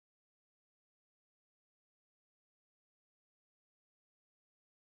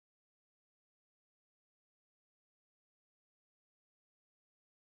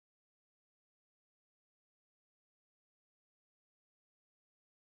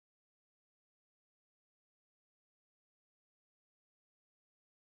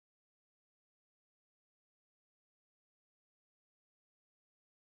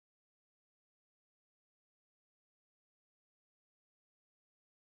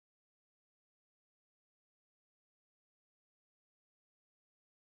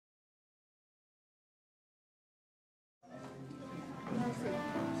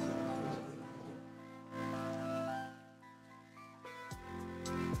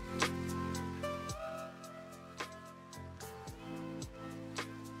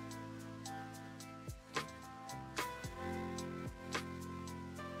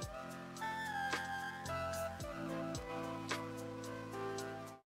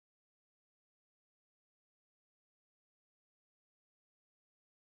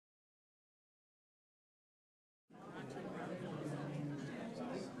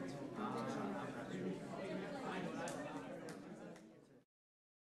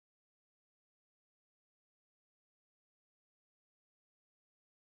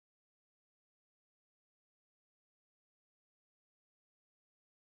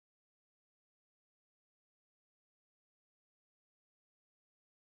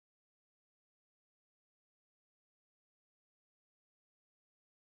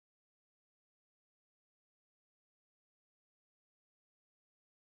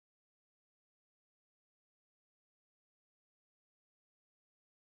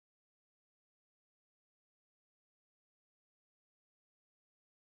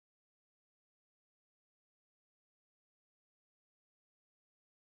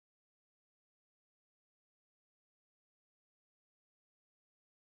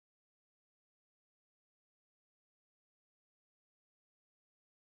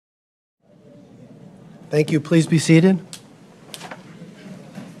Thank you. Please be seated.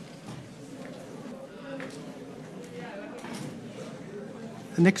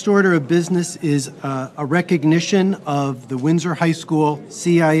 The next order of business is a recognition of the Windsor High School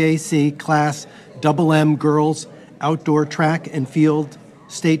CIAC Class MM Girls Outdoor Track and Field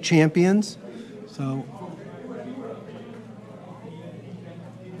State Champions. So,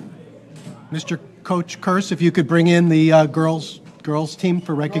 Mr. Coach Curse, if you could bring in the girls team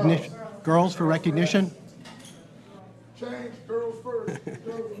for recognition. Girls for recognition. Change, girls first.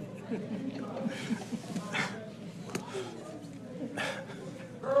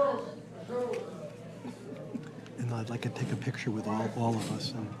 And I'd like to take a picture with all of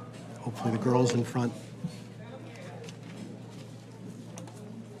us, and hopefully the girls in front.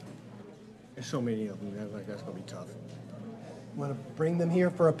 There's so many of them. That's gonna be tough. Want to bring them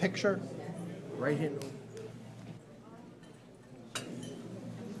here for a picture? Right here.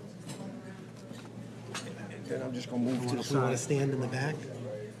 And then I'm just gonna move to the We want to side. stand in the back?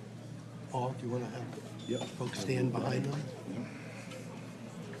 Paul, do you want to have folks stand behind them?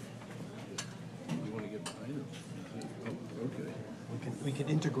 You want to get behind them? Oh, okay. We can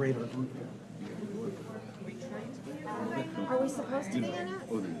integrate our group. Are we supposed to be in it?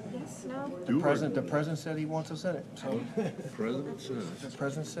 Yes, no? The president said he wants us in it. So President says. the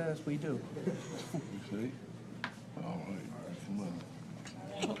president says we do. You see? All right, come on.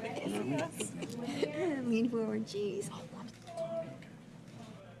 Lean forward, jeez.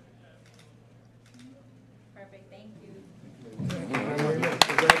 Perfect, thank you.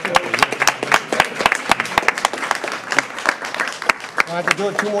 I have to do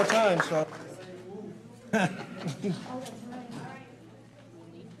it 2 more times, so.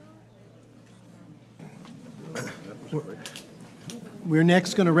 We're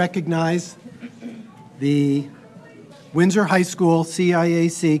next going to recognize the Windsor High School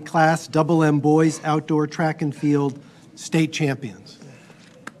CIAC Class MM Boys Outdoor Track and Field State Champions.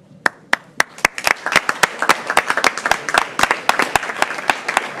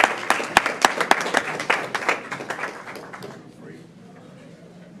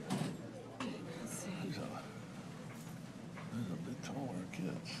 These are a bit taller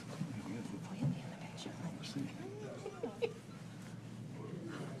kids. See?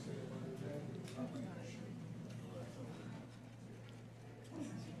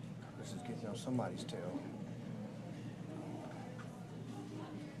 This is getting on somebody's tail.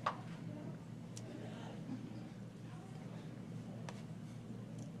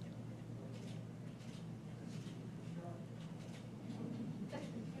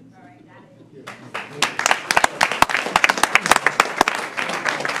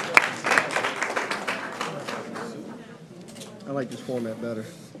 I like this format better.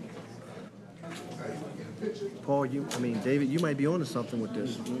 Paul, David, you might be onto something with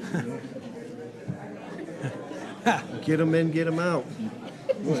this. Get them in, get them out.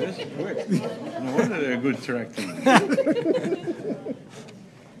 Boy, this is quick. No wonder they're a good track team.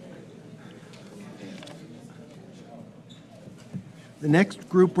 The next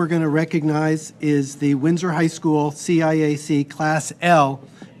group we're going to recognize is the Windsor High School CIAC Class L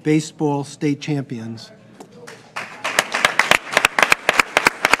Baseball State Champions.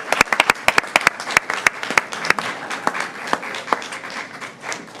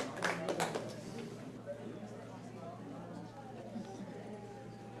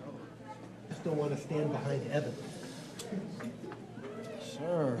 Just don't want to stand behind Evan.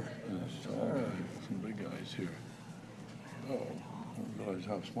 Sir. Some big guys here. Oh, I didn't realize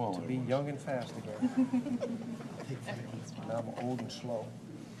how small To I be was. young and fast again. Now I'm old and slow.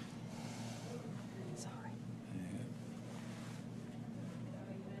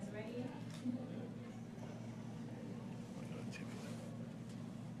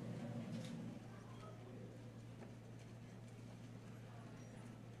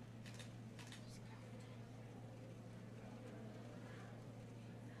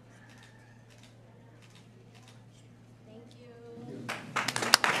 Thank you.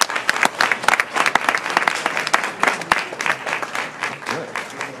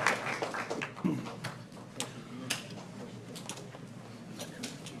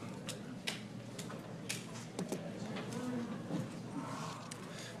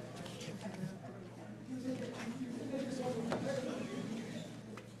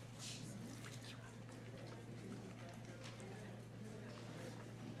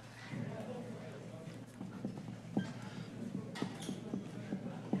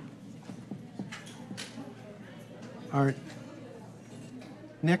 Our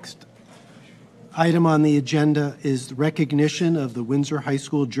next item on the agenda is the recognition of the Windsor High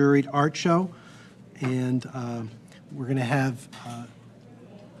School Juried Art Show. And we're going to have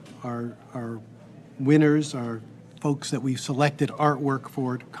our winners are folks that we've selected artwork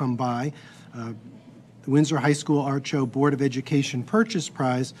for to come by. The Windsor High School Art Show Board of Education Purchase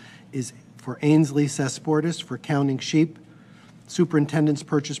Prize is for Ainsley Sesportis for Counting Sheep. Superintendent's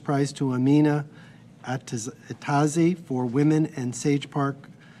Purchase Prize to Amina Atazi for Women and Sage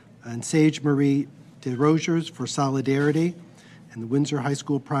Marie DeRogers for Solidarity. And the Windsor High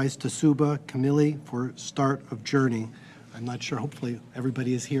School Prize to Suba Camilli for Start of Journey. I'm not sure, hopefully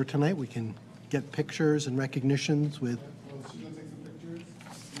everybody is here tonight. We can get pictures and recognitions with.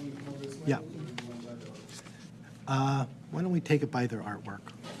 Yeah. Why don't we take it by their artwork?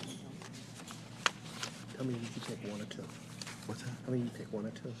 How many did you pick, one or two? What's that? How many did you pick, one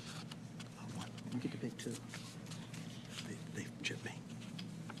or two? What? You get to pick two. They chipped me.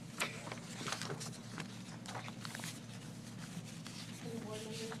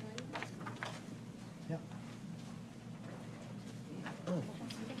 Yeah.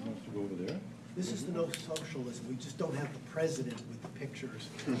 Wants to go over there? This is the no socialism. We just don't have the president with the pictures.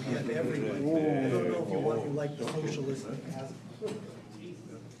 We have everybody. I don't know if you like the socialism.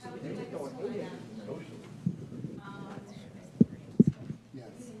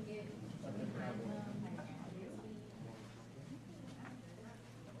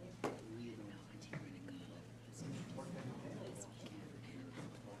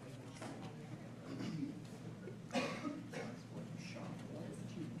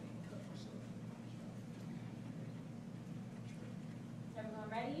 Everyone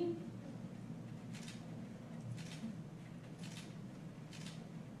ready?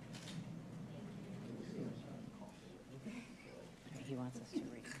 He wants us to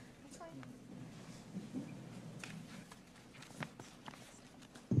read.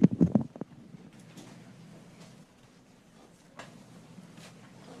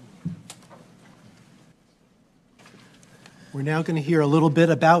 We're now going to hear a little bit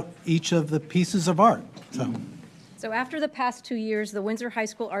about each of the pieces of art. So after the past 2 years, the Windsor High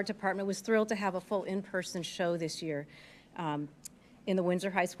School Art Department was thrilled to have a full in-person show this year in the Windsor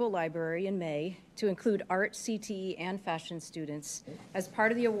High School Library in May to include art, CTE, and fashion students. As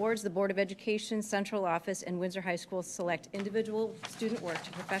part of the awards, the Board of Education, Central Office, and Windsor High School select individual student work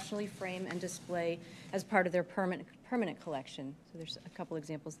to professionally frame and display as part of their permanent collection. So there's a couple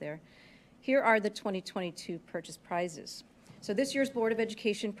examples there. Here are the 2022 purchase prizes. So this year's Board of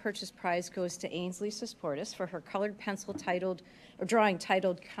Education Purchase Prize goes to Ainsley Sesportis for her colored pencil drawing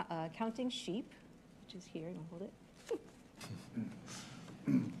titled Counting Sheep, which is here, and I'll hold it.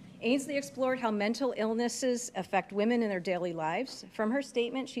 Ainsley explored how mental illnesses affect women in their daily lives. From her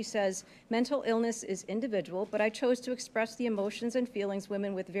statement, she says, "Mental illness is individual, but I chose to express the emotions and feelings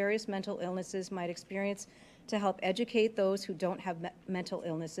women with various mental illnesses might experience to help educate those who don't have mental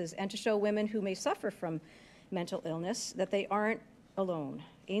illnesses and to show women who may suffer from mental illness that they aren't alone."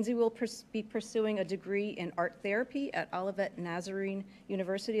 Ainsley will be pursuing a degree in art therapy at Olivet Nazarene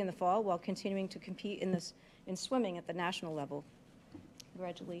University in the fall while continuing to compete in swimming at the national level.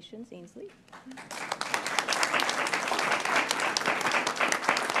 Congratulations, Ainsley.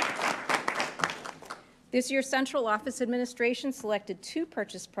 This year's Central Office Administration selected 2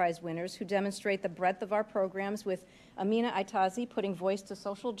 Purchase Prize winners who demonstrate the breadth of our programs, with Amina Aitazi putting voice to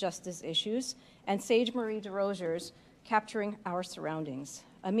social justice issues and Sage Marie DeRogers capturing our surroundings.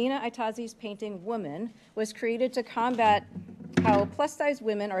 Amina Aitazi's painting, Woman, was created to combat how plus-size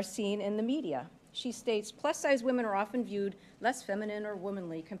women are seen in the media. She states, "Plus-size women are often viewed less feminine or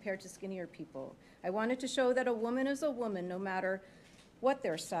womanly compared to skinnier people. I wanted to show that a woman is a woman no matter what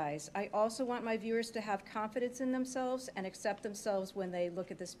their size. I also want my viewers to have confidence in themselves and accept themselves when they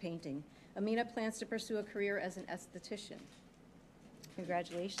look at this painting." Amina plans to pursue a career as an esthetician.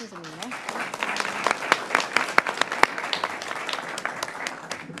 Congratulations, Amina.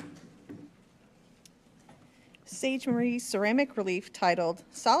 Sage Marie's ceramic relief titled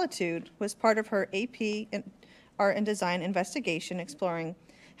Solitude was part of her AP in Art and Design investigation exploring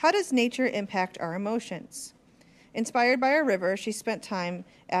how does nature impact our emotions. Inspired by a river she spent time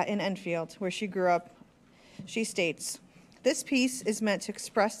at in Enfield, where she grew up, she states, "This piece is meant to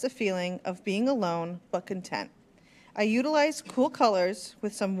express the feeling of being alone but content. I utilize cool colors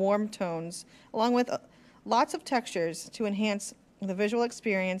with some warm tones, along with lots of textures to enhance the visual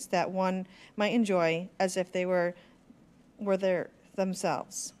experience that one might enjoy as if they were there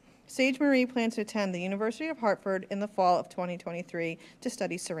themselves." Sage Marie plans to attend the University of Hartford in the fall of 2023 to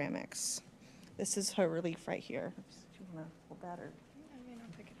study ceramics. This is her relief right here. Do you want to hold that, or?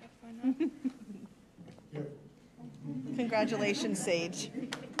 Congratulations, Sage.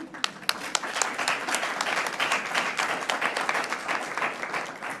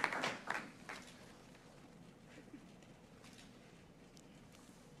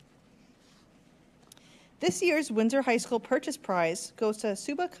 This year's Windsor High School Purchase Prize goes to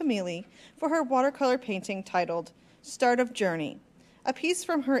Suba Kamili for her watercolor painting titled Start of Journey, a piece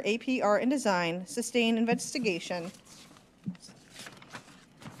from her AP Art and Design Sustained Investigation,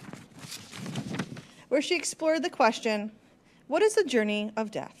 where she explored the question, what is the journey of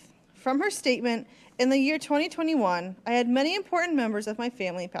death? From her statement, in the year 2021, I had many important members of my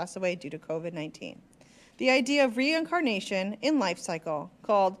family pass away due to COVID-19. The idea of reincarnation in life cycle,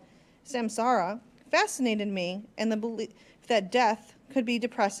 called samsara, fascinated me, and the belief that death could be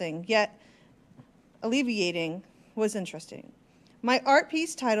depressing, yet alleviating, was interesting. My art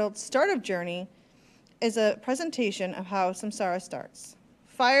piece titled Start of Journey is a presentation of how samsara starts.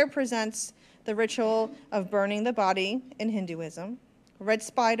 Fire presents the ritual of burning the body in Hinduism. Red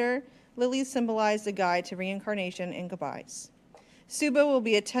spider, lilies symbolize the guide to reincarnation and goodbyes. Suba will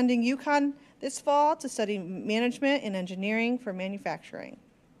be attending UConn this fall to study management and engineering for manufacturing.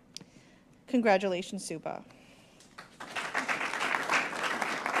 Congratulations, Suba.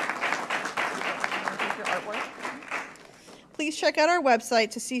 Please check out our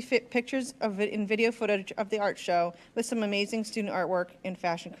website to see pictures of it and video footage of the art show with some amazing student artwork and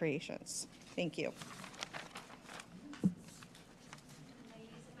fashion creations. Thank you. Ladies,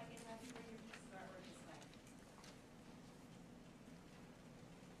 if I can have you bring your pieces of artwork this way.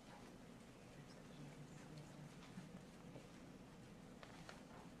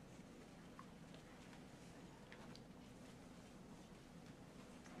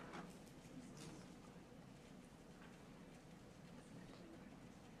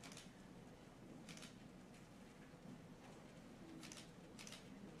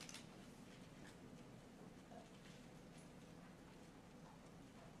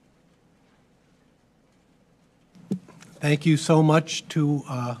 Thank you so much to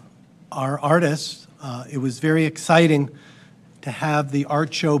our artists. It was very exciting to have the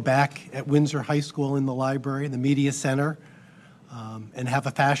art show back at Windsor High School in the library, the media center, and have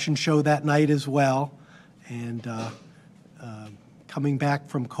a fashion show that night as well. And coming back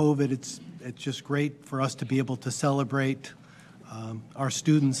from COVID, it's just great for us to be able to celebrate our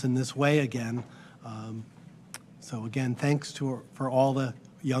students in this way again. So again, thanks for all the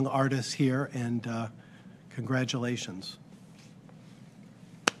young artists here, and congratulations.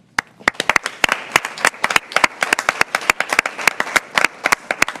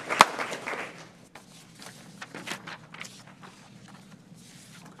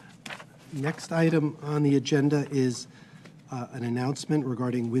 Next item on the agenda is an announcement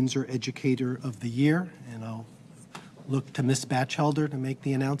regarding Windsor Educator of the Year, and I'll look to Ms. Batchelder to make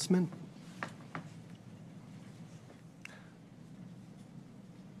the announcement.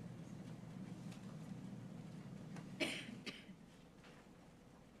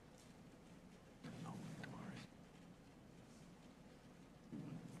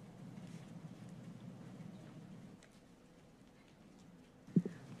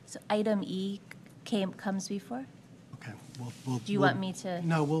 So item E comes before? Okay. Do you want me to?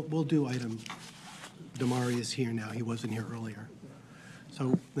 No, we'll do item, Damari is here now. He wasn't here earlier.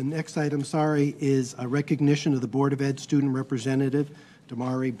 So the next item, sorry, is a recognition of the Board of Ed student representative,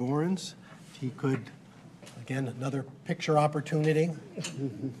 Damari Borens. If he could, again, another picture opportunity.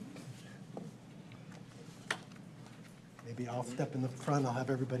 Maybe I'll step in the front. I'll have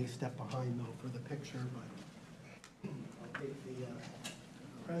everybody step behind, though, for the picture, but I'll take the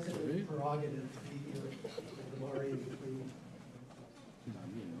president's prerogative to be here with Damari in between.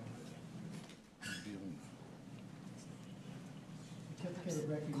 Certificate of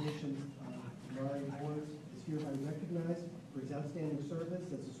recognition, Damari Borens is hereby recognized for his outstanding service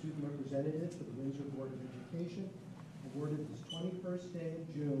as a student representative for the Windsor Board of Education, awarded this 21st day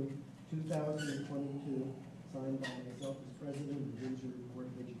of June 2022, signed by myself as president of the Windsor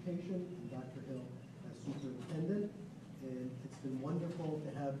Board of Education and Dr. Hill as superintendent. And it's been wonderful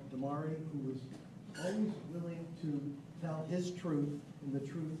to have Damari, who was always willing to tell his truth and the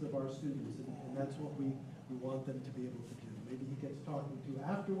truth of our students, and that's what we want them to be able to do. Maybe he gets talking to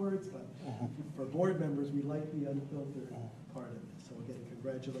afterwards, but for board members, we like the unfiltered part of it. So again,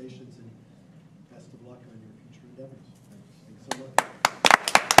 congratulations and best of luck on your future endeavors. Thanks so much.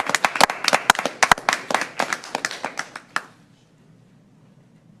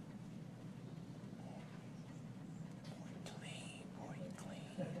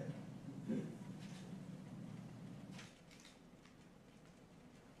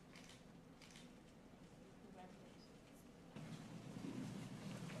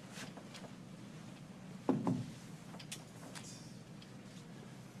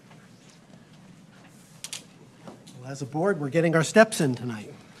 As a board, we're getting our steps in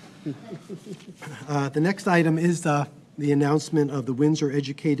tonight. The next item is the announcement of the Windsor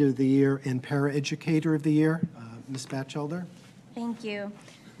Educator of the Year and Para Educator of the Year. Ms. Batchelder? Thank you.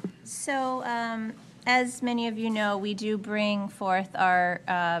 So, as many of you know, we do bring forth our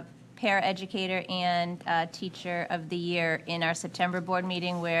paraeducator and teacher of the year in our September board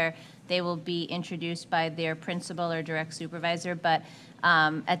meeting, where they will be introduced by their principal or direct supervisor. But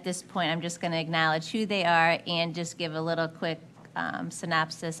at this point, I'm just going to acknowledge who they are and just give a little quick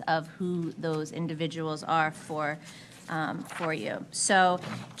synopsis of who those individuals are for you. So,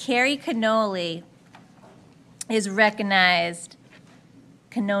 Carrie Cannoli is recognized.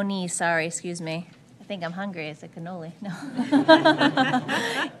 Excuse me. I think I'm hungry. I said cannoli. No.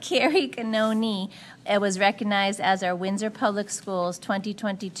 Carrie Cannoni was recognized as our Windsor Public Schools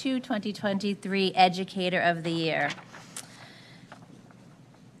 2022-2023 Educator of the Year.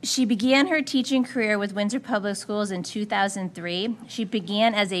 She began her teaching career with Windsor Public Schools in 2003. She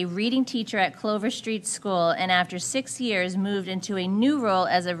began as a reading teacher at Clover Street School, and after 6 years moved into a new role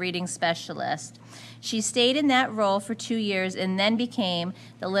as a reading specialist. She stayed in that role for 2 years and then became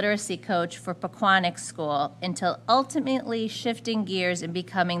the literacy coach for Pequannock School until ultimately shifting gears and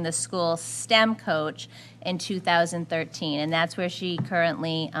becoming the school STEM coach in 2013. And that's where she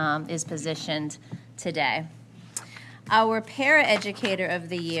currently is positioned today. Our Paraeducator of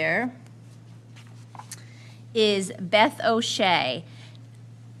the Year is Beth O'Shea.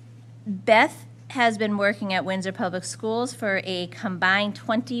 Beth has been working at Windsor Public Schools for a combined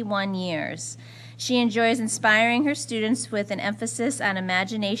 21 years. She enjoys inspiring her students with an emphasis on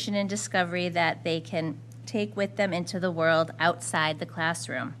imagination and discovery that they can take with them into the world outside the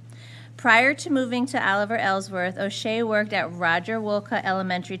classroom. Prior to moving to Oliver Ellsworth, O'Shea worked at Roger Wolcott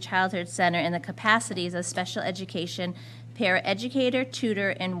Elementary Childhood Center in the capacities of special education, paraeducator,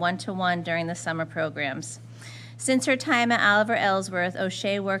 tutor, and one-to-one during the summer programs. Since her time at Oliver Ellsworth,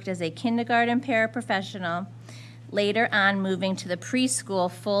 O'Shea worked as a kindergarten paraprofessional, later on moving to the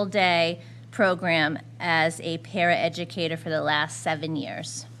preschool full-day program as a paraeducator for the last 7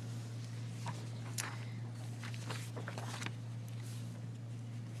 years.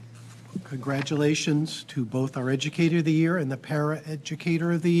 Congratulations to both our Educator of the Year and the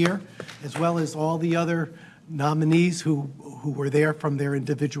Para-Educator of the Year, as well as all the other nominees who were there from their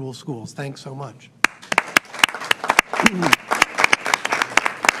individual schools. Thanks so much.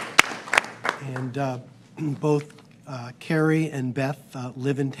 And both Carrie and Beth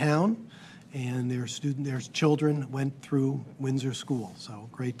live in town, and their children went through Windsor School, so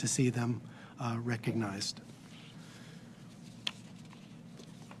great to see them recognized.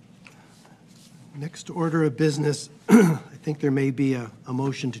 Next order of business, I think there may be a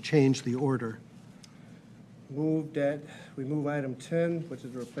motion to change the order. Move that we move item 10, which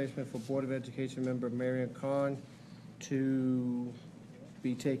is the replacement for Board of Education member Marion Kahn, to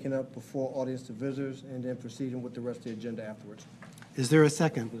be taken up before audience to visitors, and then proceeding with the rest of the agenda afterwards. Is there a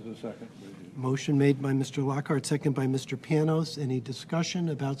second? There's a second. Motion made by Mr. Lockhart, second by Mr. Panos. Any discussion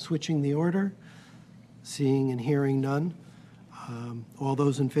about switching the order? Seeing and hearing none. All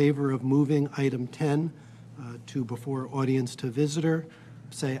those in favor of moving item 10 to before audience to visitor,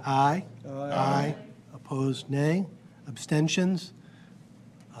 say aye. Aye. Opposed, nay. Abstentions?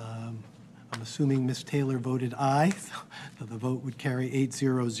 I'm assuming Ms. Taylor voted aye, so the vote would carry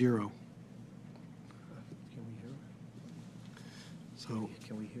 8-0-0. Can we hear? So,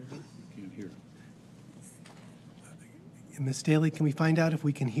 Can we hear? Can't hear. Ms. Daly, can we find out if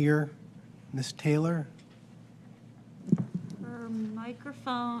we can hear Ms. Taylor? Her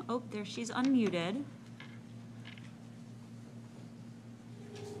microphone, oh, there, she's unmuted.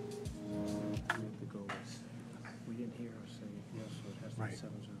 We didn't hear her say yes, so it has to be Right.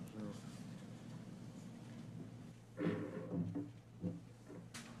 7-0-0.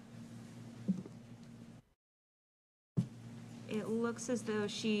 It looks as though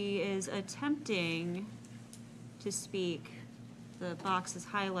she is attempting to speak. The box is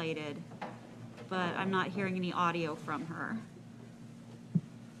highlighted, but I'm not hearing any audio from her.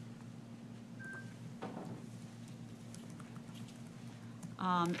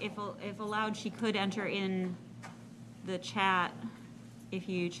 If allowed, she could enter in the chat if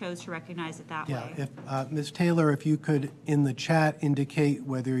you chose to recognize it that Yeah, way. if, Ms. Taylor, if you could, in the chat, indicate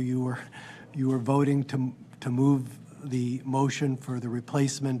whether you were voting to move the motion for the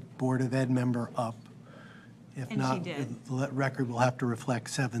replacement Board of Ed member up. If And she not, did. the record will have to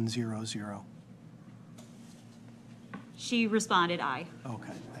reflect 7-0-0. She responded aye.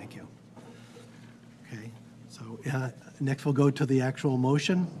 Okay, thank you. Okay, so next we'll go to the actual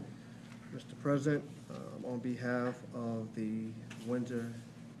motion. Mr. President, on behalf of the Windsor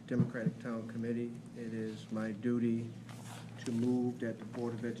Democratic Town Committee, it is my duty to move that the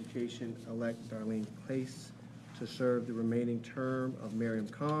Board of Education elect Darlene Place to serve the remaining term of Miriam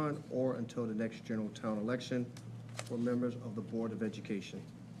Khan or until the next general town election for members of the Board of Education.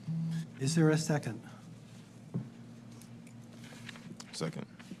 Is there a second? Second.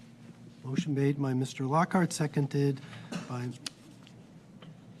 Motion made by Mr. Lockhart, seconded by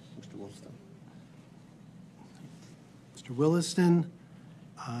Mr. Wilson. Mr. Williston.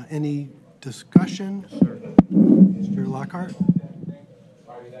 Any discussion? Yes, sir. Mr. Lockhart?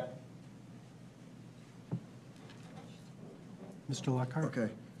 Mr. Lockhart? Okay.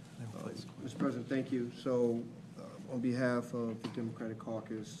 Mr. President, thank you. So, on behalf of the Democratic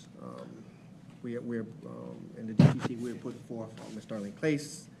Caucus, we're in the DTC, we're putting forth Ms. Darlene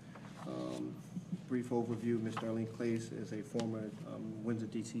Clace. Brief overview, Ms. Darlene Clace is a former Windsor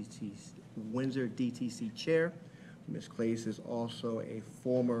DTC chair. Ms. Clace is also a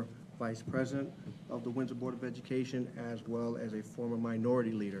former vice president of the Windsor Board of Education, as well as a former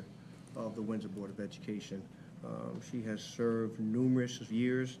minority leader of the Windsor Board of Education. She has served numerous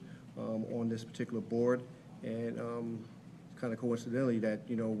years on this particular board, and kind of coincidentally that,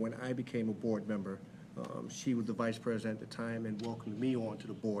 you know, when I became a board member, she was the vice president at the time and welcomed me onto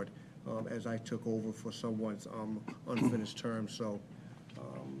the board as I took over for someone's unfinished term. So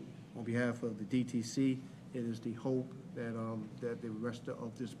on behalf of the DTC, it is the hope that, that the rest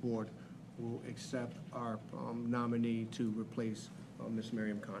of this board will accept our nominee to replace Ms.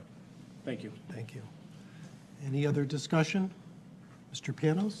 Miriam Khan. Thank you. Thank you. Any other discussion? Mr.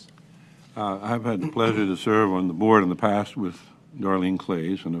 Panos? I've had the pleasure to serve on the board in the past with Darlene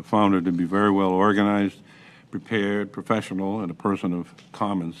Clays, and have found her to be very well organized, prepared, professional, and a person of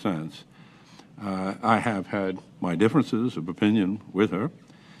common sense. I have had my differences of opinion with her,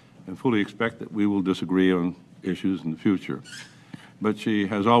 and fully expect that we will disagree on issues in the future. But she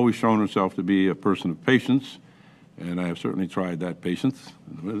has always shown herself to be a person of patience, and I have certainly tried that patience,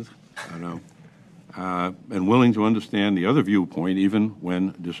 I know, and willing to understand the other viewpoint even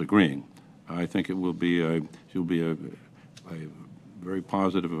when disagreeing. I think it will be she'll be a very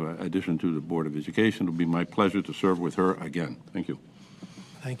positive addition to the Board of Education. It will be my pleasure to serve with her again. Thank you.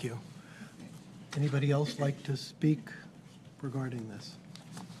 Thank you. Anybody else like to speak regarding this?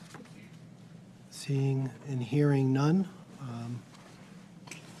 Seeing and hearing none,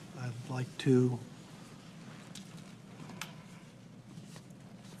 I'd like to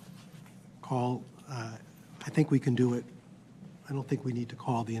call, I think we can do it. I don't think we need to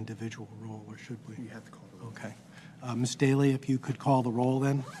call the individual roll, or should we? You have to call the roll. Okay. Ms. Daly, if you could call the roll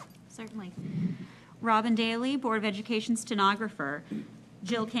then. Certainly. Robin Daly, Board of Education stenographer.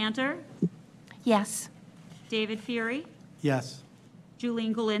 Jill Cantor, Yes. David Fury, Yes.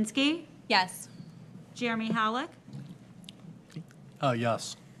 Julene Golinsky, Yes. Jeremy Halleck,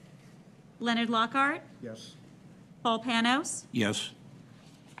 Yes. Leonard Lockhart, Yes. Paul Panos, Yes.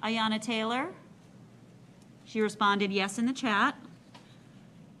 Ayanna Taylor. She responded yes in the chat.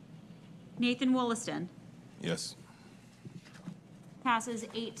 Nathan Wollaston. Yes. Passes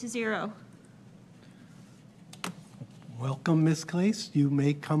 8-0. Welcome, Ms. Clace. You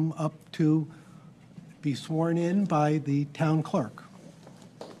may come up to be sworn in by the town clerk.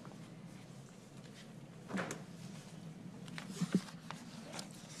 Raise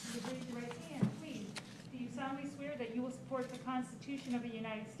your right hand, please. Do you solemnly swear that you will support the Constitution of the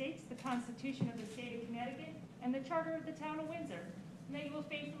United States, the Constitution of the State of Connecticut, and the Charter of the Town of Windsor, and that you will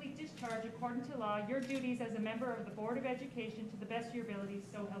faithfully discharge, according to law, your duties as a member of the Board of Education to the best of your abilities,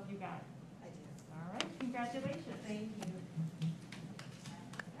 so help you God? I do. All right, congratulations. Thank you.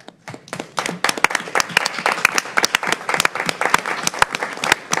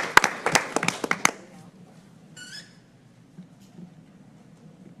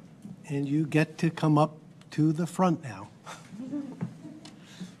 And you get to come up to the front now.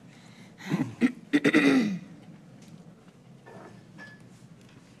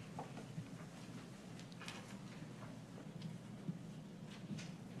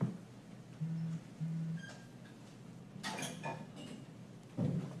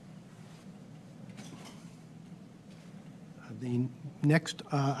 The next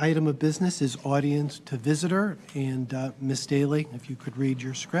item of business is audience to visitor, and Ms. Daly, if you could read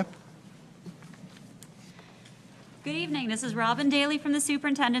your script. Good evening. This is Robin Daly from the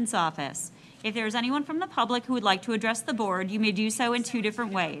Superintendent's Office. If there is anyone from the public who would like to address the board, you may do so in two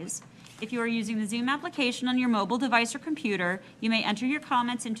different ways. If you are using the Zoom application on your mobile device or computer, you may enter your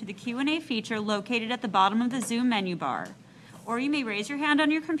comments into the Q&A feature located at the bottom of the Zoom menu bar. Or you may raise your hand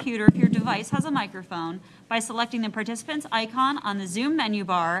on your computer if your device has a microphone by selecting the participant's icon on the Zoom menu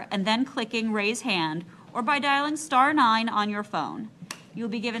bar and then clicking Raise Hand, or by dialing *9 on your phone. You will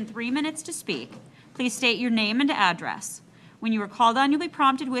be given 3 minutes to speak. Please state your name and address. When you are called on, you'll be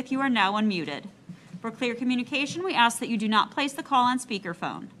prompted with "You are now unmuted." For clear communication, we ask that you do not place the call on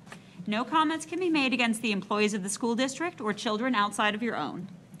speakerphone. No comments can be made against the employees of the school district or children outside of your own.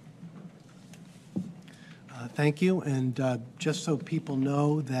 Thank you, and just so people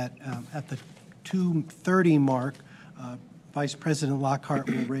know that at the 2:30 mark, Vice President Lockhart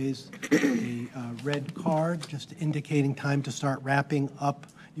will raise a red card, just indicating time to start wrapping up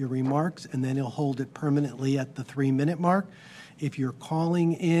your remarks, and then he'll hold it permanently at the 3-minute mark. If you're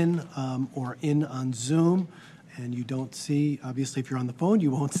calling in or in on Zoom and you don't see, obviously if you're on the phone,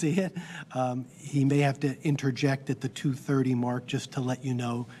 you won't see it, he may have to interject at the 2:30 mark just to let you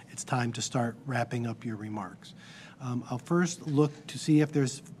know it's time to start wrapping up your remarks. I'll first look to see if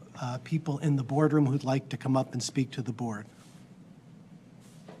there's people in the boardroom who'd like to come up and speak to the board.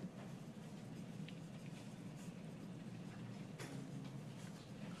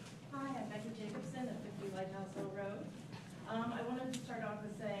 Hi, I'm Becky Jacobson at 50 Lighthouse Hill Road. I wanted to start off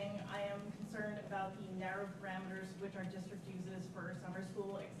with saying I am concerned about the narrow parameters which our district uses for summer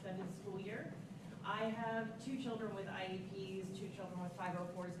school extended school year. I have 2 children with IEPs, 2 children with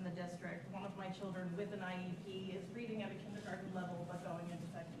 504s in the district. One of my children with an IEP is reading at a kindergarten level but going into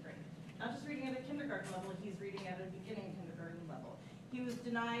 2nd grade. Not just reading at a kindergarten level, he's reading at a beginning kindergarten level. He was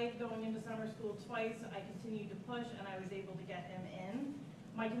denied going into summer school twice. I continued to push and I was able to get him in.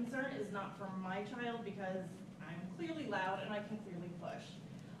 My concern is not for my child because I'm clearly loud and I can clearly push.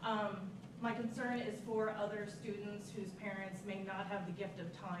 My concern is for other students whose parents may not have the gift of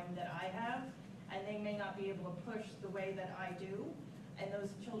time that I have, and they may not be able to push the way that I do, and those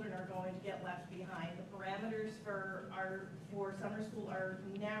children are going to get left behind. The parameters for summer school are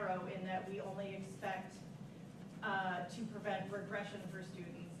narrow in that we only expect to prevent regression for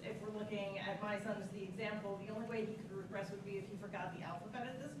students. If we're looking at my son as the example, the only way he could regress would be if he forgot the alphabet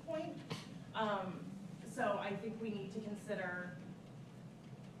at this point. So I think we need to consider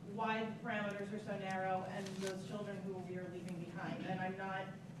why the parameters are so narrow and those children who we are leaving behind. And I'm not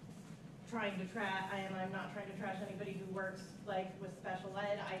trying to trash anybody who works like with special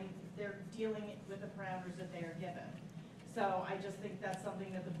ed. They're dealing with the parameters that they are given. So I just think that's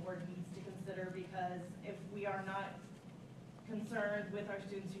something that the board needs to consider, because if we are not concerned with our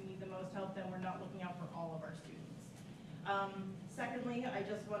students who need the most help, then we're not looking out for all of our students. Secondly, I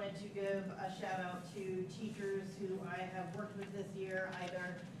just wanted to give a shout out to teachers who I have worked with this year,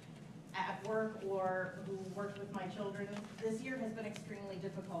 either at work or who worked with my children. This year has been extremely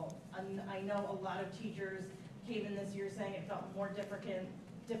difficult. I know a lot of teachers came in this year saying it felt more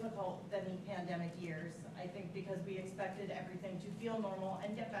difficult than the pandemic years. I think because we expected everything to feel normal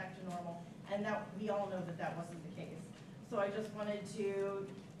and get back to normal, and that we all know that that wasn't the case. So I just wanted to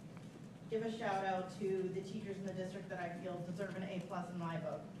give a shout out to the teachers in the district that I feel deserve an A+ in my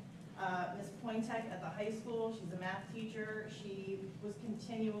book. Ms. Pointek at the high school, she's a math teacher. She was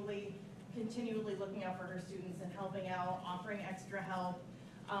continually looking out for her students and helping out, offering extra help,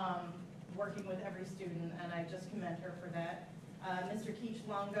 working with every student, and I just commend her for that. Mr. Keach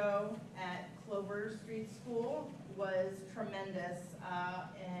Longo at Clover Street School was tremendous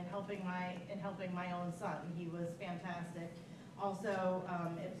in helping my own son. He was fantastic. Also,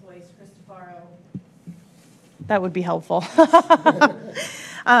 employees Cristofaro. That would be helpful.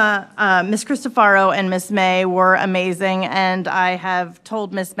 Ms. Cristofaro and Ms. May were amazing, and I have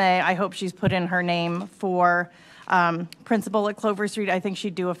told Ms. May I hope she's put in her name for principal at Clover Street. I think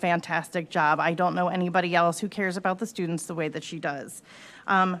she'd do a fantastic job. I don't know anybody else who cares about the students the way that she does.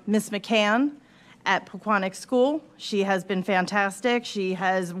 Ms. McCann at Pequannock School, she has been fantastic. She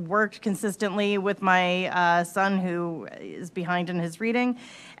has worked consistently with my son who is behind in his reading.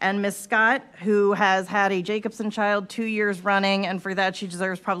 And Ms. Scott, who has had a Jacobson child 2 years running, and for that she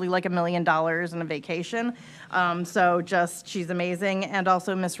deserves probably like $1 million in a vacation. So just, she's amazing. And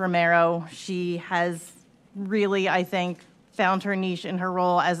also Ms. Romero, she has really, I think, found her niche in her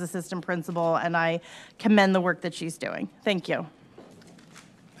role as assistant principal, and I commend the work that she's doing. Thank you.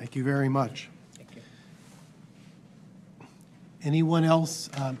 Thank you very much. Anyone else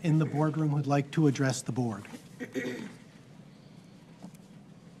in the boardroom who'd like to address the board?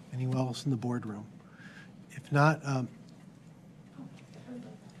 Anyone else in the boardroom? If not,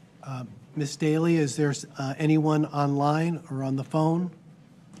 Ms. Daly, is there anyone online or on the phone?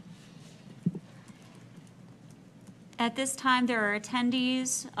 At this time, there are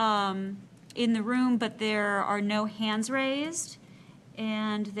attendees in the room, but there are no hands raised.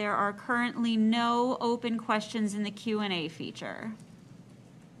 And there are currently no open questions in the Q&A feature.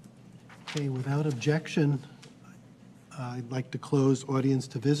 Okay, without objection, I'd like to close audience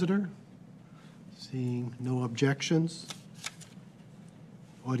to visitor. Seeing no objections,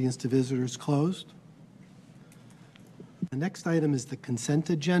 audience to visitor is closed. The next item is the consent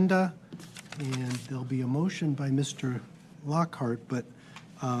agenda. And there'll be a motion by Mr. Lockhart, but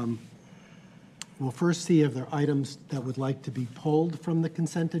we'll first see if there are items that would like to be pulled from the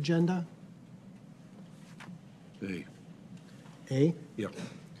consent agenda. A. A? Yep. Okay.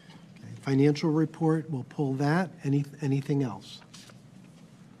 Financial report, we'll pull that. Anything else?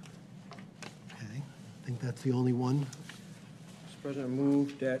 Okay, I think that's the only one. Mr. President, I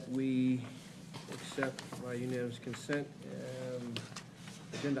move that we accept by unanimous consent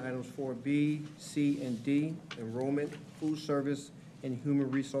agenda items 4B, C, and D, enrollment, food service, and human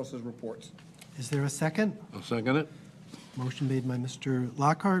resources reports. Is there a second? I'll second it. Motion made by Mr.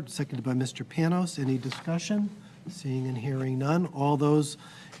 Lockhart, seconded by Mr. Panos. Any discussion? Seeing and hearing none. All those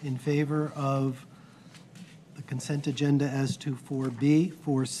in favor of the consent agenda as to 4B,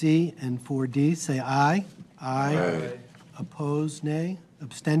 4C, and 4D, say aye. Aye. Opposed, nay.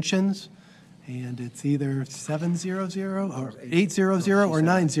 Abstentions? And it's either 700 or 800 or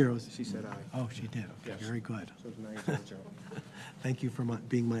 90. She said aye. Oh, she did. Okay, Yes. very good. So it's 900. Thank you for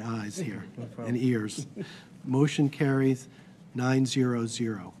being my eyes here problem. and ears. Motion carries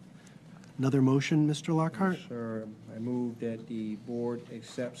 900. Another motion, Mr. Lockhart? Sir, I move that the board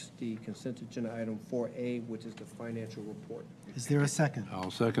accepts the consent agenda item 4A, which is the financial report. Is there a second? I'll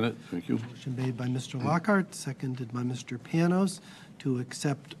second it. Thank you. Motion made by Mr. Lockhart, seconded by Mr. Panos to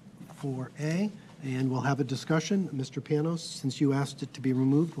accept 4A, and we'll have a discussion. Mr. Panos, since you asked it to be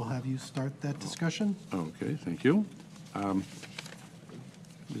removed, we'll have you start that discussion. Okay, thank you.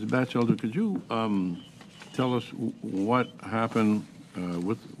 Ms. Batchelder, could you tell us what happened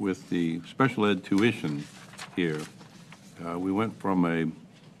with the special ed tuition here? We went from an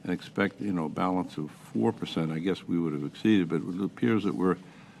balance of 4%. I guess we would have exceeded, but it appears that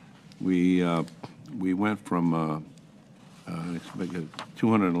we went from an expected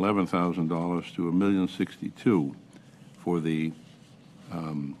 $211,000 to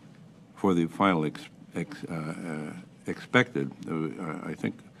 $1,062,000 for the final expected. I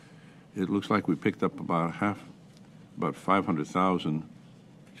think it looks like we picked up about 500,000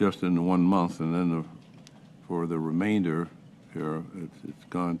 just in 1 month, and then for the remainder here, it's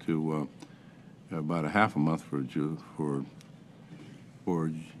gone to about a half a month for June.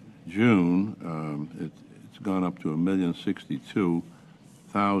 It's gone up to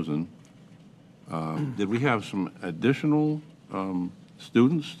 $1,062,000. Did we have some additional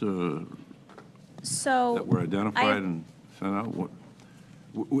students that were identified and sent out?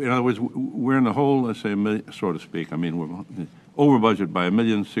 In other words, we're in the hole, let's say, so to speak. I mean, we're over budget by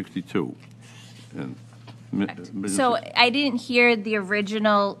 $1,062,000. So I didn't hear the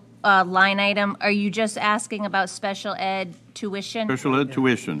original line item. Are you just asking about special ed tuition? Special ed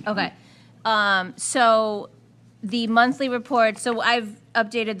tuition. Okay. So the monthly report, so I've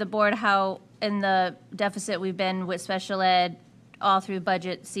updated the board how in the deficit we've been with special ed all through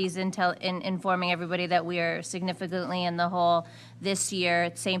budget season, informing everybody that we are significantly in the hole this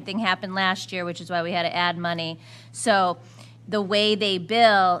year. Same thing happened last year, which is why we had to add money. So the way they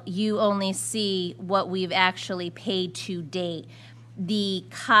bill, you only see what we've actually paid to date. The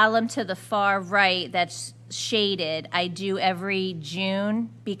column to the far right that's shaded, I do every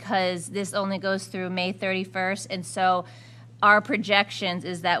June because this only goes through May 31st. And so our projections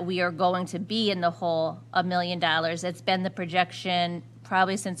is that we are going to be in the hole $1 million. It's been the projection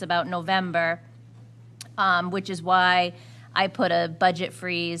probably since about November, which is why I put a budget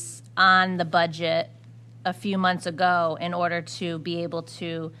freeze on the budget a few months ago in order to be able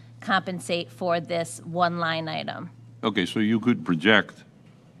to compensate for this one line item. Okay, so you could project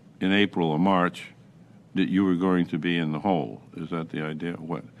in April or March that you were going to be in the hole. Is that the idea?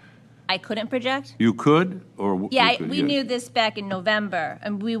 What? I couldn't project? You could, or Yeah, you could, we knew this back in November,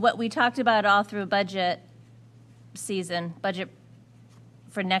 and what we talked about all through budget season, budget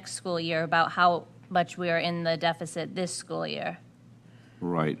for next school year, about how much we are in the deficit this school year.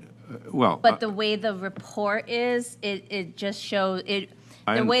 Right. Well, But the way the report is, it just shows it.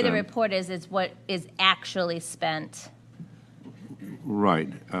 I The way the understand. report is what is actually spent. right.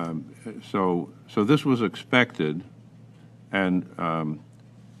 So this was expected, and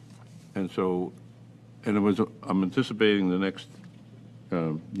so it was. I'm anticipating the next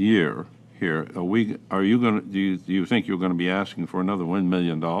year here. Are you going to? Do you think you're going to be asking for another $1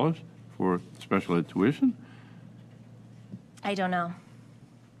 million for special ed tuition? I don't know.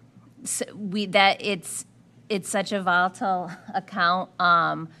 So it's such a volatile account.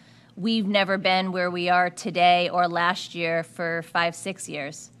 We've never been where we are today or last year for 5-6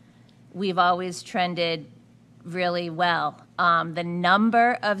 years. We've always trended really well. The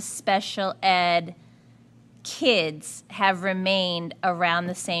number of special ed kids have remained around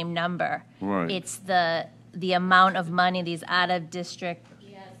the same number. Right. It's the amount of money these out of district.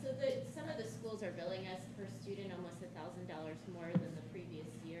 Yeah, so some of the schools are billing us per student almost $1,000 more than the previous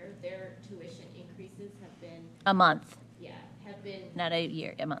year. Their tuition increases have been, A month, have been not a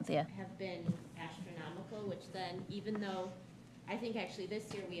year, a month, yeah. have been astronomical, which then, even though, I think actually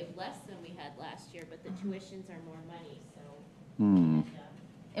this year we have less than we had last year, but the tuitions are more money, so. And,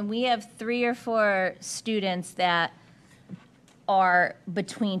 And we have 3 or 4 students that are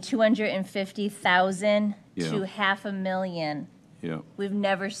between 250,000 Yeah. to $500,000. Yeah. We've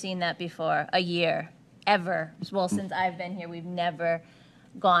never seen that before, a year, ever. Well, since I've been here, we've never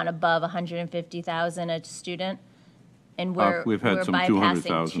gone above 150,000 a student. And we're we've had we're some bypassing 200,000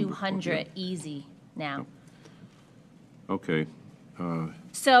 before, 200 yeah. easy now. Okay.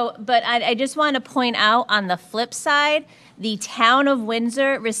 So, but I just want to point out on the flip side, the town of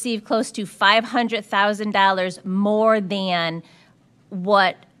Windsor received close to $500,000 more than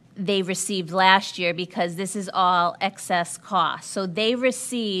what they received last year because this is all excess cost. So they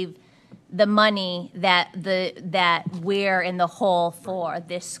receive the money that we're in the hole for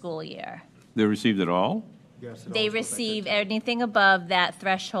this school year. They received it all? Yes, it They all goes back to the receive town. anything above that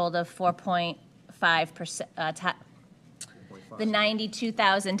threshold of 4.5%, the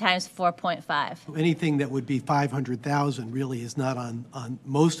 92,000 times 4.5. Anything that would be 500,000 really is not on,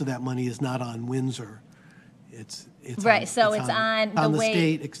 most of that money is not on Windsor. It's Right, so it's on the the way-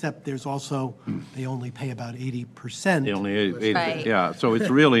 state, except there's also, they only pay about 80%. They only ate Right. yeah, so it's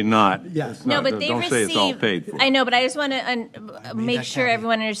really not. Yes. it's No, not- but they don't say it's all paid receive, for. I know, but I just want to make that sure caveat.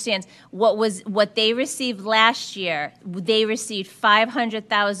 everyone understands. What they received last year, they received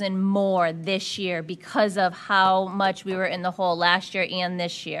 500,000 more this year because of how much we were in the hole last year and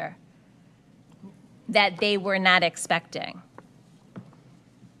this year that they were not expecting.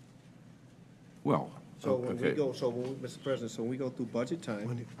 Well, So when we okay. go, Mr. President, so when we go through budget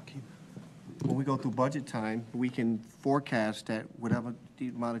time, we can forecast that whatever the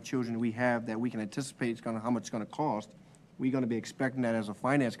amount of children we have that we can anticipate is how much it's gonna cost. We're gonna be expecting that as a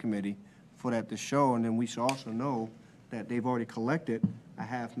finance committee for that to show, and then we should also know that they've already collected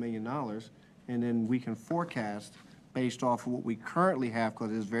 $500,000, and then we can forecast based off of what we currently have,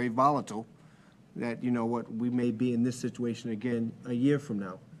 because it's very volatile, that, you know what, we may be in this situation again a year from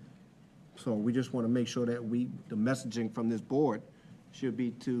now. So we just want to make sure that the messaging from this board should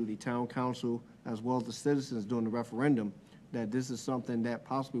be to the town council as well as the citizens during the referendum, that this is something that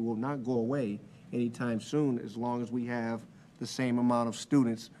possibly will not go away anytime soon as long as we have the same amount of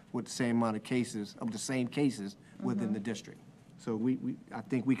students with the same amount of cases, of the same cases within the district. So I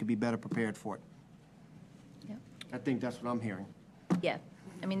think we could be better prepared for it. Yep. I think that's what I'm hearing. Yeah,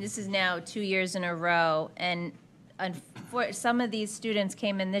 I mean, this is now 2 years in a row, and some of these students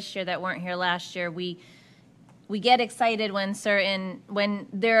came in this year that weren't here last year. We get excited when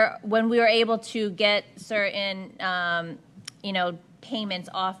we were able to get certain, payments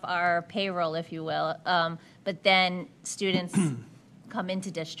off our payroll, if you will. But then students come into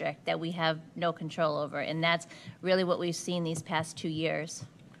district that we have no control over, and that's really what we've seen these past 2 years.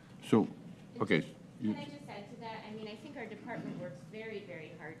 So, okay. Can I just add to that? I mean, I think our department works very,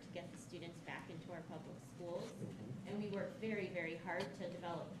 very hard to get the students back into our public schools. And we work very, very hard to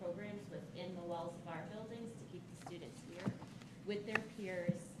develop programs within the walls of our buildings to keep the students here with their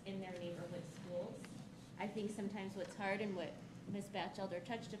peers in their neighborhood schools. I think sometimes what's hard and what Ms. Batchelder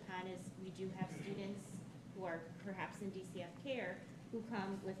touched upon is we do have students who are perhaps in DCF care who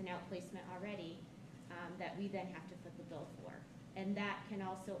come with an outplacement already that we then have to foot the bill for. And that can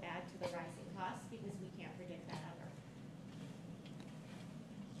also add to the rising costs because we can't predict that ever.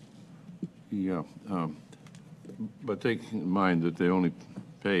 Yeah, but take in mind that they only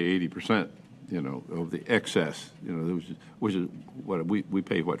pay 80%, of the excess, which is what, we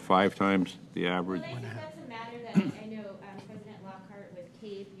pay, what, 5 times the average? Well, I think that's a matter that I know President Lockhart with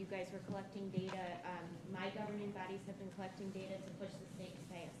CAVE, you guys were collecting data. My governing bodies have been collecting data to push the state to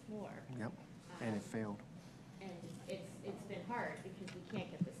pay us more. Yep, and it failed. And it's been hard because we can't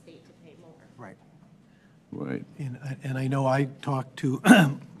get the state to pay more. Right. Right. And I know I talked to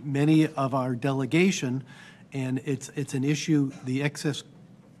many of our delegation, and it's an issue, the excess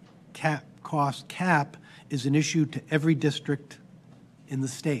cost cap is an issue to every district in the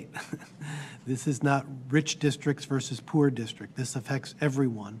state. This is not rich districts versus poor district. This affects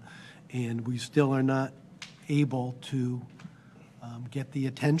everyone, and we still are not able to get the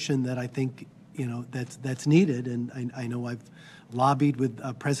attention that I think, that's needed. And I know I've lobbied with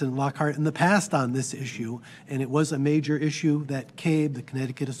President Lockhart in the past on this issue, and it was a major issue that CABE, the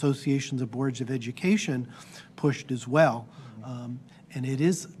Connecticut Associations of Boards of Education, pushed as well. And it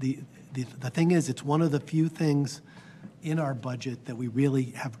is, the thing is, it's one of the few things in our budget that we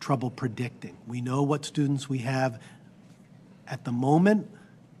really have trouble predicting. We know what students we have at the moment,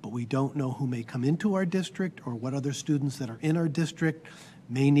 but we don't know who may come into our district or what other students that are in our district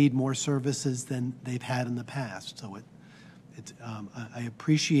may need more services than they've had in the past. So I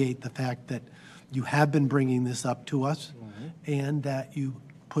appreciate the fact that you have been bringing this up to us and that you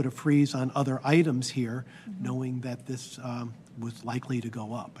put a freeze on other items here, knowing that this was likely to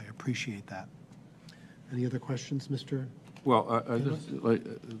go up. I appreciate that. Any other questions, Mr.? Well, I just like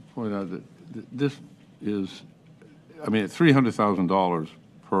to point out that this is, I mean, at $300,000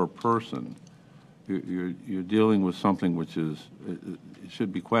 per person, you're dealing with something which is, it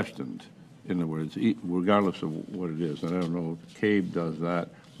should be questioned. In other words, regardless of what it is. And I don't know if CABE does that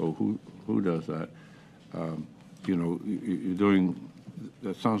or who does that. You know, you're doing,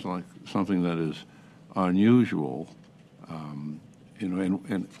 that sounds like something that is unusual. You know,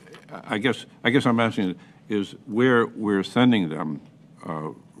 and I guess I'm asking is where we're sending them,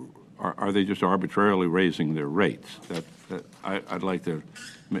 are they just arbitrarily raising their rates? I'd like to,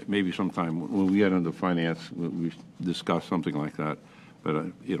 maybe sometime when we get into finance, we discuss something like that.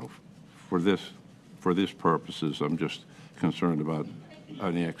 But, you know, for this purposes, I'm just concerned about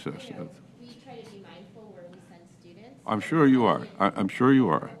any excess. We try to be mindful where we send students. I'm sure you are. I'm sure you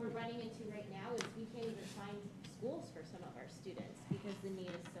are. What we're running into right now is we can't even find schools for some of our students because the need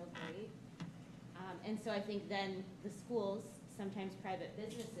is so great. And so I think then the schools, sometimes private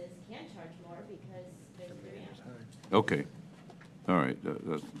businesses, can charge more because there's demand. Okay. All right.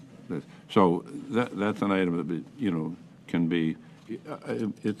 So that's an item that, you know, can be,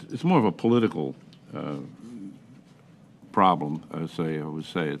 it's more of a political problem, I would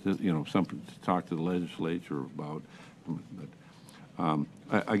say. You know, something to talk to the legislature about. But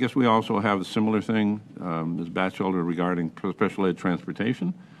I guess we also have a similar thing, Ms. Batchelder, regarding special ed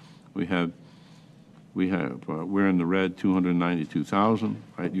transportation. We're in the red, 292,000,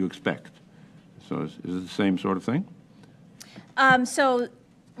 right? You expect. So is it the same sort of thing?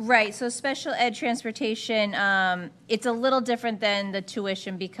 Right, so special ed transportation, it's a little different than the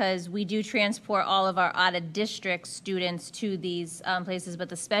tuition because we do transport all of our out-of-district students to these places, but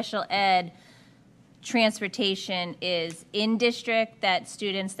the special ed transportation is in-district, that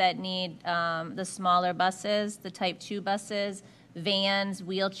students that need the smaller buses, the type 2 buses, vans,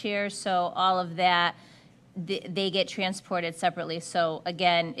 wheelchairs, so all of that, they get transported separately. So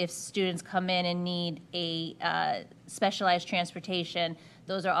again, if students come in and need a specialized transportation,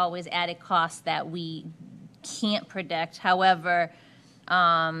 those are always added costs that we can't predict. However,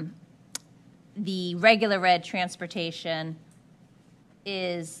 the regular ed transportation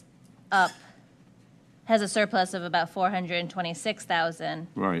is up, has a surplus of about $426,000.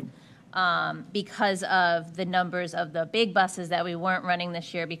 Right. Because of the numbers of the big buses that we weren't running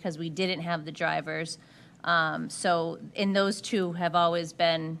this year because we didn't have the drivers. So in those two have always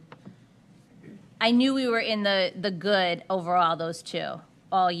been, I knew we were in the good overall, those two,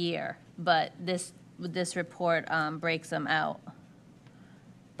 all year, but this report breaks them out.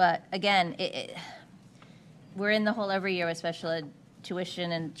 But again, we're in the hole every year with special ed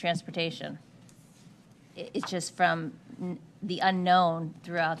tuition and transportation. It's just from the unknown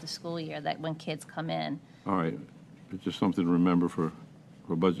throughout the school year that when kids come in. All right. It's just something to remember for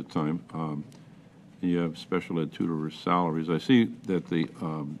budget time. You have special ed tutor salaries. I see that the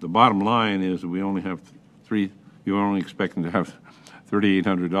bottom line is that we only have you're only expecting to have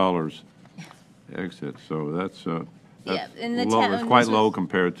 $3,800 exit. So that's Yeah, in the low, town- it's quite this low was-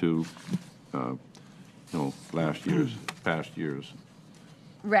 compared to you know, past years.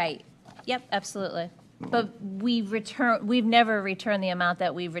 Right. Yep, absolutely. But we've never returned the amount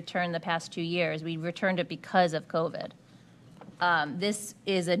that we've returned the past 2 years. We returned it because of COVID. This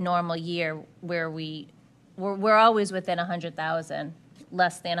is a normal year where we're always within 100,000,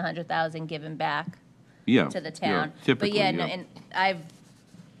 less than 100,000 given back to the town. Typically, but yeah, no, and I've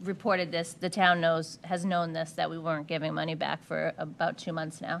reported this. The town has known this, that we weren't giving money back for about 2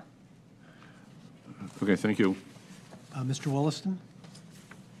 months now. Okay, thank you. Mr. Wollaston?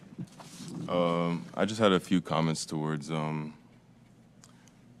 I just had a few comments towards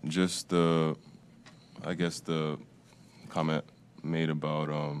just the comment made about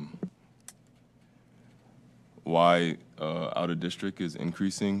why out of district is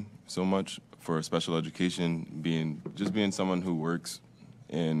increasing so much for special education, being someone who works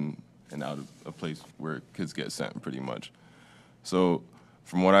in and out of a place where kids get sent pretty much. So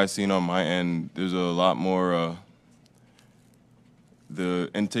from what I've seen on my end, there's a lot more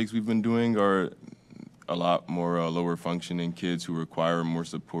the intakes we've been doing are a lot more lower functioning kids who require more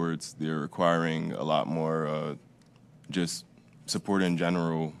supports. They're requiring a lot more just support in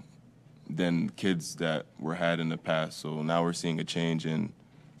general than kids that were had in the past. So now we're seeing a change in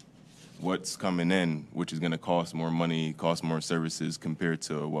what's coming in, which is going to cost more money, cost more services compared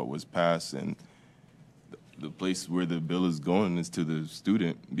to what was passed. And the place where the bill is going is to the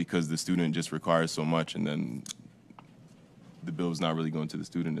student, because the student just requires so much, and then the bill is not really going to the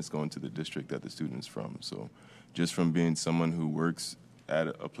student, it's going to the district that the student is from. So just from being someone who works at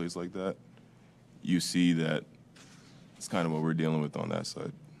a place like that, you see that it's kind of what we're dealing with on that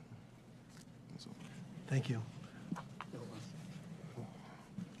side. So. Thank you.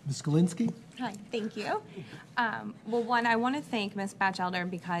 Ms. Galinsky? Hi, thank you. Well, one, I want to thank Ms. Batchelder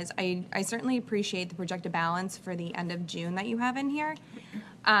because I certainly appreciate the projected balance for the end of June that you have in here.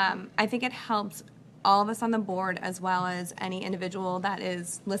 I think it helps all of us on the board, as well as any individual that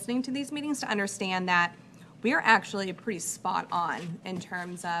is listening to these meetings, to understand that we are actually pretty spot on in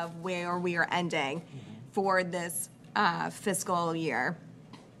terms of where we are ending for this fiscal year.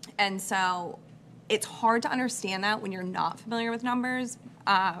 And so it's hard to understand that when you're not familiar with numbers,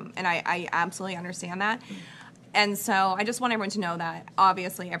 and I absolutely understand that. And so I just want everyone to know that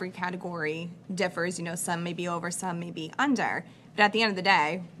obviously every category differs. You know, some may be over, some may be under. But at the end of the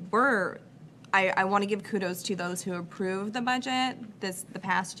day, I want to give kudos to those who approved the budget the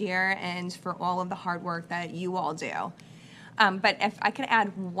past year and for all of the hard work that you all do. But if I could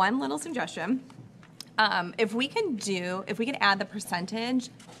add one little suggestion, if we could add the percentage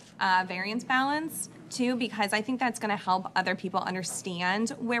variance balance too, because I think that's going to help other people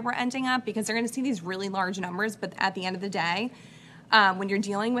understand where we're ending up, because they're going to see these really large numbers, but at the end of the day, when you're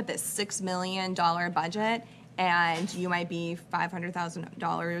dealing with this $6 million budget, and you might be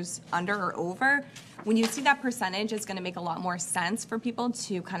 $500,000 under or over, when you see that percentage, it's going to make a lot more sense for people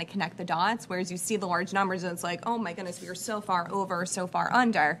to kind of connect the dots, whereas you see the large numbers and it's like, oh my goodness, we are so far over, so far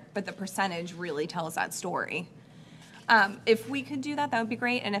under, but the percentage really tells that story. If we could do that, that would be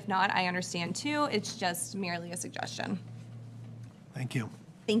great, and if not, I understand too. It's just merely a suggestion. Thank you.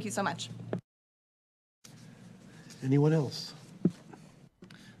 Thank you so much. Anyone else?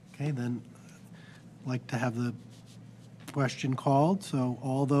 Okay, then I'd like to have the question called. So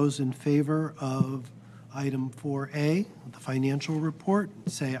all those in favor of item 4A, the financial report,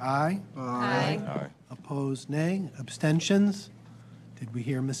 say aye. Aye. Aye. Opposed, nay. Abstentions? Did we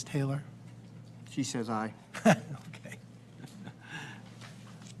hear Ms. Taylor? She says aye. Okay.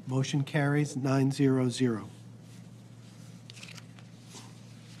 Motion carries 900.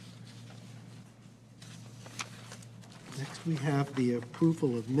 Next, we have the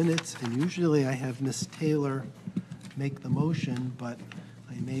approval of minutes, and usually I have Ms. Taylor make the motion, but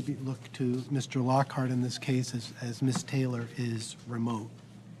I maybe look to Mr. Lockhart in this case, as Ms. Taylor is remote.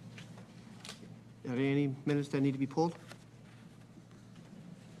 Are there any minutes that need to be pulled?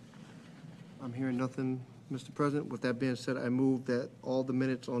 I'm hearing nothing, Mr. President. With that being said, I move that all the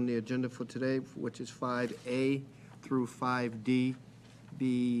minutes on the agenda for today, which is 5A through 5D,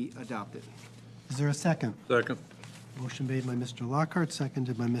 be adopted. Is there a second? Second. Motion made by Mr. Lockhart,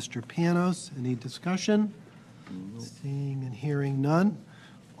 seconded by Mr. Panos. Any discussion? Seeing and hearing none.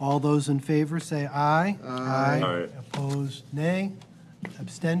 All those in favor say aye. Aye. Aye. Opposed, nay.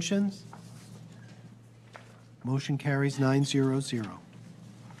 Abstentions? Motion carries 900.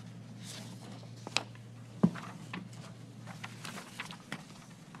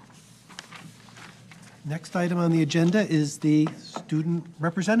 Next item on the agenda is the student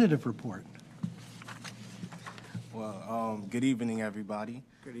representative report. Well, good evening, everybody.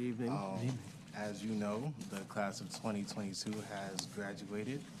 Good evening. As you know, the class of 2022 has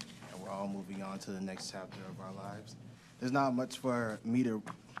graduated, and we're all moving on to the next chapter of our lives. There's not much for me to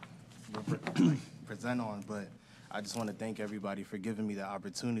present on, but I just want to thank everybody for giving me the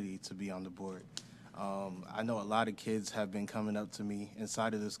opportunity to be on the board. I know a lot of kids have been coming up to me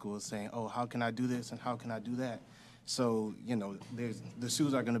inside of the school saying, oh, how can I do this and how can I do that? So, you know, the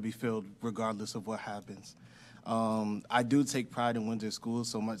shoes are going to be filled regardless of what happens. I do take pride in Windsor schools,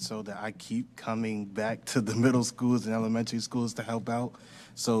 so much so that I keep coming back to the middle schools and elementary schools to help out.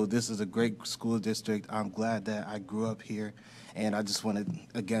 So this is a great school district. I'm glad that I grew up here, and I just want to,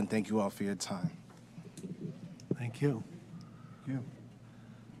 again, thank you all for your time. Thank you.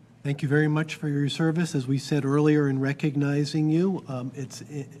 Thank you very much for your service. As we said earlier in recognizing you,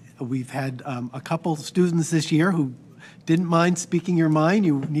 we've had a couple students this year who didn't mind speaking your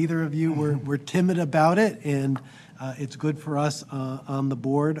mind. Neither of you were timid about it, and it's good for us on the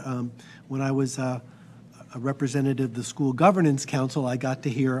board. When I was a representative of the School Governance Council, I got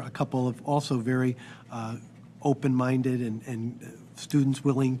to hear a couple of also very open-minded and students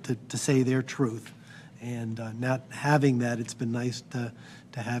willing to say their truth. And not having that, it's been nice to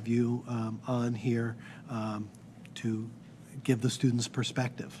have you on here to give the students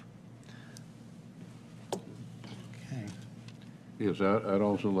perspective. Okay. Yes, I'd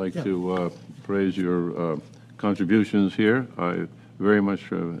also like to praise your contributions here. I very much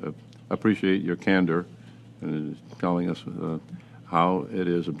appreciate your candor in telling us how it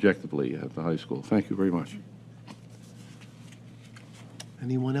is objectively at the high school. Thank you very much.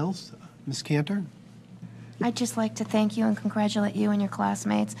 Anyone else? Ms. Cantor? I'd just like to thank you and congratulate you and your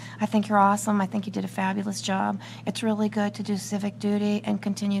classmates. I think you're awesome. I think you did a fabulous job. It's really good to do civic duty and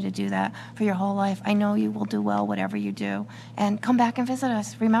continue to do that for your whole life. I know you will do well whatever you do. And come back and visit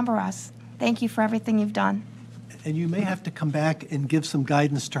us. Remember us. Thank you for everything you've done. And you may have to come back and give some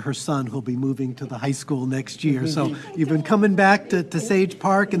guidance to her son who'll be moving to the high school next year. So you've been coming back to Sage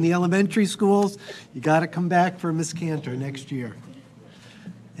Park and the elementary schools. You got to come back for Miss Cantor next year.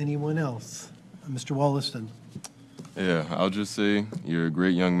 Anyone else? Mr. Wollaston. Yeah, I'll just say you're a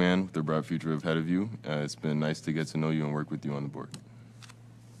great young man with a bright future ahead of you. It's been nice to get to know you and work with you on the board.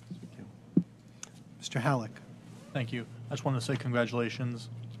 Mr. Halleck. Thank you. I just want to say congratulations,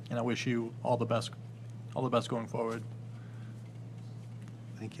 and I wish you all the best going forward.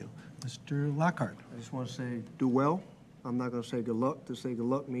 Thank you. Mr. Lockhart. I just want to say do well. I'm not going to say good luck. To say good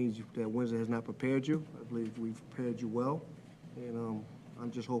luck means that Windsor has not prepared you. I believe we've prepared you well. And I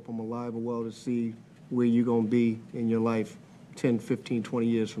just hope I'm alive and well to see where you're going to be in your life 10, 15, 20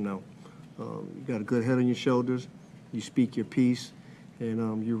 years from now. You got a good head on your shoulders. You speak your piece.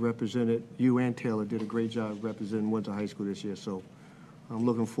 And you and Taylor did a great job representing Windsor High School this year. So I'm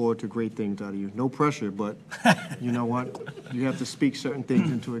looking forward to great things out of you. No pressure, but you know what? You have to speak certain things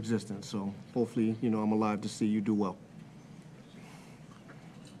into existence. So hopefully, I'm alive to see you do well.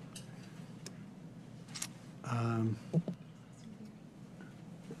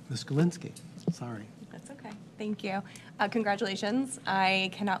 Ms. Galinsky, sorry. That's okay. Thank you. Congratulations. I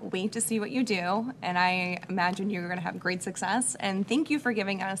cannot wait to see what you do, and I imagine you're going to have great success. And thank you for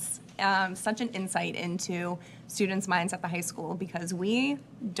giving us such an insight into students' minds at the high school, because we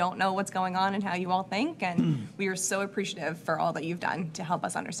don't know what's going on and how you all think, and we are so appreciative for all that you've done to help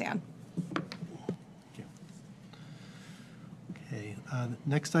us understand. Okay.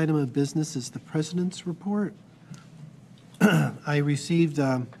 Next item of business is the President's report. I received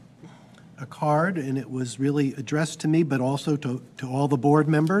a card, and it was really addressed to me, but also to all the board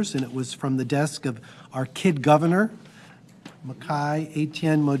members, and it was from the desk of our kid governor, Mackay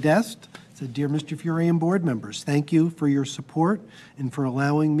Etienne Modeste. It said, "Dear Mr. Fury and board members, thank you for your support and for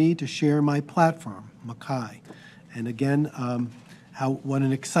allowing me to share my platform, Mackay." And again, what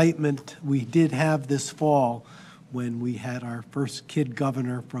an excitement we did have this fall when we had our first kid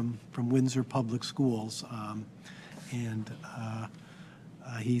governor from Windsor Public Schools.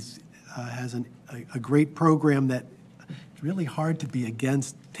 He's has a great program that it's really hard to be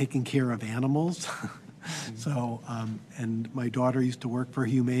against taking care of animals. So, and my daughter used to work for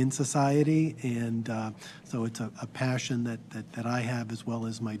Humane Society, and so it's a passion that I have as well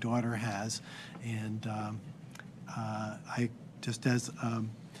as my daughter has. And I just as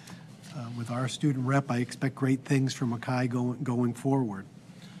with our student rep, I expect great things from Mackay going forward.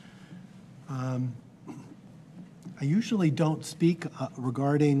 I usually don't speak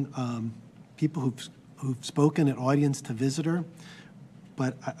regarding people who've spoken at audience to visitor,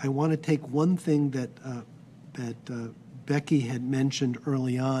 but I want to take one thing that Becky had mentioned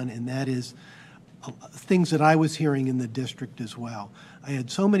early on, and that is things that I was hearing in the district as well. I had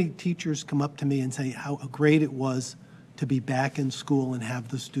so many teachers come up to me and say how great it was to be back in school and have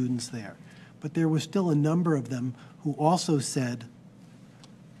the students there. But there was still a number of them who also said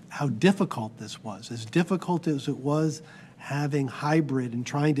how difficult this was, as difficult as it was having hybrid and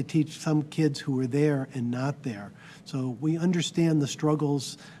trying to teach some kids who were there and not there. So we understand the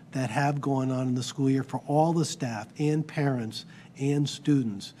struggles that have gone on in the school year for all the staff and parents and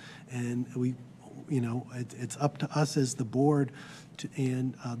students. And it's up to us as the board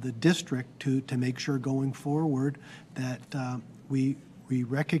and the district to make sure going forward that we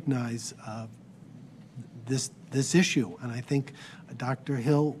recognize this issue. And I think Dr.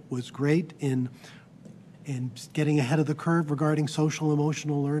 Hill was great in getting ahead of the curve regarding social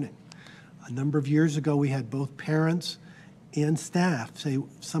emotional learning. A number of years ago, we had both parents and staff say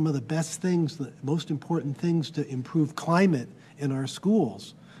some of the best things, the most important things to improve climate in our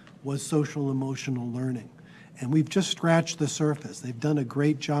schools was social emotional learning. And we've just scratched the surface. They've done a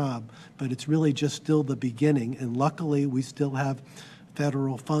great job, but it's really just still the beginning. And luckily, we still have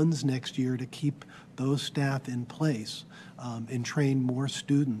federal funds next year to keep those staff in place and train more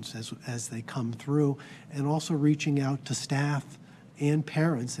students as they come through, and also reaching out to staff and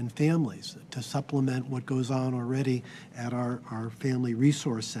parents and families to supplement what goes on already at our family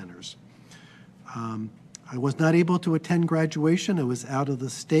resource centers. I was not able to attend graduation. I was out of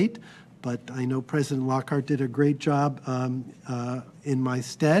the state, but I know President Lockhart did a great job in my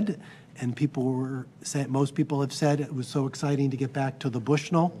stead, and most people have said it was so exciting to get back to the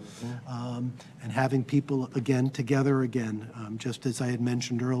Bushnell and having people together again, just as I had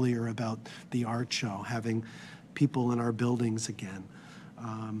mentioned earlier about the art show, having people in our buildings again.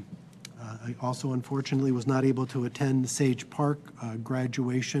 I also, unfortunately, was not able to attend Sage Park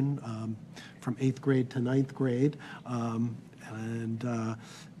graduation from 8th grade to 9th grade.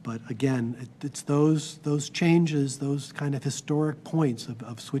 But again, it's those changes, those kind of historic points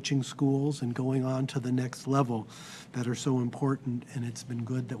of switching schools and going on to the next level that are so important, and it's been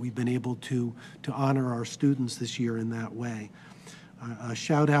good that we've been able to honor our students this year in that way. A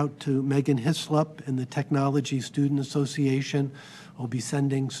shout out to Megan Hislop and the Technology Student Association. We'll be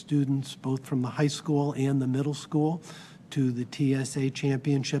sending students both from the high school and the middle school to the TSA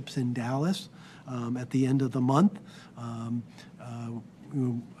Championships in Dallas at the end of the month.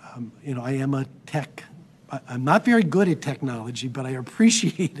 I am a tech, I'm not very good at technology, but I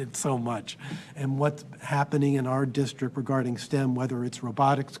appreciate it so much. And what's happening in our district regarding STEM, whether it's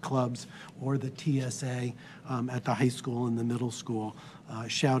robotics clubs or the TSA at the high school and the middle school,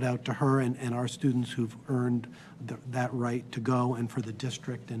 shout out to her and our students who've earned that right to go, and for the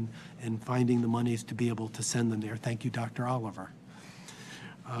district and finding the monies to be able to send them there. Thank you, Dr. Oliver.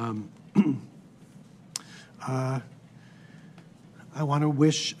 I want to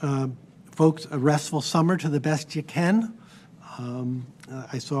wish folks a restful summer to the best you can.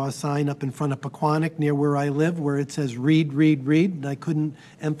 I saw a sign up in front of Pequannock near where I live where it says read, read, read, and I couldn't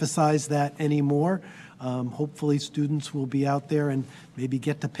emphasize that anymore. Hopefully students will be out there and maybe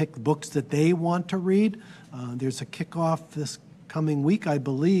get to pick books that they want to read. There's a kickoff this coming week, I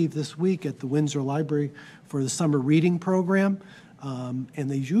believe, this week at the Windsor Library for the summer reading program. And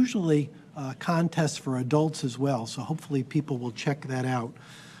there's usually contests for adults as well, so hopefully people will check that out.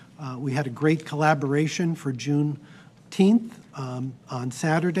 We had a great collaboration for Juneteenth on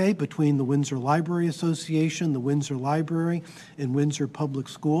Saturday between the Windsor Library Association, the Windsor Library, and Windsor Public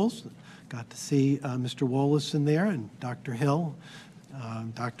Schools. Got to see Mr. Wollaston there and Dr. Hill,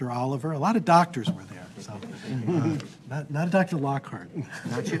 Dr. Oliver. A lot of doctors were there, so not a Dr. Lockhart.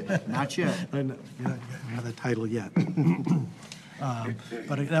 Not yet. Not yet. I don't have the title yet.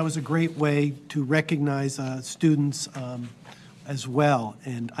 But that was a great way to recognize students as well.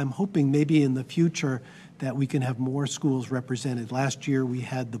 And I'm hoping maybe in the future that we can have more schools represented. Last year we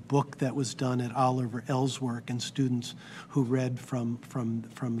had the book that was done at Oliver Ellsworth and students who read from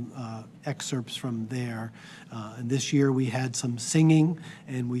excerpts from there. And this year we had some singing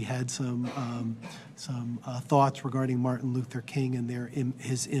and we had some thoughts regarding Martin Luther King and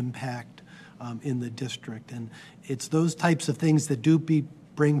his impact in the district. And it's those types of things that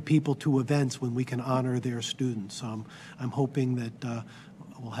bring people to events when we can honor their students. So I'm hoping that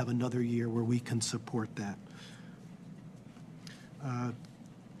we'll have another year where we can support that.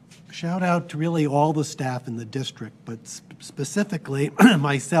 Shout out to really all the staff in the district, but specifically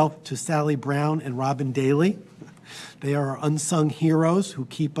myself, to Sally Brown and Robin Daly. They are our unsung heroes who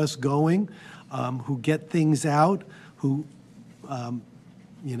keep us going, who get things out, who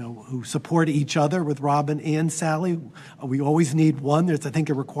support each other with Robin and Sally. We always need one. There's, I think,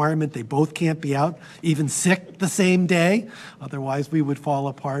 a requirement they both can't be out, even sick the same day. Otherwise, we would fall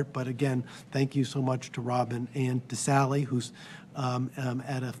apart. But again, thank you so much to Robin and to Sally, who's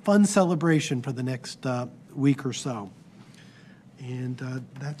at a fun celebration for the next week or so. And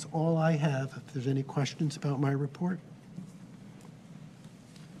that's all I have. If there's any questions about my report.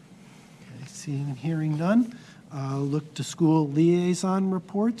 Okay, seeing and hearing none. Look to school liaison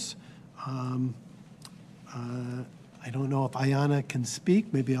reports. I don't know if Ayanna can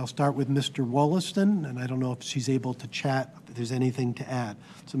speak. Maybe I'll start with Mr. Wollaston, and I don't know if she's able to chat, if there's anything to add.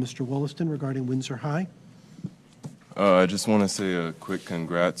 So Mr. Wollaston, regarding Windsor High. I just want to say a quick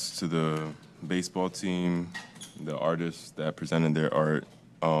congrats to the baseball team, the artists that presented their art,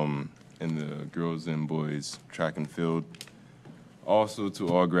 and the girls and boys track and field. Also to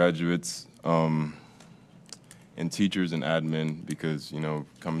all graduates, and teachers and admin, because,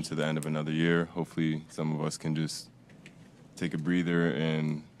 coming to the end of another year, hopefully some of us can just take a breather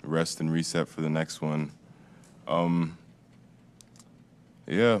and rest and reset for the next one.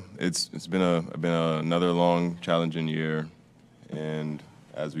 Yeah, it's been another long, challenging year, and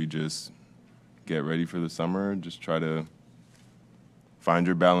as we just get ready for the summer, just try to find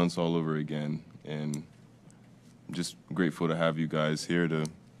your balance all over again. And I'm just grateful to have you guys here to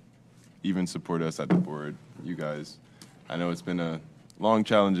even support us at the board. You guys, I know it's been a long,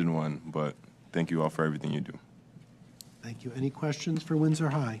 challenging one, but thank you all for everything you do. Thank you. Any questions for Windsor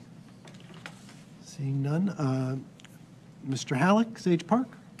High? Seeing none. Mr. Halleck, Sage Park.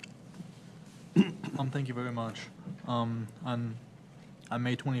 Thank you very much. On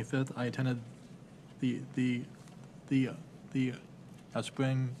May 25th, I attended the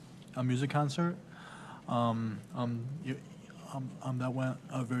spring music concert. That went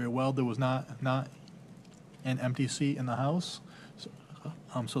very well. There was not an empty seat in the house,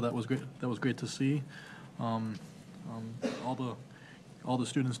 so that was great. That was great to see. All the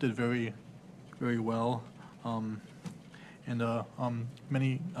students did very well, and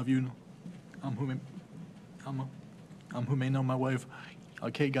many of you who may know my wife,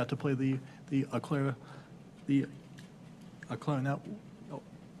 Kate, got to play the clarinet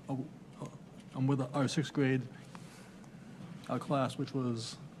with our sixth grade class,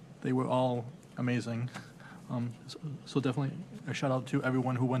 they were all amazing. So definitely a shout out to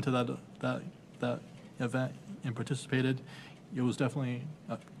everyone who went to that event and participated. It was definitely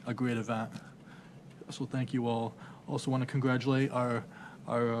a great event. So thank you all. Also want to congratulate our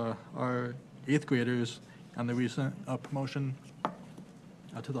eighth graders on the recent promotion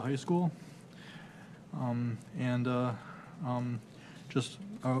to the high school. Just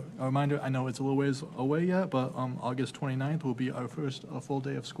a reminder, I know it's a little ways away yet, but August 29th will be our first full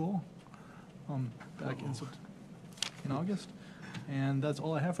day of school back in August. And that's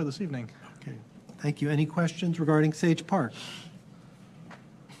all I have for this evening. Okay, thank you. Any questions regarding Sage Park?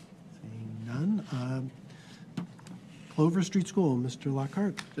 Seeing none. Clover Street School, Mr.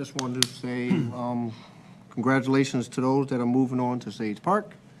 Lockhart. Just wanted to say congratulations to those that are moving on to Sage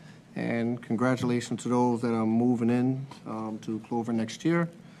Park, and congratulations to those that are moving in to Clover next year.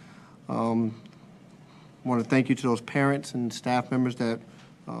 Want to thank you to those parents and staff members that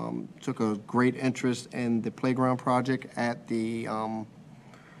took a great interest in the playground project at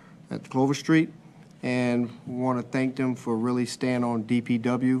Clover Street, and want to thank them for really staying on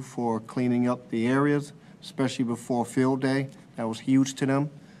DPW for cleaning up the areas, especially before field day. That was huge to them.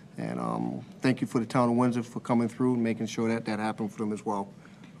 And thank you for the town of Windsor for coming through and making sure that happened for them as well.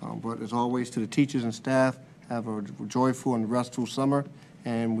 But as always, to the teachers and staff, have a joyful and restful summer,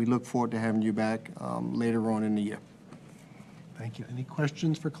 and we look forward to having you back later on in the year. Thank you. Any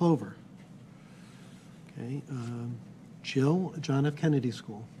questions for Clover? Okay, Jill, John F. Kennedy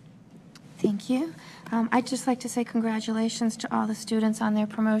School. Thank you. I'd just like to say congratulations to all the students on their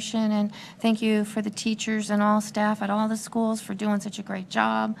promotion, and thank you for the teachers and all staff at all the schools for doing such a great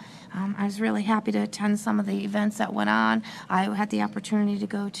job. I was really happy to attend some of the events that went on. I had the opportunity to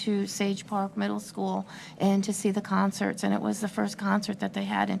go to Sage Park Middle School and to see the concerts, and it was the first concert that they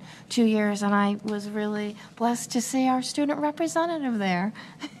had in 2 years, and I was really blessed to see our student representative there.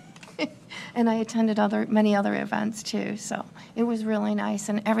 And I attended many other events too, so it was really nice,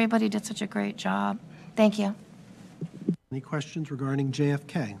 and everybody did such a great job. Thank you. Any questions regarding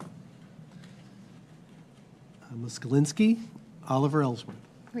JFK? Ms. Galinsky, Oliver Ellsworth.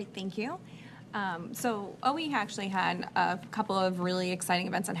 Great, thank you. So OE actually had a couple of really exciting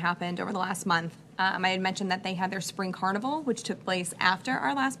events that happened over the last month. I had mentioned that they had their spring carnival, which took place after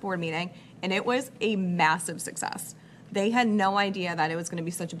our last board meeting, and it was a massive success. They had no idea that it was going to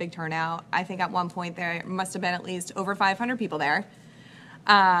be such a big turnout. I think at one point there must have been at least over 500 people there.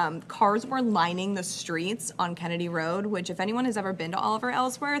 Cars were lining the streets on Kennedy Road, which if anyone has ever been to Oliver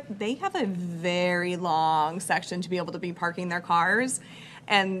Ellsworth, they have a very long section to be able to be parking their cars.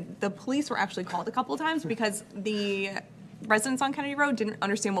 And the police were actually called a couple of times because the residents on Kennedy Road didn't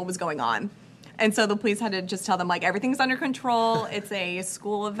understand what was going on. And so the police had to just tell them, like, everything's under control. It's a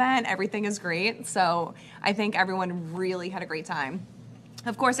school event. Everything is great. So I think everyone really had a great time.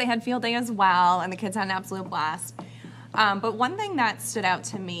 Of course, they had field day as well, and the kids had an absolute blast. But one thing that stood out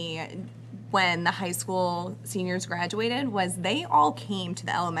to me when the high school seniors graduated was they all came to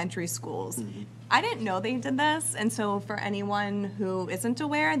the elementary schools. Mm-hmm. I didn't know they did this, and so for anyone who isn't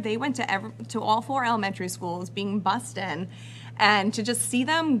aware, they went to all 4 elementary schools, being bussed in. And to just see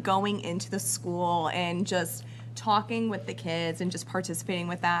them going into the school and just talking with the kids and just participating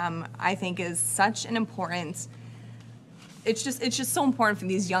with them, I think is such an important, it's just so important for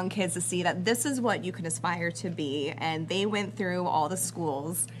these young kids to see that this is what you can aspire to be. And they went through all the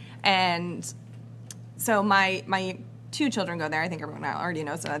schools. And so my 2 children go there. I think everyone already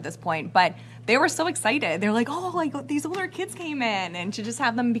knows at this point, but they were so excited. They're like, oh, like these older kids came in, and to just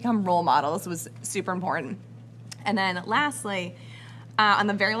have them become role models was super important. And then lastly, on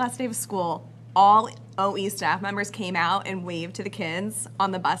the very last day of school, all OE staff members came out and waved to the kids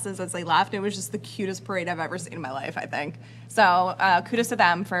on the buses as they left. It was just the cutest parade I've ever seen in my life, I think. So kudos to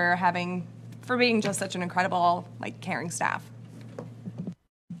them for being just such an incredible, caring staff.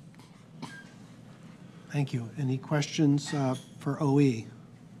 Thank you. Any questions for OE?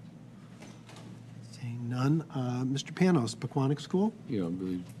 Seeing none. Mr. Panos, Pequannock School? You know,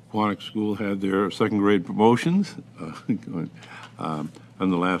 the Quantick School had their second grade promotions on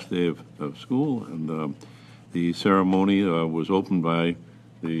the last day of school, and the ceremony was opened by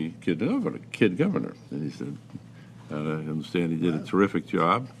the kid governor. And he said, I understand he did a terrific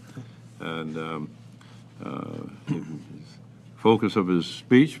job, and his focus of his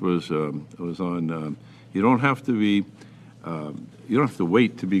speech was on you don't have to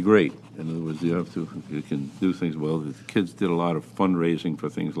wait to be great. In other words, you can do things well. The kids did a lot of fundraising for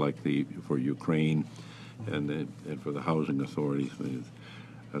things like for Ukraine and for the housing authority.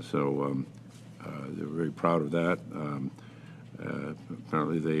 So they're very proud of that.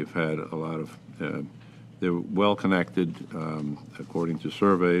 Apparently, they've had a lot of. They're well connected, according to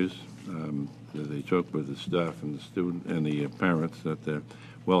surveys that they took with the staff and the student and the parents, that they're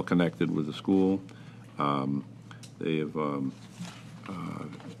well connected with the school. They have.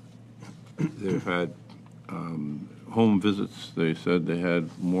 They've had home visits. They said they had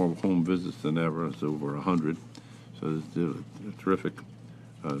more home visits than ever. It's over 100. So they did a terrific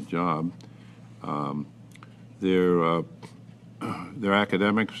job. Their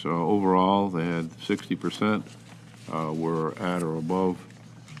academics overall, they had 60% were at or above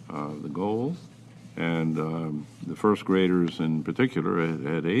the goal, and the first graders in particular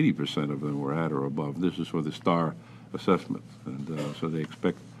had 80% of them were at or above. This is for the STAR assessment, and so they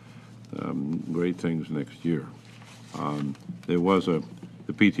expect great things next year. There was the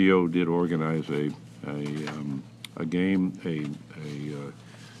PTO did organize a game, an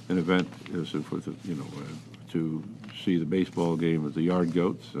event for the, to see the baseball game with the Yard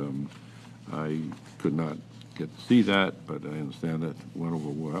Goats. I could not get to see that, but I understand that went over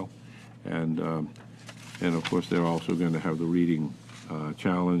well. And of course, they're also going to have the reading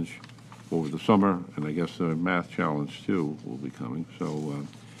challenge over the summer, and I guess the math challenge too will be coming. So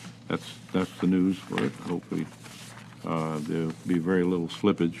that's the news for it. Hopefully, there'll be very little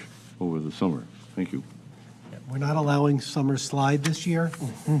slippage over the summer. Thank you. We're not allowing summer slide this year,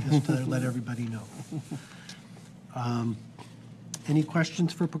 just to let everybody know. Any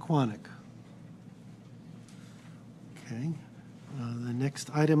questions for Pequannock? Okay. The next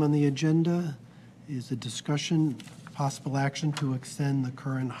item on the agenda is a discussion, possible action to extend the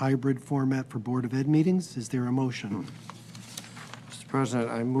current hybrid format for Board of Ed meetings. Is there a motion? Mr. President,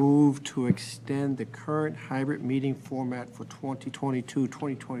 I move to extend the current hybrid meeting format for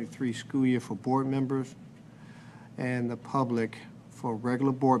 2022-2023 school year for board members and the public for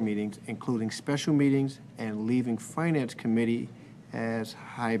regular board meetings, including special meetings, and leaving Finance Committee as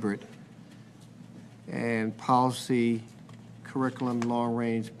hybrid, and policy, curriculum,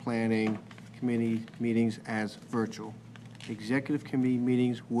 long-range planning committee meetings as virtual. Executive committee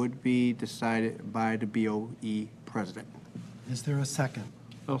meetings would be decided by the BOE president. Is there a second?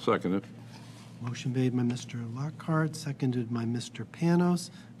 I'll second it. Motion made by Mr. Lockhart, seconded by Mr. Panos.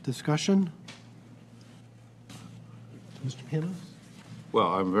 Discussion? Mr. Panos? Well,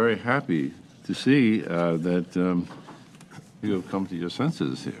 I'm very happy to see that you have come to your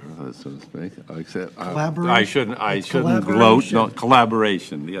senses here, so to speak. Except I shouldn't gloat. No,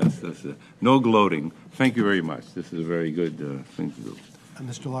 collaboration. Yes, that's it. No gloating. Thank you very much. This is a very good thing to do.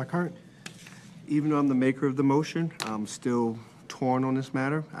 Mr. Lockhart? Even though I'm the maker of the motion, I'm still torn on this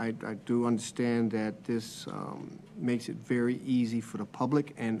matter. I do understand that this makes it very easy for the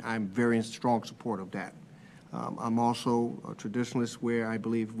public, and I'm very in strong support of that. I'm also a traditionalist where I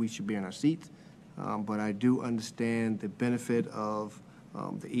believe we should be in our seats, but I do understand the benefit of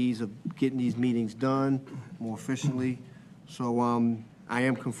the ease of getting these meetings done more efficiently. So I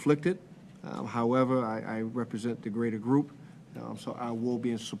am conflicted. However, I represent the greater group, so I will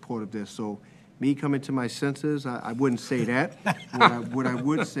be in support of this. So me coming to my senses, I wouldn't say that. What I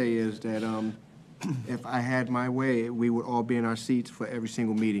would say is that if I had my way, we would all be in our seats for every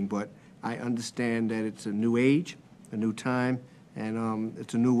single meeting, but I understand that it's a new age, a new time, and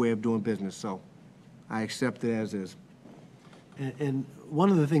it's a new way of doing business, so I accept it as is. And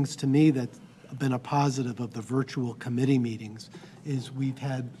one of the things to me that's been a positive of the virtual committee meetings is we've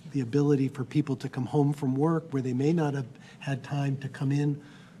had the ability for people to come home from work where they may not have had time to come in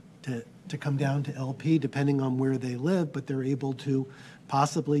to come down to LP, depending on where they live, but they're able to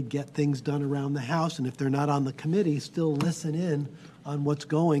possibly get things done around the house, and if they're not on the committee, still listen in on what's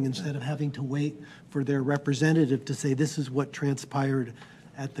going instead of having to wait for their representative to say this is what transpired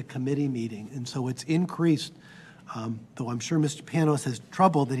at the committee meeting. And so it's increased, though I'm sure Mr. Panos has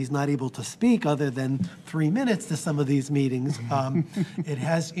trouble that he's not able to speak other than 3 minutes to some of these meetings. It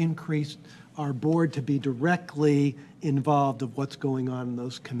has increased our board to be directly involved of what's going on in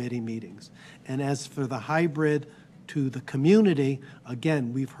those committee meetings. And as for the hybrid to the community,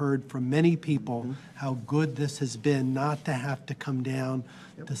 again, we've heard from many people how good this has been, not to have to come down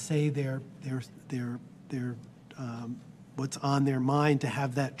to say their what's on their mind, to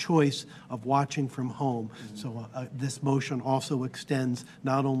have that choice of watching from home. So this motion also extends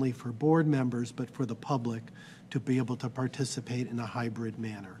not only for board members, but for the public to be able to participate in a hybrid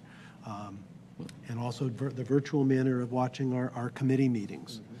manner. And also the virtual manner of watching our committee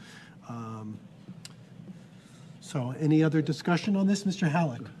meetings. So any other discussion on this, Mr.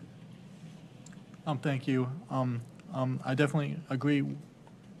 Halleck? Thank you. I definitely agree with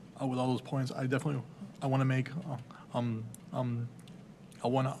all those points. I want to make one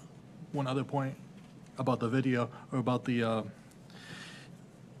other point about the video, or about the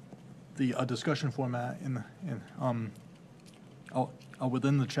discussion format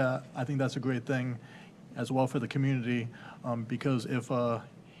within the chat. I think that's a great thing as well for the community, because if a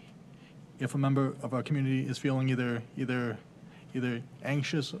member of our community is feeling either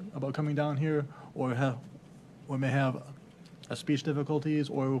anxious about coming down here, or may have speech difficulties,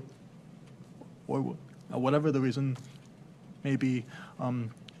 or whatever the reason may be,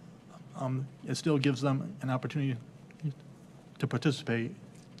 it still gives them an opportunity to participate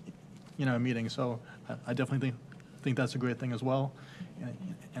in our meeting. So I definitely think that's a great thing as well,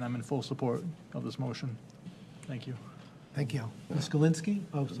 and I'm in full support of this motion. Thank you. Thank you. Ms. Galinsky?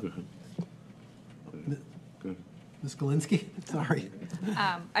 Oh, Go ahead. Go ahead. Ms. Galinsky? Sorry.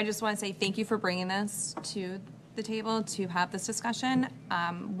 I just want to say thank you for bringing this to the table to have this discussion.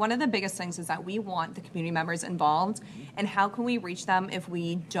 One of the biggest things is that we want the community members involved, and how can we reach them if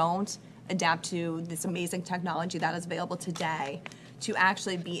we don't adapt to this amazing technology that is available today to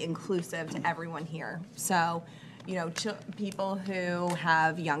actually be inclusive to everyone here. So, people who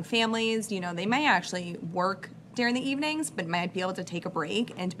have young families, they may actually work during the evenings, but might be able to take a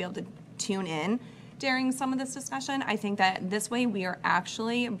break and to be able to tune in during some of this discussion. I think that this way we are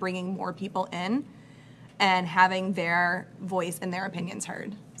actually bringing more people in and having their voice and their opinions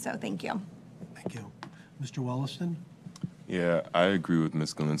heard. So thank you. Thank you. Mr. Wollaston? Yeah, I agree with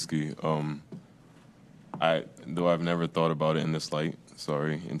Ms. Galinsky. Though I've never thought about it in this light,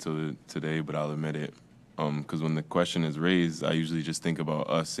 until today, but I'll admit it. Because when the question is raised, I usually just think about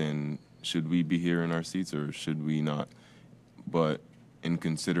us and should we be here in our seats or should we not? But in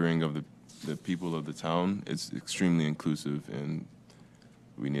considering of the people of the town, it's extremely inclusive, and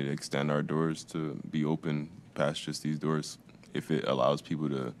we need to extend our doors to be open past just these doors if it allows people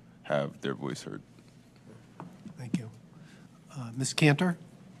to have their voice heard. Thank you. Ms. Cantor?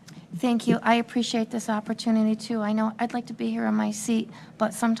 Thank you. I appreciate this opportunity, too. I know I'd like to be here in my seat,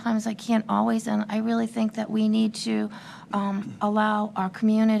 but sometimes I can't always, and I really think that we need to allow our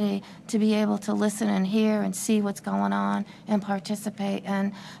community to be able to listen and hear and see what's going on and participate.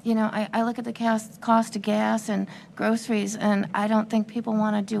 And, I look at the cost of gas and groceries, and I don't think people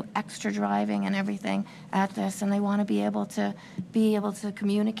want to do extra driving and everything at this, and they want to be able to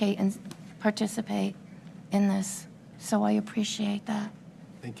communicate and participate in this. So I appreciate that.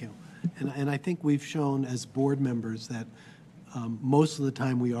 Thank you. And I think we've shown as board members that most of the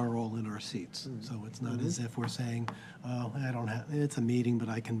time we are all in our seats. So it's not as if we're saying, oh, it's a meeting, but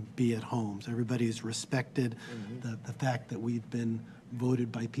I can be at home. So everybody's respected the fact that we've been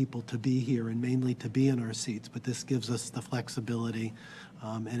voted by people to be here and mainly to be in our seats. But this gives us the flexibility,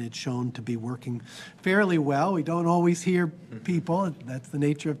 and it's shown to be working fairly well. We don't always hear people. That's the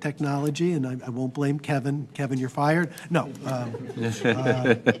nature of technology, and I won't blame Kevin. Kevin, you're fired. No.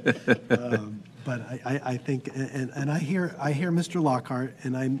 But I think, and I hear Mr. Lockhart,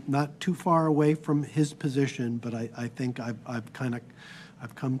 and I'm not too far away from his position, but I think I've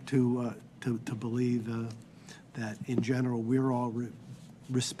come to believe that in general we're all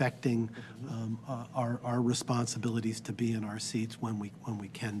respecting our responsibilities to be in our seats when we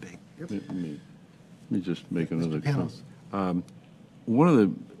can be. Let me just make another Panels. comment. One of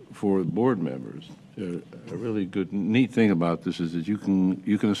the, for board members, a really good, neat thing about this is that you can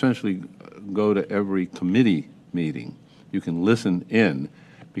essentially go to every committee meeting. You can listen in,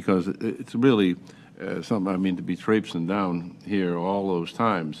 because it's really something, to be traipsing down here all those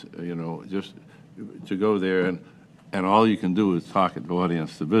times, just to go there and all you can do is talk at the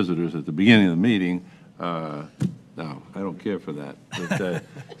audience to visitors at the beginning of the meeting. No, I don't care for that. But,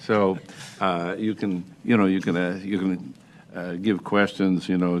 so you can give questions,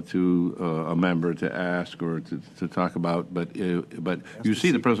 to a member to ask or to talk about. But you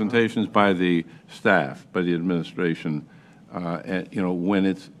see the presentations by the staff, by the administration, when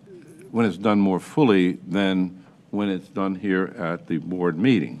it's done more fully than when it's done here at the board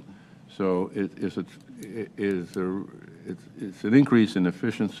meeting. So it's an increase in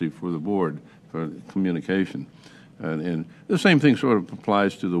efficiency for the board for communication. And the same thing sort of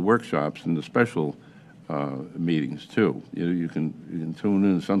applies to the workshops and the special meetings too. You can tune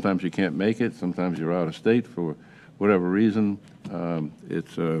in. Sometimes you can't make it. Sometimes you're out of state for whatever reason. There's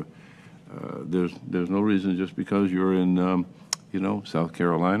no reason just because you're in South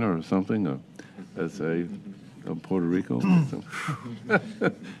Carolina or something. Let's say Puerto Rico.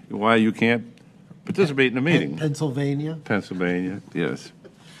 Why you can't participate in a meeting? Pennsylvania. Pennsylvania. Yes.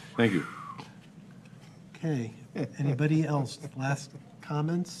 Thank you. Okay. Anybody else? Last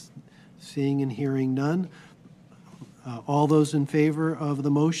comments? Seeing and hearing none. All those in favor of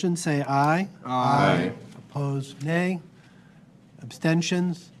the motion say aye. Aye. Opposed, nay.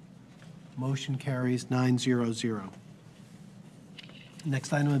 Abstentions? Motion carries 900.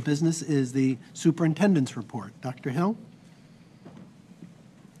 Next item of business is the superintendent's report. Dr. Hill?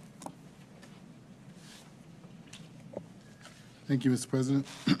 Thank you, Mr. President.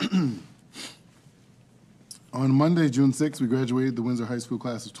 On Monday, June 6th, we graduated the Windsor High School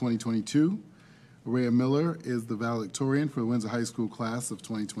class of 2022. Araya Miller is the valedictorian for the Windsor High School class of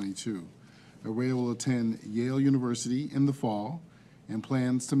 2022. Araya will attend Yale University in the fall and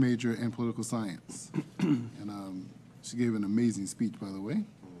plans to major in political science. And she gave an amazing speech, by the way.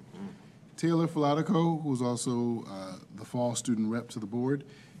 Taylor Filatico, who's also the fall student rep to the board,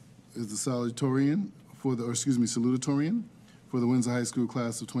 is the salutatorian for the Windsor High School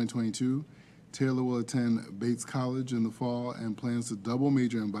class of 2022. Taylor will attend Bates College in the fall and plans to double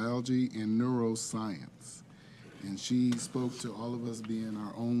major in biology and neuroscience. And she spoke to all of us being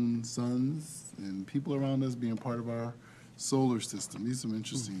our own sons and people around us being part of our solar system. These are some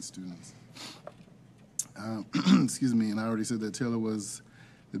interesting students. Excuse me, and I already said that Taylor was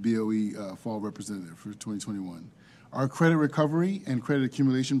the BOE fall representative for 2021. Our credit recovery and credit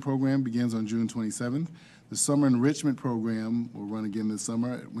accumulation program begins on June 27th. The summer enrichment program will run again this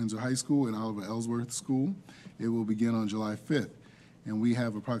summer at Windsor High School and Oliver Ellsworth School. It will begin on July 5th. And we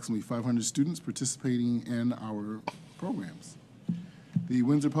have approximately 500 students participating in our programs. The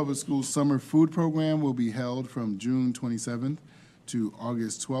Windsor Public Schools Summer Food Program will be held from June 27th to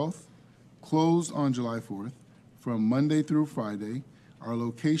August 12th, closed on July 4th, from Monday through Friday. Our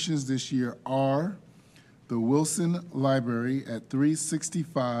locations this year are the Wilson Library at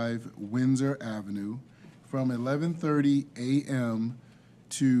 365 Windsor Avenue from 11:30 a.m.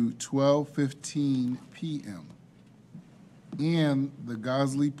 to 12:15 p.m. and the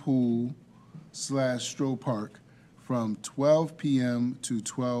Gosley Pool / Stroh Park from 12 p.m. to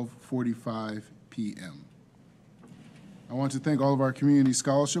 12:45 p.m. I want to thank all of our community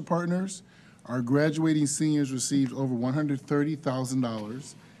scholarship partners. Our graduating seniors received over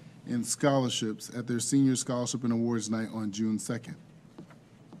 $130,000 in scholarships at their Senior Scholarship and Awards Night on June 2nd.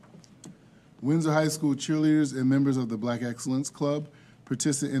 Windsor High School cheerleaders and members of the Black Excellence Club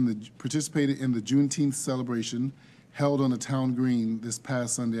participated in the Juneteenth celebration held on the town green this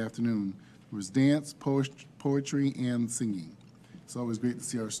past Sunday afternoon. There was dance, poetry, and singing. It's always great to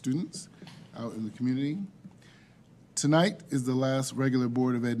see our students out in the community. Tonight is the last regular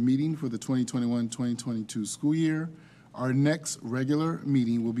Board of Ed meeting for the 2021-2022 school year. Our next regular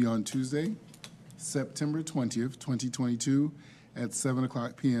meeting will be on Tuesday, September 20th, 2022, at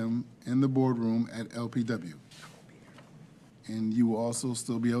 7:00 p.m. in the boardroom at LPW. And you will also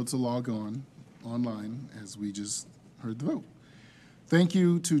still be able to log on online as we just heard the vote. Thank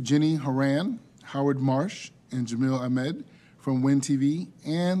you to Jenny Horan, Howard Marsh, and Jamil Ahmed from WinTV,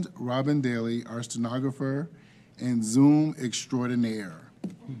 and Robin Daly, our stenographer and Zoom extraordinaire.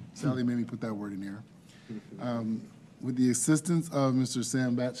 Sally made me put that word in there. With the assistance of Mr.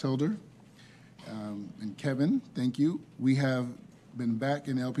 Sam Batchelder and Kevin, thank you. We have been back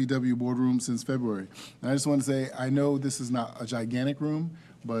in the LPW boardroom since February. And I just want to say, I know this is not a gigantic room,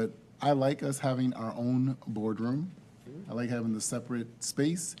 but I like us having our own boardroom. I like having the separate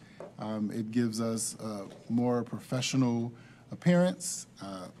space. It gives us a more professional appearance,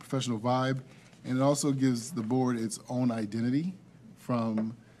 professional vibe, and it also gives the board its own identity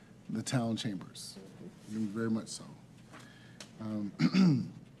from the town chambers. Very much so.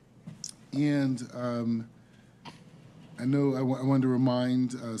 I know I wanted to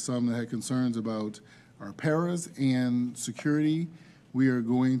remind some that had concerns about our paras and security. We are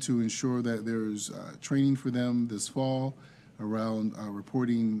going to ensure that there's training for them this fall around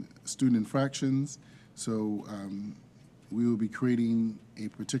reporting student infractions. So we will be creating a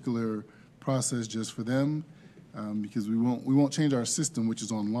particular process just for them because we won't change our system, which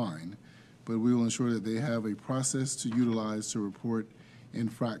is online, but we will ensure that they have a process to utilize to report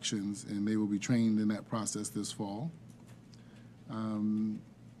infractions, and they will be trained in that process this fall. And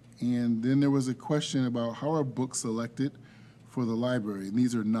then there was a question about how are books selected for the library. And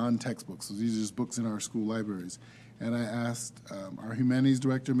these are non-textbooks, so these are just books in our school libraries. And I asked our humanities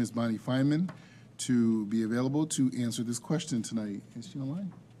director, Ms. Bonnie Feynman, to be available to answer this question tonight. Is she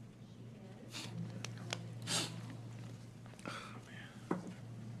online?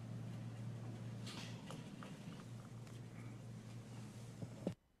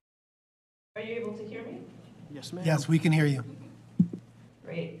 Are you able to hear me? Yes, ma'am. Yes, we can hear you.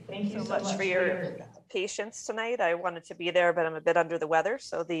 Great, thank you so much for your patience tonight. I wanted to be there, but I'm a bit under the weather,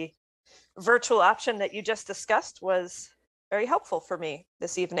 so the virtual option that you just discussed was very helpful for me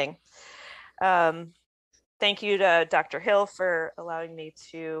this evening. Thank you to Dr. Hill for allowing me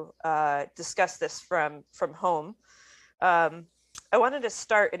to discuss this from home. I wanted to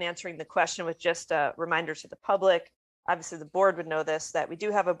start in answering the question with just a reminder to the public. Obviously, the board would know this, that we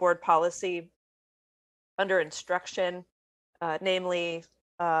do have a board policy under instruction, namely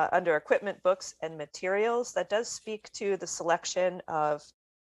under equipment, books, and materials, that does speak to the selection of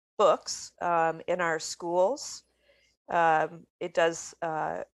books in our schools. It does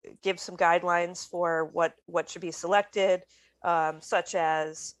give some guidelines for what should be selected, such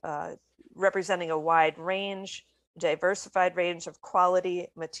as representing a wide range, diversified range of quality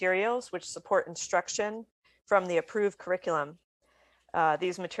materials which support instruction from the approved curriculum.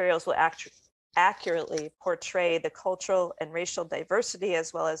 These materials will accurately portray the cultural and racial diversity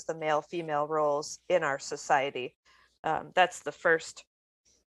as well as the male-female roles in our society. That's the first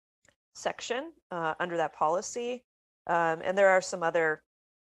section under that policy. And there are some other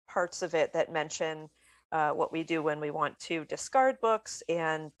parts of it that mention what we do when we want to discard books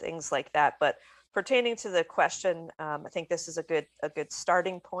and things like that. But pertaining to the question, I think this is a good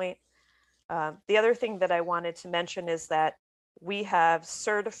starting point. The other thing that I wanted to mention is that we have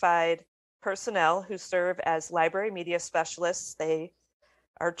certified personnel who serve as library media specialists. They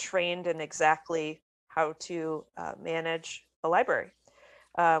are trained in exactly how to manage a library.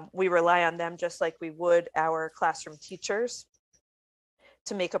 We rely on them just like we would our classroom teachers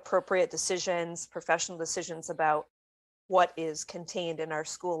to make appropriate decisions, professional decisions about what is contained in our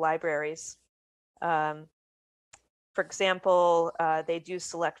school libraries. For example, they do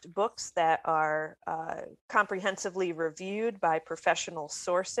select books that are comprehensively reviewed by professional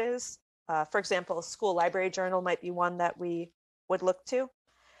sources. For example, a school library journal might be one that we would look to.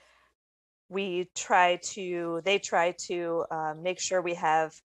 They try to make sure we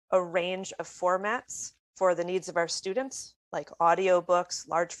have a range of formats for the needs of our students, like audio books,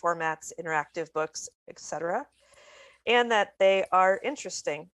 large formats, interactive books, etc. And that they are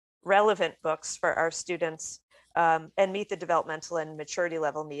interesting, relevant books for our students and meet the developmental and maturity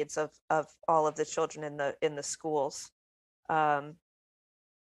level needs of all of the children in the schools.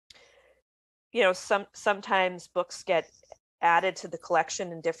 Sometimes books get added to the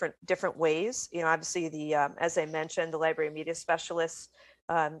collection in different ways. Obviously as I mentioned, the library media specialists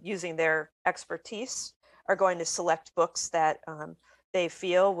using their expertise are going to select books that they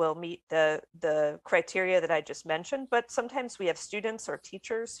feel will meet the criteria that I just mentioned. But sometimes we have students or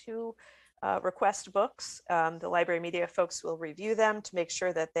teachers who request books. The library media folks will review them to make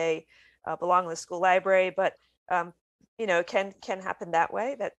sure that they belong in the school library. But it can happen that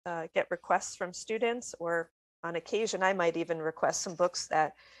way, that get requests from students, or on occasion, I might even request some books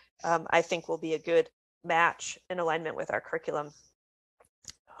that I think will be a good match in alignment with our curriculum.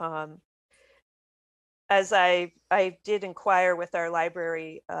 As I did inquire with our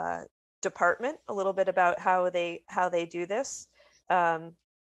library department a little bit about how they do this,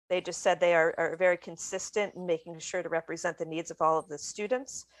 they just said they are very consistent in making sure to represent the needs of all of the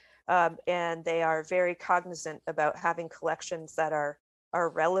students, and they are very cognizant about having collections that are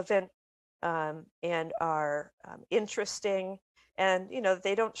relevant and are interesting, and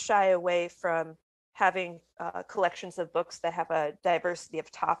they don't shy away from having collections of books that have a diversity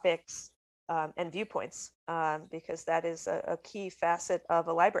of topics and viewpoints, because that is a key facet of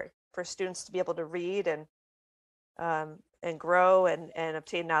a library for students to be able to read and grow and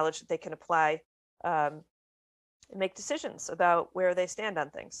obtain knowledge that they can apply and make decisions about where they stand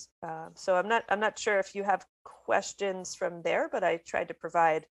on things. So I'm not sure if you have questions from there, but I tried to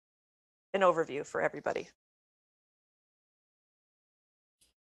provide an overview for everybody.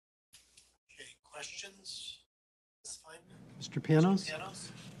 Okay, questions? Mr. Panos?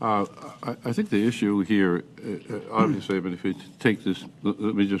 I think the issue here, obviously, but if you take this,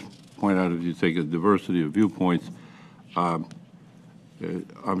 let me just point out, if you take a diversity of viewpoints, I'm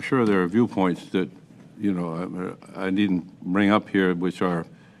sure there are viewpoints that, I needn't bring up here, which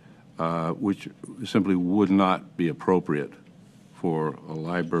simply would not be appropriate for a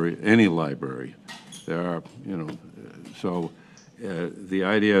library, any library. There are, so the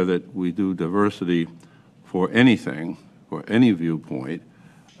idea that we do diversity for anything, for any viewpoint,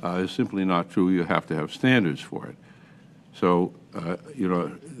 is simply not true. You have to have standards for it. So, you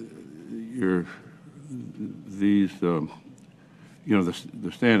know, these, you know,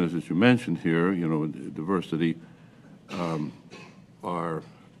 the standards that you mentioned here, you know, diversity, are,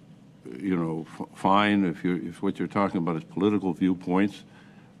 you know, fine if what you're talking about is political viewpoints,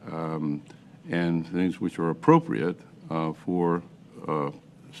 and things which are appropriate for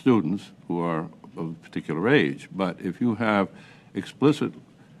students who are of a particular age. But if you have explicit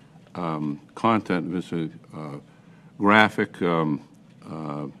content, this is graphic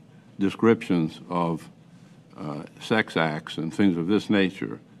descriptions of sex acts and things of this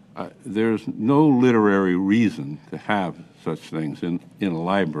nature, there's no literary reason to have such things in a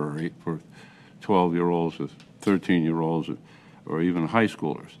library for 12-year-olds or 13-year-olds or even high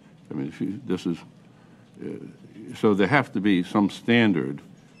schoolers. I mean, this is, so there have to be some standard.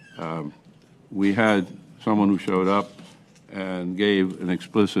 We had someone who showed up and gave an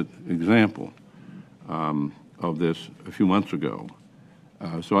explicit example of this a few months ago.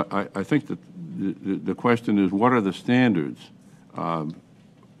 So I think that the question is, what are the standards?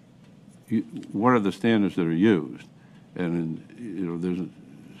 What are the standards that are used? And you know, there's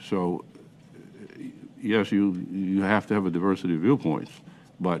so yes, you have to have a diversity of viewpoints,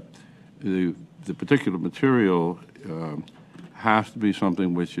 but the particular material has to be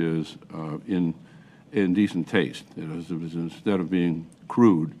something which is in decent taste. You know, instead of being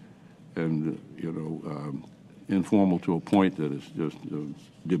crude and you know informal to a point that is just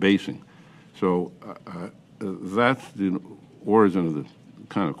debasing. So that's the origin of the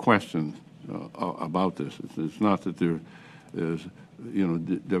kind of question about this. It's not that there is, you know,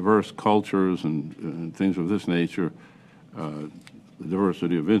 diverse cultures and things of this nature,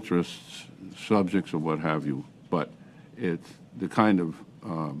 diversity of interests, subjects, or what have you, but it's the kind of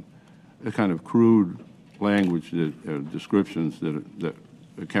crude language that descriptions that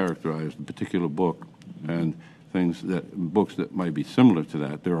characterize the particular book and books that might be similar to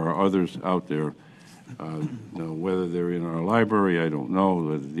that. There are others out there. Now, whether they're in our library, I don't know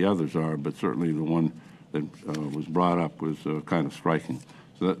whether the others are, but certainly the one that was brought up was kind of striking.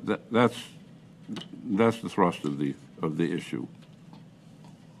 So that's the thrust of the issue.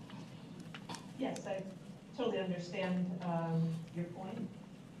 Yes, I totally understand your point.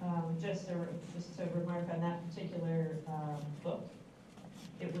 Just to remark on that particular book,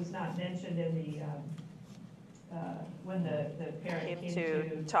 it was not mentioned in the when the parent came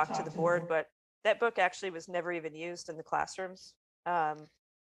to talk to the board, but that book actually was never even used in the classrooms.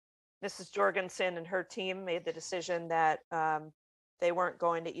 Mrs. Jorgensen and her team made the decision that they weren't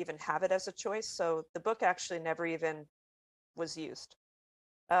going to even have it as a choice, so the book actually never even was used.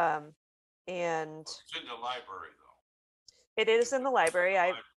 And it's in the library, though. It is in the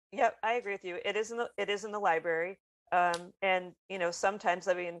library. Yep, I agree with you. It is in the library. And you know, sometimes,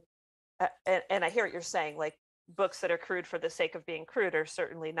 I mean, and I hear what you're saying, like books that are crude for the sake of being crude are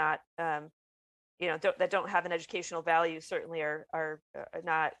certainly not, you know, that don't have an educational value certainly are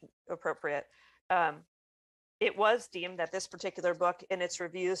not appropriate. It was deemed that this particular book, in its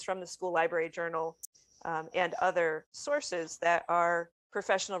reviews from the School Library Journal and other sources that are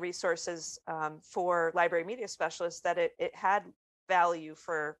professional resources for library media specialists, that it had value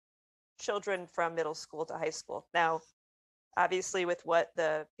for children from middle school to high school. Now, obviously, with what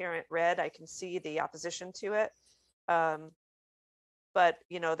the parent read, I can see the opposition to it. But,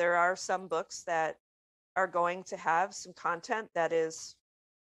 you know, there are some books that are going to have some content that is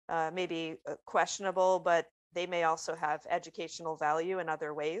maybe questionable, but they may also have educational value in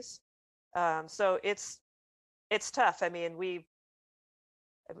other ways. So it's tough. I mean, we'd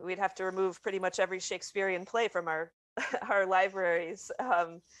have to remove pretty much every Shakespearean play from our our libraries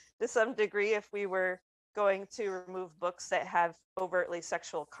to some degree if we were going to remove books that have overtly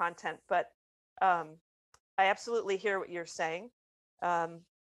sexual content. But I absolutely hear what you're saying.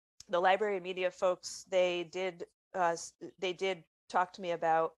 The library media folks, they did talk to me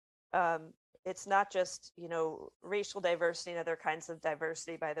about it's not just, you know, racial diversity and other kinds of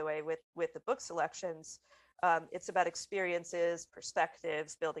diversity, by the way, with the book selections. It's about experiences,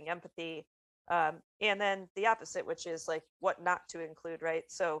 perspectives, building empathy, and then the opposite, which is like what not to include, right?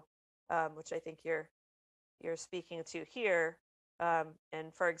 So, which I think you're speaking to here.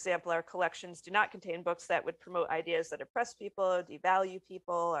 And for example, our collections do not contain books that would promote ideas that oppress people, devalue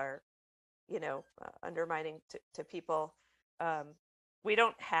people, or, you know, undermining to people. We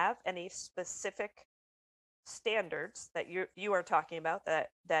don't have any specific standards that you are talking about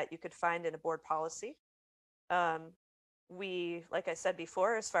that you could find in a board policy. We, like I said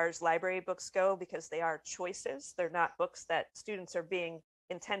before, as far as library books go, because they are choices, they're not books that students are being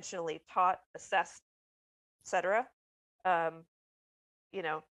intentionally taught, assessed, etc. You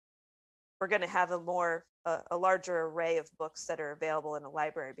know, we're going to have a more a larger array of books that are available in a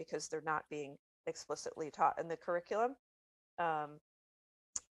library because they're not being explicitly taught in the curriculum.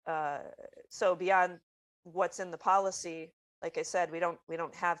 So beyond what's in the policy, like I said, we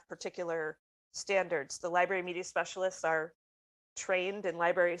don't have particular standards. The library media specialists are trained in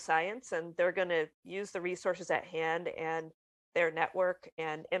library science, and they're going to use the resources at hand and their network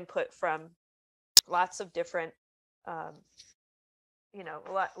and input from lots of different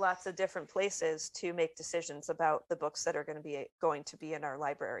lots of different places to make decisions about the books that are going to be in our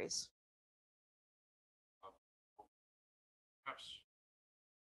libraries.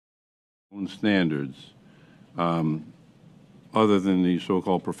 Standards, other than the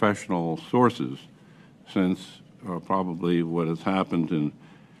so-called professional sources, since probably what has happened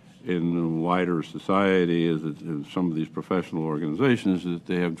in wider society is that in some of these professional organizations that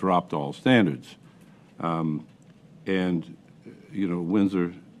they have dropped all standards, and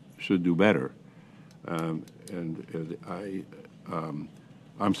Windsor should do better. I'm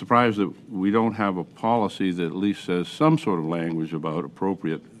surprised that we don't have a policy that at least says some sort of language about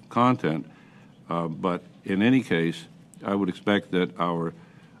appropriate content, but in any case, I would expect that our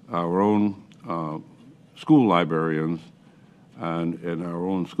own school librarians and our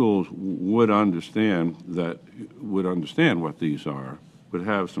own schools would understand what these are, would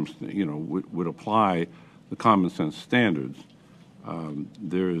have some, would apply the common sense standards.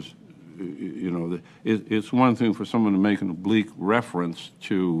 There's, it's one thing for someone to make an oblique reference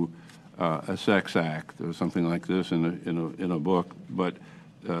to a sex act or something like this in a book, but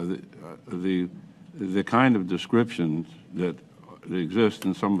the kind of descriptions that exist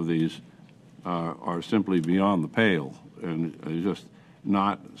in some of these are simply beyond the pale and just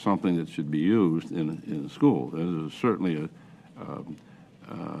not something that should be used in school. There's certainly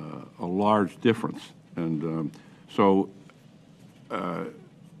a large difference, and so I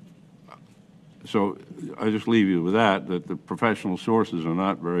just leave you with that the professional sources are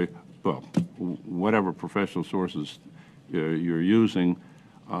not very well. Whatever professional sources you're using,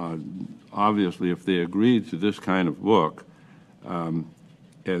 obviously, if they agreed to this kind of book and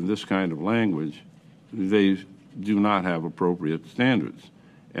this kind of language, they do not have appropriate standards.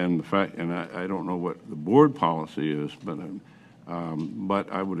 And the fact, and I don't know what the board policy is, but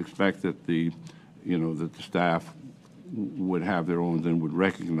I would expect that the staff would have their own and would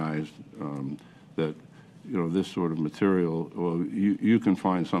recognize that this sort of material. Well, you can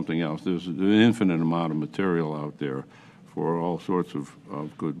find something else. There's an infinite amount of material out there for all sorts of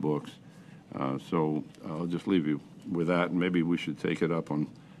good books. So I'll just leave you with that, and maybe we should take it up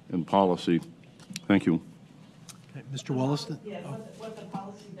in policy. Thank you. Okay, Mr. Wallace? Yeah, what the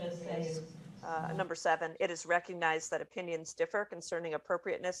policy does say is, Number 7, it is recognized that opinions differ concerning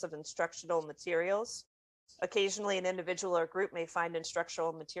appropriateness of instructional materials. Occasionally, an individual or group may find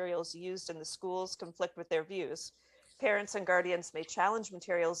instructional materials used in the schools conflict with their views. Parents and guardians may challenge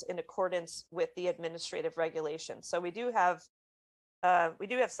materials in accordance with the administrative regulations. So we do have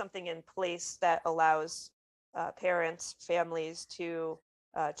something in place that allows parents, families to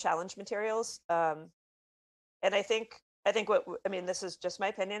challenge materials. And I think this is just my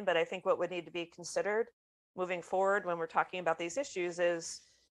opinion, but I think what would need to be considered moving forward when we're talking about these issues is,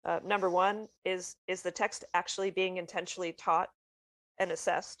 number one, is the text actually being intentionally taught and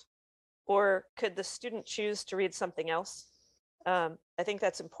assessed? Or could the student choose to read something else? I think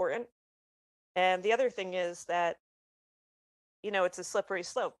that's important. And the other thing is that, it's a slippery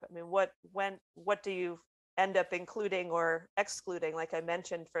slope. I mean, what do you end up including or excluding? Like I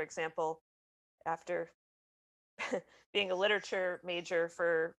mentioned, for example, after being a literature major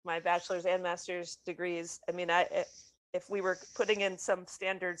for my bachelor's and master's degrees, I mean, if we were putting in some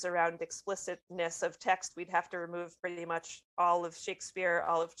standards around explicitness of text, we'd have to remove pretty much all of Shakespeare,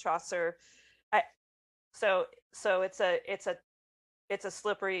 all of Chaucer. So it's a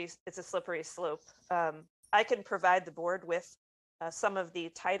slippery slope. I can provide the board with some of the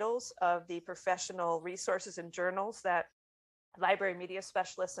titles of the professional resources and journals that library media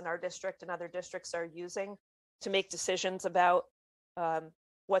specialists in our district and other districts are using to make decisions about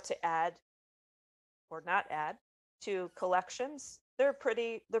what to add or not add to collections. They're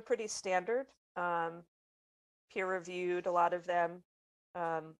pretty standard, peer reviewed, a lot of them.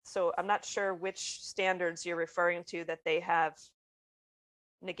 So I'm not sure which standards you're referring to that they have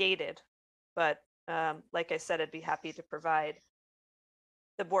negated, but like I said, I'd be happy to provide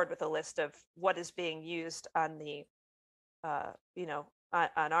the board with a list of what is being used on the,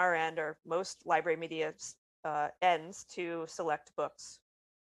 on our end or most library media ends to select books.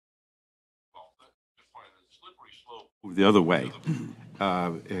 The other way,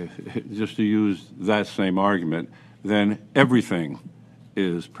 just to use that same argument, then everything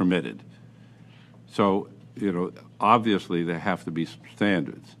is permitted. So obviously there have to be some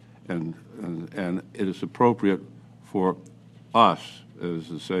standards, and it is appropriate for us, as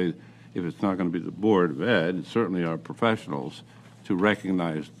to say, if it's not going to be the Board of Ed, it's certainly our professionals, to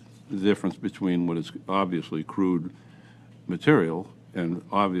recognize the difference between what is obviously crude material and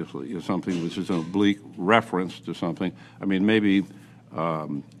obviously is something which is an oblique reference to something. I mean, maybe,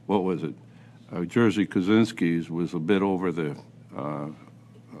 what was it? Jerzy Kosinski's was a bit over the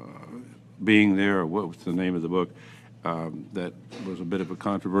being there. What was the name of the book? That was a bit of a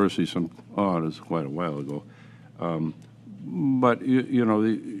controversy. It was quite a while ago. But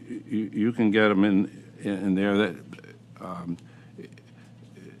you can get them in there.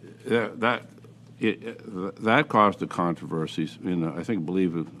 That caused a controversy. I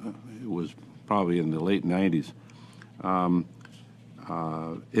believe it was probably in the late 90s.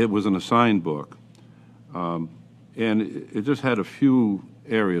 It was an assigned book, and it just had a few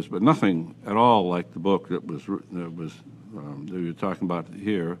areas, but nothing at all like the book that you're talking about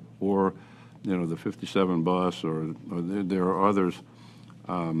here, or the 57 bus, or there are others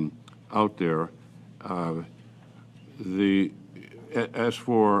out there. As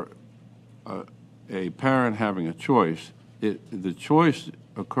for a parent having a choice, the choice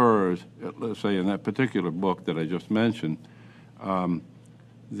occurs, let's say, in that particular book that I just mentioned.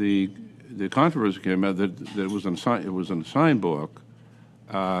 The controversy came out that it was an assigned book,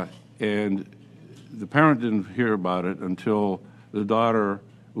 and the parent didn't hear about it until the daughter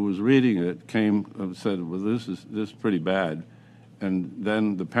who was reading it came and said, "Well, this is pretty bad," and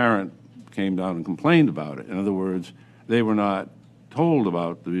then the parent came down and complained about it. In other words, they were not told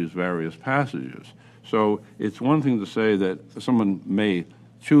about these various passages. So it's one thing to say that someone may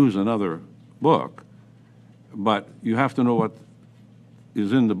choose another book, but you have to know what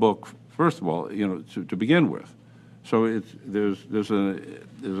is in the book first of all, to begin with. So there's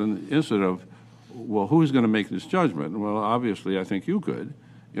an incident of, well, who's going to make this judgment? Well, obviously, I think you could.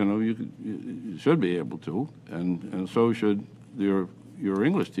 You should be able to, and so should your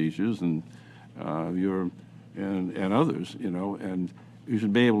English teachers and and others. And you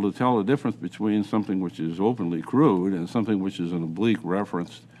should be able to tell the difference between something which is openly crude and something which is an oblique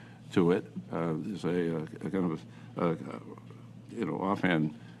reference to it, say a kind of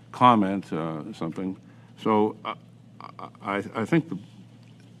offhand comment, something. So I think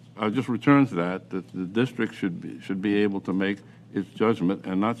I'll just return to that the district should be able to make its judgment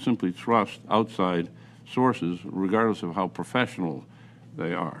and not simply trust outside sources, regardless of how professional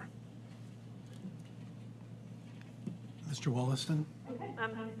they are. Mr. Wollaston?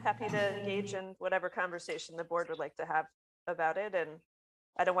 I'm happy to engage in whatever conversation the board would like to have about it, and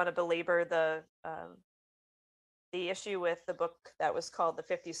I don't want to belabor the issue with the book that was called the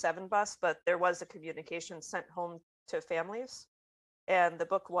 57 bus, but there was a communication sent home to families, and the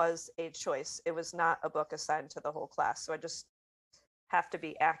book was a choice. It was not a book assigned to the whole class. So I just have to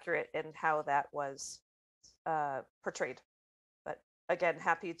be accurate in how that was portrayed. But again,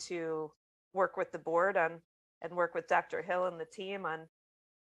 happy to work with the board on and work with Dr. Hill and the team on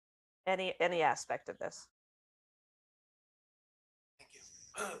any aspect of this. Thank you.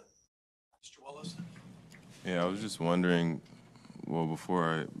 Mr. Wollaston? Yeah, I was just wondering, well, before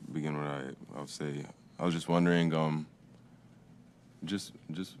I begin what I would say, I was just wondering, I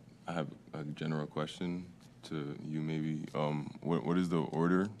have a general question to you maybe. What is the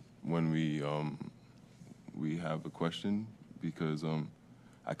order when we have a question? Because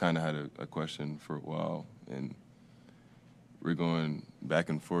I kind of had a question for a while, and we're going back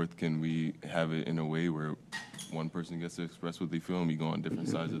and forth. Can we have it in a way where one person gets to express what they feel and we go on different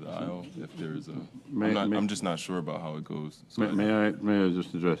sides of the aisle? If there's I'm just not sure about how it goes. So may I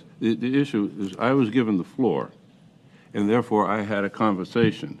just address? The issue is I was given the floor, and therefore I had a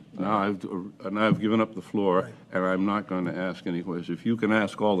conversation. Now I've given up the floor, and I'm not going to ask any questions. If you can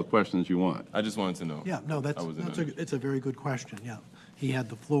ask all the questions you want. I just wanted to know. Yeah, no, it's a very good question, yeah. He had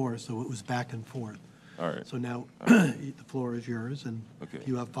the floor, so it was back and forth. All right. So now the floor is yours, and Okay.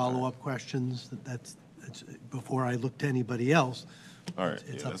 you have follow-up questions. That's before I look to anybody else. All right.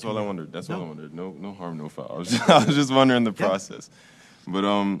 It's Yeah, up that's to all I you. wondered. That's No. all I wondered. No harm, no foul. I was just wondering the process. But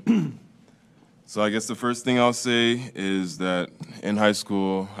so I guess the first thing I'll say is that in high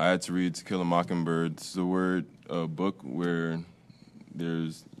school I had to read To Kill a Mockingbird. It's a book where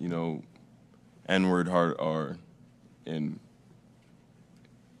there's N-word, hard R, and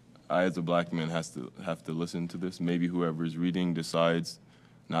I, as a black man, have to listen to this. Maybe whoever's reading decides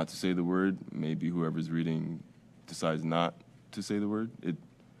not to say the word. Maybe whoever's reading decides not to say the word. It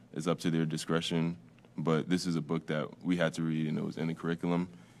is up to their discretion. But this is a book that we had to read, and it was in the curriculum.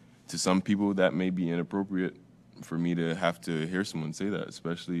 To some people, that may be inappropriate for me to have to hear someone say that,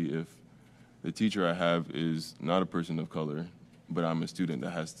 especially if the teacher I have is not a person of color, but I'm a student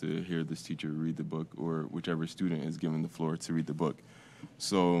that has to hear this teacher read the book, or whichever student is given the floor to read the book.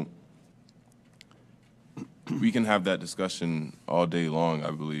 So we can have that discussion all day long,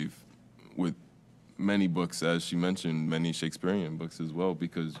 I believe, with many books, as she mentioned, many Shakespearean books as well,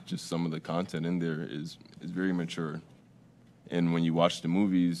 because just some of the content in there is very mature. And when you watch the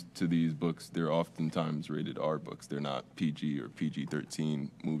movies to these books, they're oftentimes rated R books. They're not PG or PG-13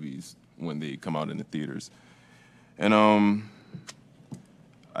 movies when they come out in the theaters. And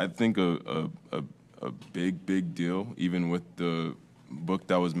I think a big deal, even with the book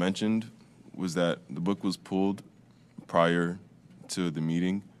that was mentioned, was that the book was pulled prior to the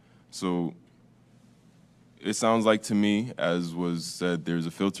meeting. So it sounds like to me, as was said, there's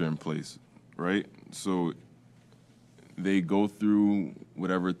a filter in place, right? So they go through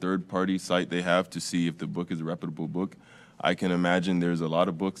whatever third-party site they have to see if the book is a reputable book. I can imagine there's a lot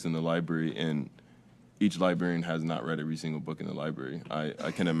of books in the library, and each librarian has not read every single book in the library.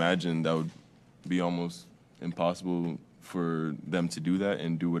 I can imagine that would be almost impossible for them to do that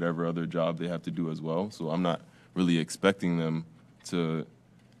and do whatever other job they have to do as well. So I'm not really expecting them to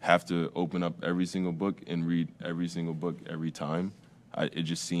have to open up every single book and read every single book every time. It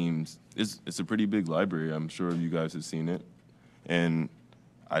just seems, it's a pretty big library. I'm sure you guys have seen it. And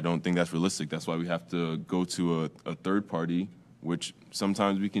I don't think that's realistic. That's why we have to go to a third party, which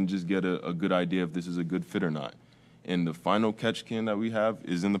sometimes we can just get a good idea if this is a good fit or not. And the final catch can that we have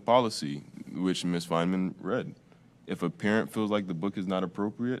is in the policy, which Ms. Feynman read. If a parent feels like the book is not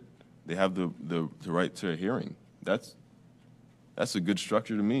appropriate, they have the right to a hearing. That's a good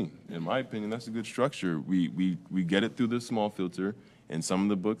structure to me. In my opinion, that's a good structure. We get it through the small filter, and some of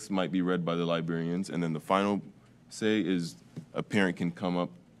the books might be read by the librarians, and then the final say is a parent can come up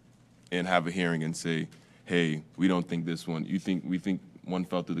and have a hearing and say, hey, we don't think this one, we think one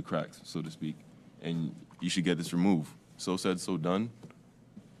fell through the cracks, so to speak, and you should get this removed. So said, so done.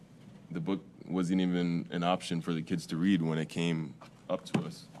 The book wasn't even an option for the kids to read when it came up to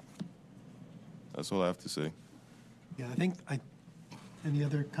us. That's all I have to say. Yeah, any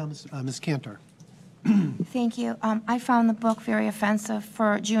other comments? Ms. Cantor. Thank you. I found the book very offensive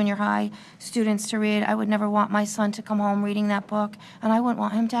for junior high students to read. I would never want my son to come home reading that book, and I wouldn't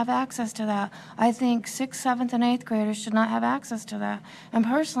want him to have access to that. I think 6th, 7th, and 8th graders should not have access to that. And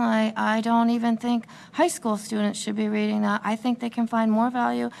personally, I don't even think high school students should be reading that. I think they can find more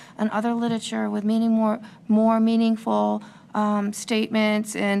value in other literature with more meaningful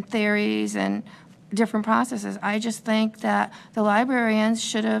statements and theories and different processes. I just think that the librarians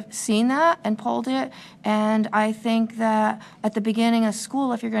should have seen that and pulled it, and I think that at the beginning of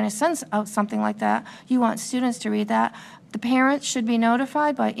school, if you're going to send out something like that, you want students to read that. The parents should be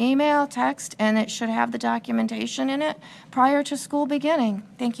notified by email, text, and it should have the documentation in it prior to school beginning.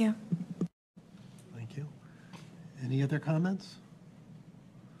 Thank you. Thank you. Any other comments?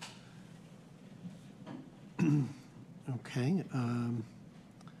 Okay.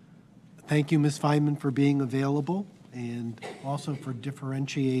 Thank you, Ms. Feynman, for being available and also for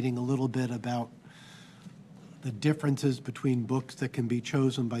differentiating a little bit about the differences between books that can be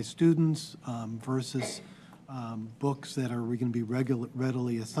chosen by students versus books that are going to be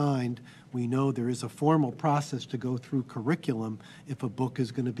readily assigned. We know there is a formal process to go through curriculum if a book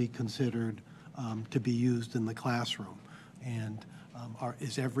is going to be considered to be used in the classroom. And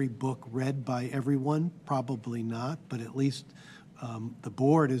is every book read by everyone? Probably not, but at least the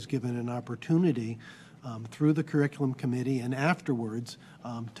board is given an opportunity through the curriculum committee and afterwards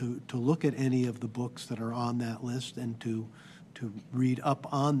to look at any of the books that are on that list and to read up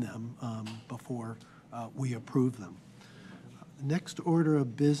on them before we approve them. Next order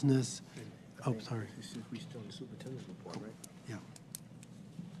of business. Oh, sorry. We still in the superintendent's report, right? Yeah.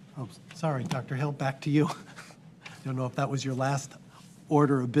 Oh, sorry, Dr. Hill, back to you. Don't know if that was your last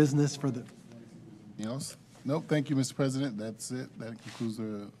order of business for the. Anything else? Nope, thank you, Mr. President. That's it. That concludes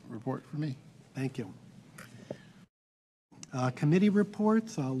the report for me. Thank you. Committee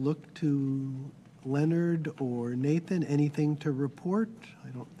reports, I'll look to Leonard or Nathan. Anything to report? I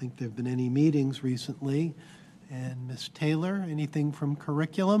don't think there have been any meetings recently. And Ms. Taylor, anything from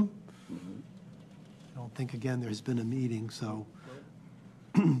curriculum? I don't think, again, there's been a meeting, so.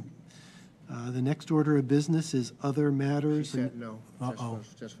 The next order of business is other matters. She said no, Uh-oh.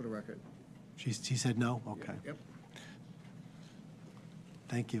 just for the record. She said no? Okay. Yep.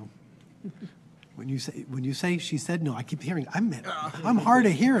 Thank you. When you say she said no, I keep hearing I'm hard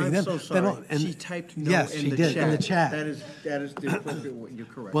of hearing. I'm so sorry. And she typed no yes, in she the did, chat. in the chat. That is the appropriate one. You're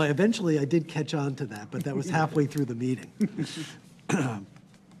correct. Well, eventually I did catch on to that, but that was halfway through the meeting.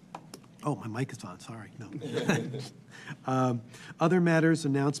 Oh, my mic is on, sorry, no. Other matters,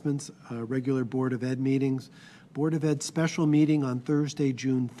 announcements, regular Board of Ed meetings. Board of Ed special meeting on Thursday,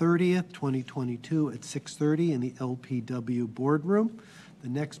 June 30th, 2022 at 6:30 in the LPW boardroom. The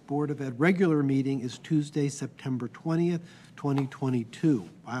next Board of Ed regular meeting is Tuesday, September 20th, 2022.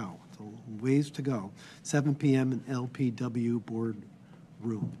 Wow, it's a ways to go. 7 p.m. in LPW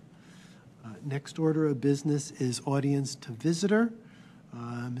boardroom. Next order of business is audience to visitor.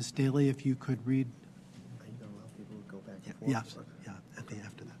 Ms. Daly, if you could read. Are you gonna allow people to go back and forth? Yes, yeah,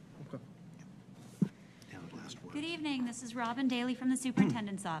 after that. Okay. Down the last word. Good evening, this is Robin Daly from the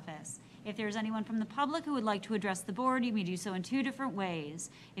Superintendent's Office. If there is anyone from the public who would like to address the board, you may do so in two different ways.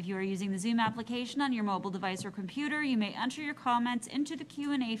 If you are using the Zoom application on your mobile device or computer, you may enter your comments into the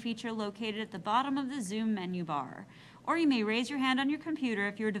Q&A feature located at the bottom of the Zoom menu bar. Or you may raise your hand on your computer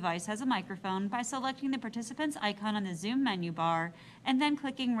if your device has a microphone by selecting the participant's icon on the Zoom menu bar and then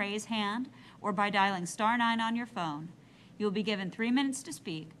clicking raise hand, or by dialing *9 on your phone. You will be given 3 minutes to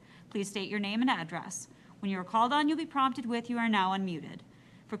speak. Please state your name and address. When you are called on, you'll be prompted with "You are now unmuted."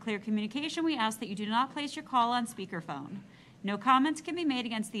 For clear communication, we ask that you do not place your call on speakerphone. No comments can be made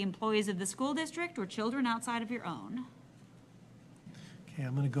against the employees of the school district or children outside of your own. Okay,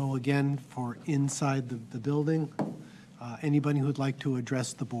 I'm going to go again for inside the building. Anybody who'd like to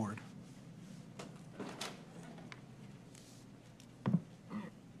address the board?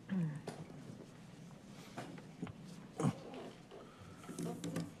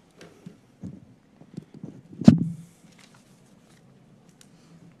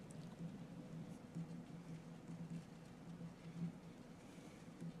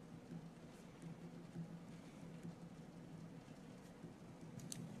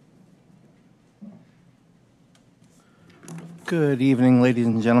 Good evening, ladies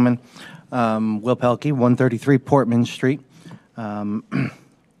and gentlemen. Will Pelkey, 133 Portman Street.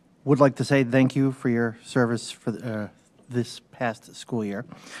 Would like to say thank you for your service for this past school year.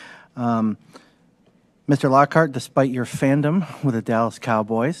 Mr. Lockhart, despite your fandom with the Dallas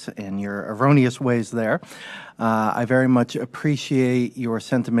Cowboys and your erroneous ways there, I very much appreciate your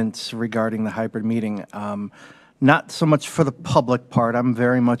sentiments regarding the hybrid meeting. Not so much for the public part. I'm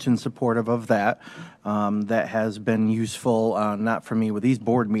very much in supportive of that. That has been useful, not for me with these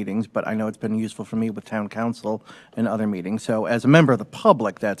board meetings, but I know it's been useful for me with town council and other meetings. So as a member of the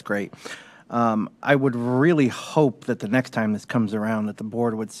public, that's great. I would really hope that the next time this comes around that the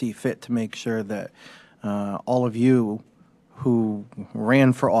board would see fit to make sure that all of you who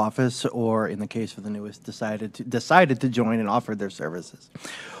ran for office, or in the case of the newest, decided to join and offered their services,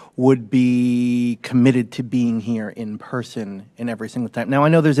 would be committed to being here in person in every single time. Now, I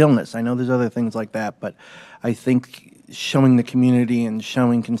know there's illness. I know there's other things like that, but I think showing the community and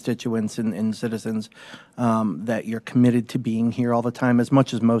showing constituents and citizens that you're committed to being here all the time, as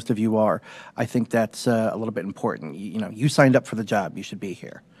much as most of you are, I think that's a little bit important. You know, you signed up for the job. You should be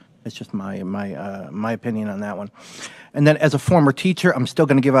here. It's just my opinion on that one. And then as a former teacher, I'm still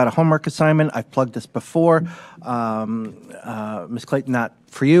going to give out a homework assignment. I've plugged this before. Ms. Clayton, not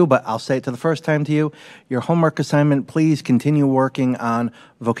for you, but I'll say it to the first time to you. Your homework assignment, please continue working on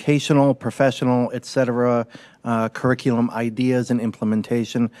vocational, professional, etc. Curriculum ideas and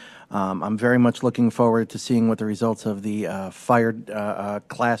implementation. I'm very much looking forward to seeing what the results of the firefighter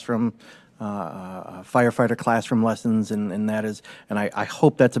classroom lessons and that is, and I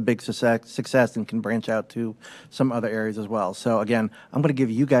hope that's a big success and can branch out to some other areas as well. So again, I'm going to give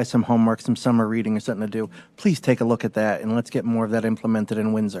you guys some homework, some summer reading or something to do. Please take a look at that and let's get more of that implemented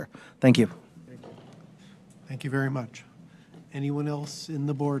in Windsor. Thank you. Thank you very much. Anyone else in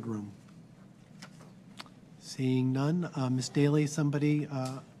the boardroom? Seeing none. Ms. Daly, somebody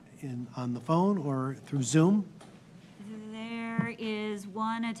on the phone or through Zoom? There is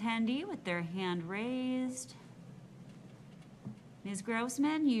one attendee with their hand raised. Ms.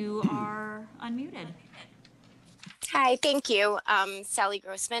 Grossman, you are unmuted. Hi, thank you. Sally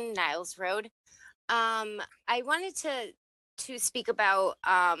Grossman, Niles Road. I wanted to speak about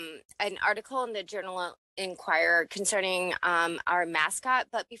an article in the Journal Inquirer concerning our mascot.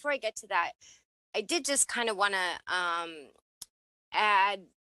 But before I get to that, I did just kind of want to add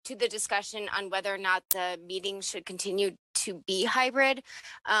to the discussion on whether or not the meeting should continue to be hybrid.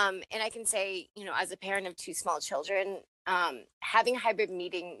 And I can say, you know, as a parent of 2 small children, having a hybrid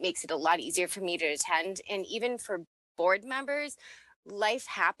meeting makes it a lot easier for me to attend. And even for board members, life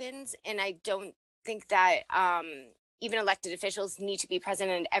happens. And I don't think that even elected officials need to be present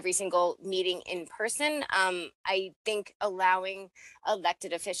in every single meeting in person. I think allowing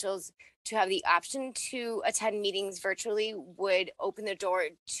elected officials to have the option to attend meetings virtually would open the door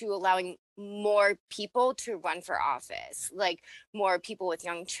to allowing more people to run for office, like more people with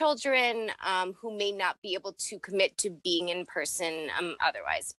young children who may not be able to commit to being in person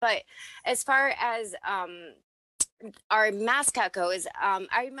otherwise. But as far as our mascot goes,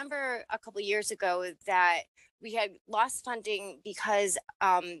 I remember a couple years ago that we had lost funding because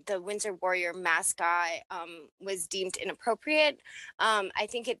the Windsor Warrior mascot was deemed inappropriate. I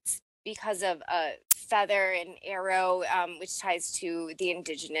think it's because of a feather and arrow, which ties to the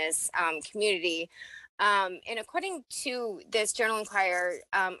indigenous community. And according to this Journal Inquirer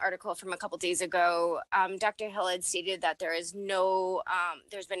article from a couple days ago, Dr. Hill had stated that there's been no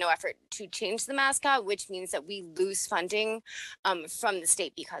effort to change the mascot, which means that we lose funding from the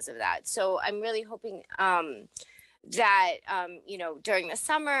state because of that. So I'm really hoping that, during the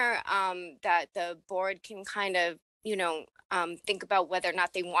summer, that the board can kind of, think about whether or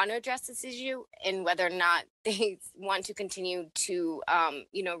not they want to address this issue and whether or not they want to continue to,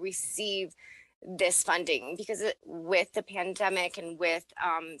 receive this funding, because with the pandemic and with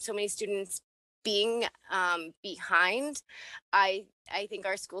so many students being behind, I think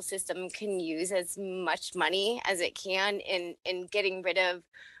our school system can use as much money as it can in getting rid of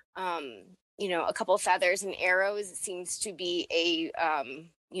a couple of feathers and arrows seems to be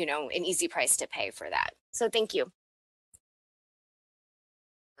an easy price to pay for that. So thank you.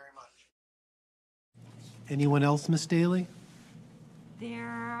 Anyone else, Ms. Daly? There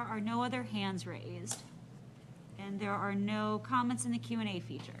are no other hands raised, and there are no comments in the Q&A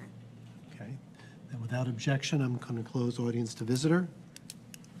feature. Okay. Then without objection, I'm going to close audience to visitor.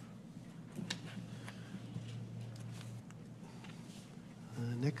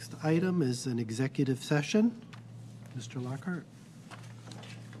 Next item is an executive session. Mr. Lockhart.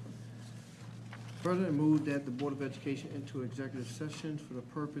 President moved that the Board of Education into executive session for the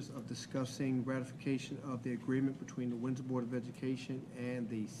purpose of discussing ratification of the agreement between the Windsor Board of Education and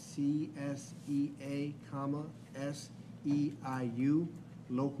the CSEA, SEIU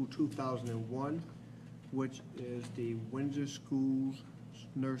Local 2001, which is the Windsor Schools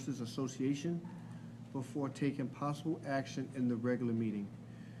Nurses Association, before taking possible action in the regular meeting.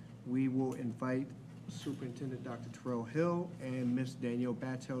 We will invite Superintendent Dr. Terrell Hill and Ms. Danielle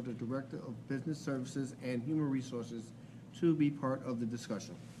Batchelder, Director of Business Services and Human Resources, to be part of the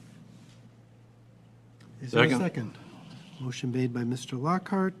discussion. Is there a second? Motion made by Mr.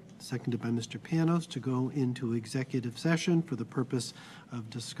 Lockhart, seconded by Mr. Panos, to go into executive session for the purpose of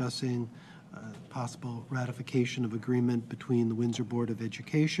discussing possible ratification of agreement between the Windsor Board of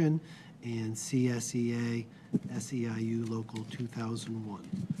Education and CSEA SEIU Local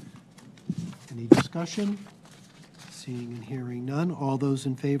 2001. Any discussion? Seeing and hearing none. All those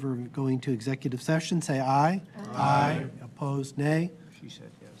in favor of going to executive session, say aye. Aye. Opposed, nay. She said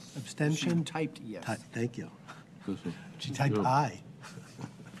yes. Abstention? She typed yes. Thank you. She typed aye.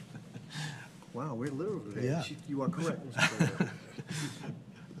 Wow, we're literal today. Yeah. You are correct, Mr. President.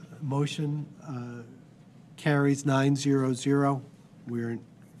 Motion carries 9-0-0. We're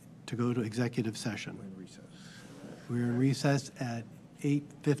to go to executive session. We're in recess. We're in recess at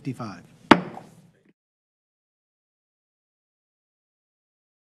 8:55.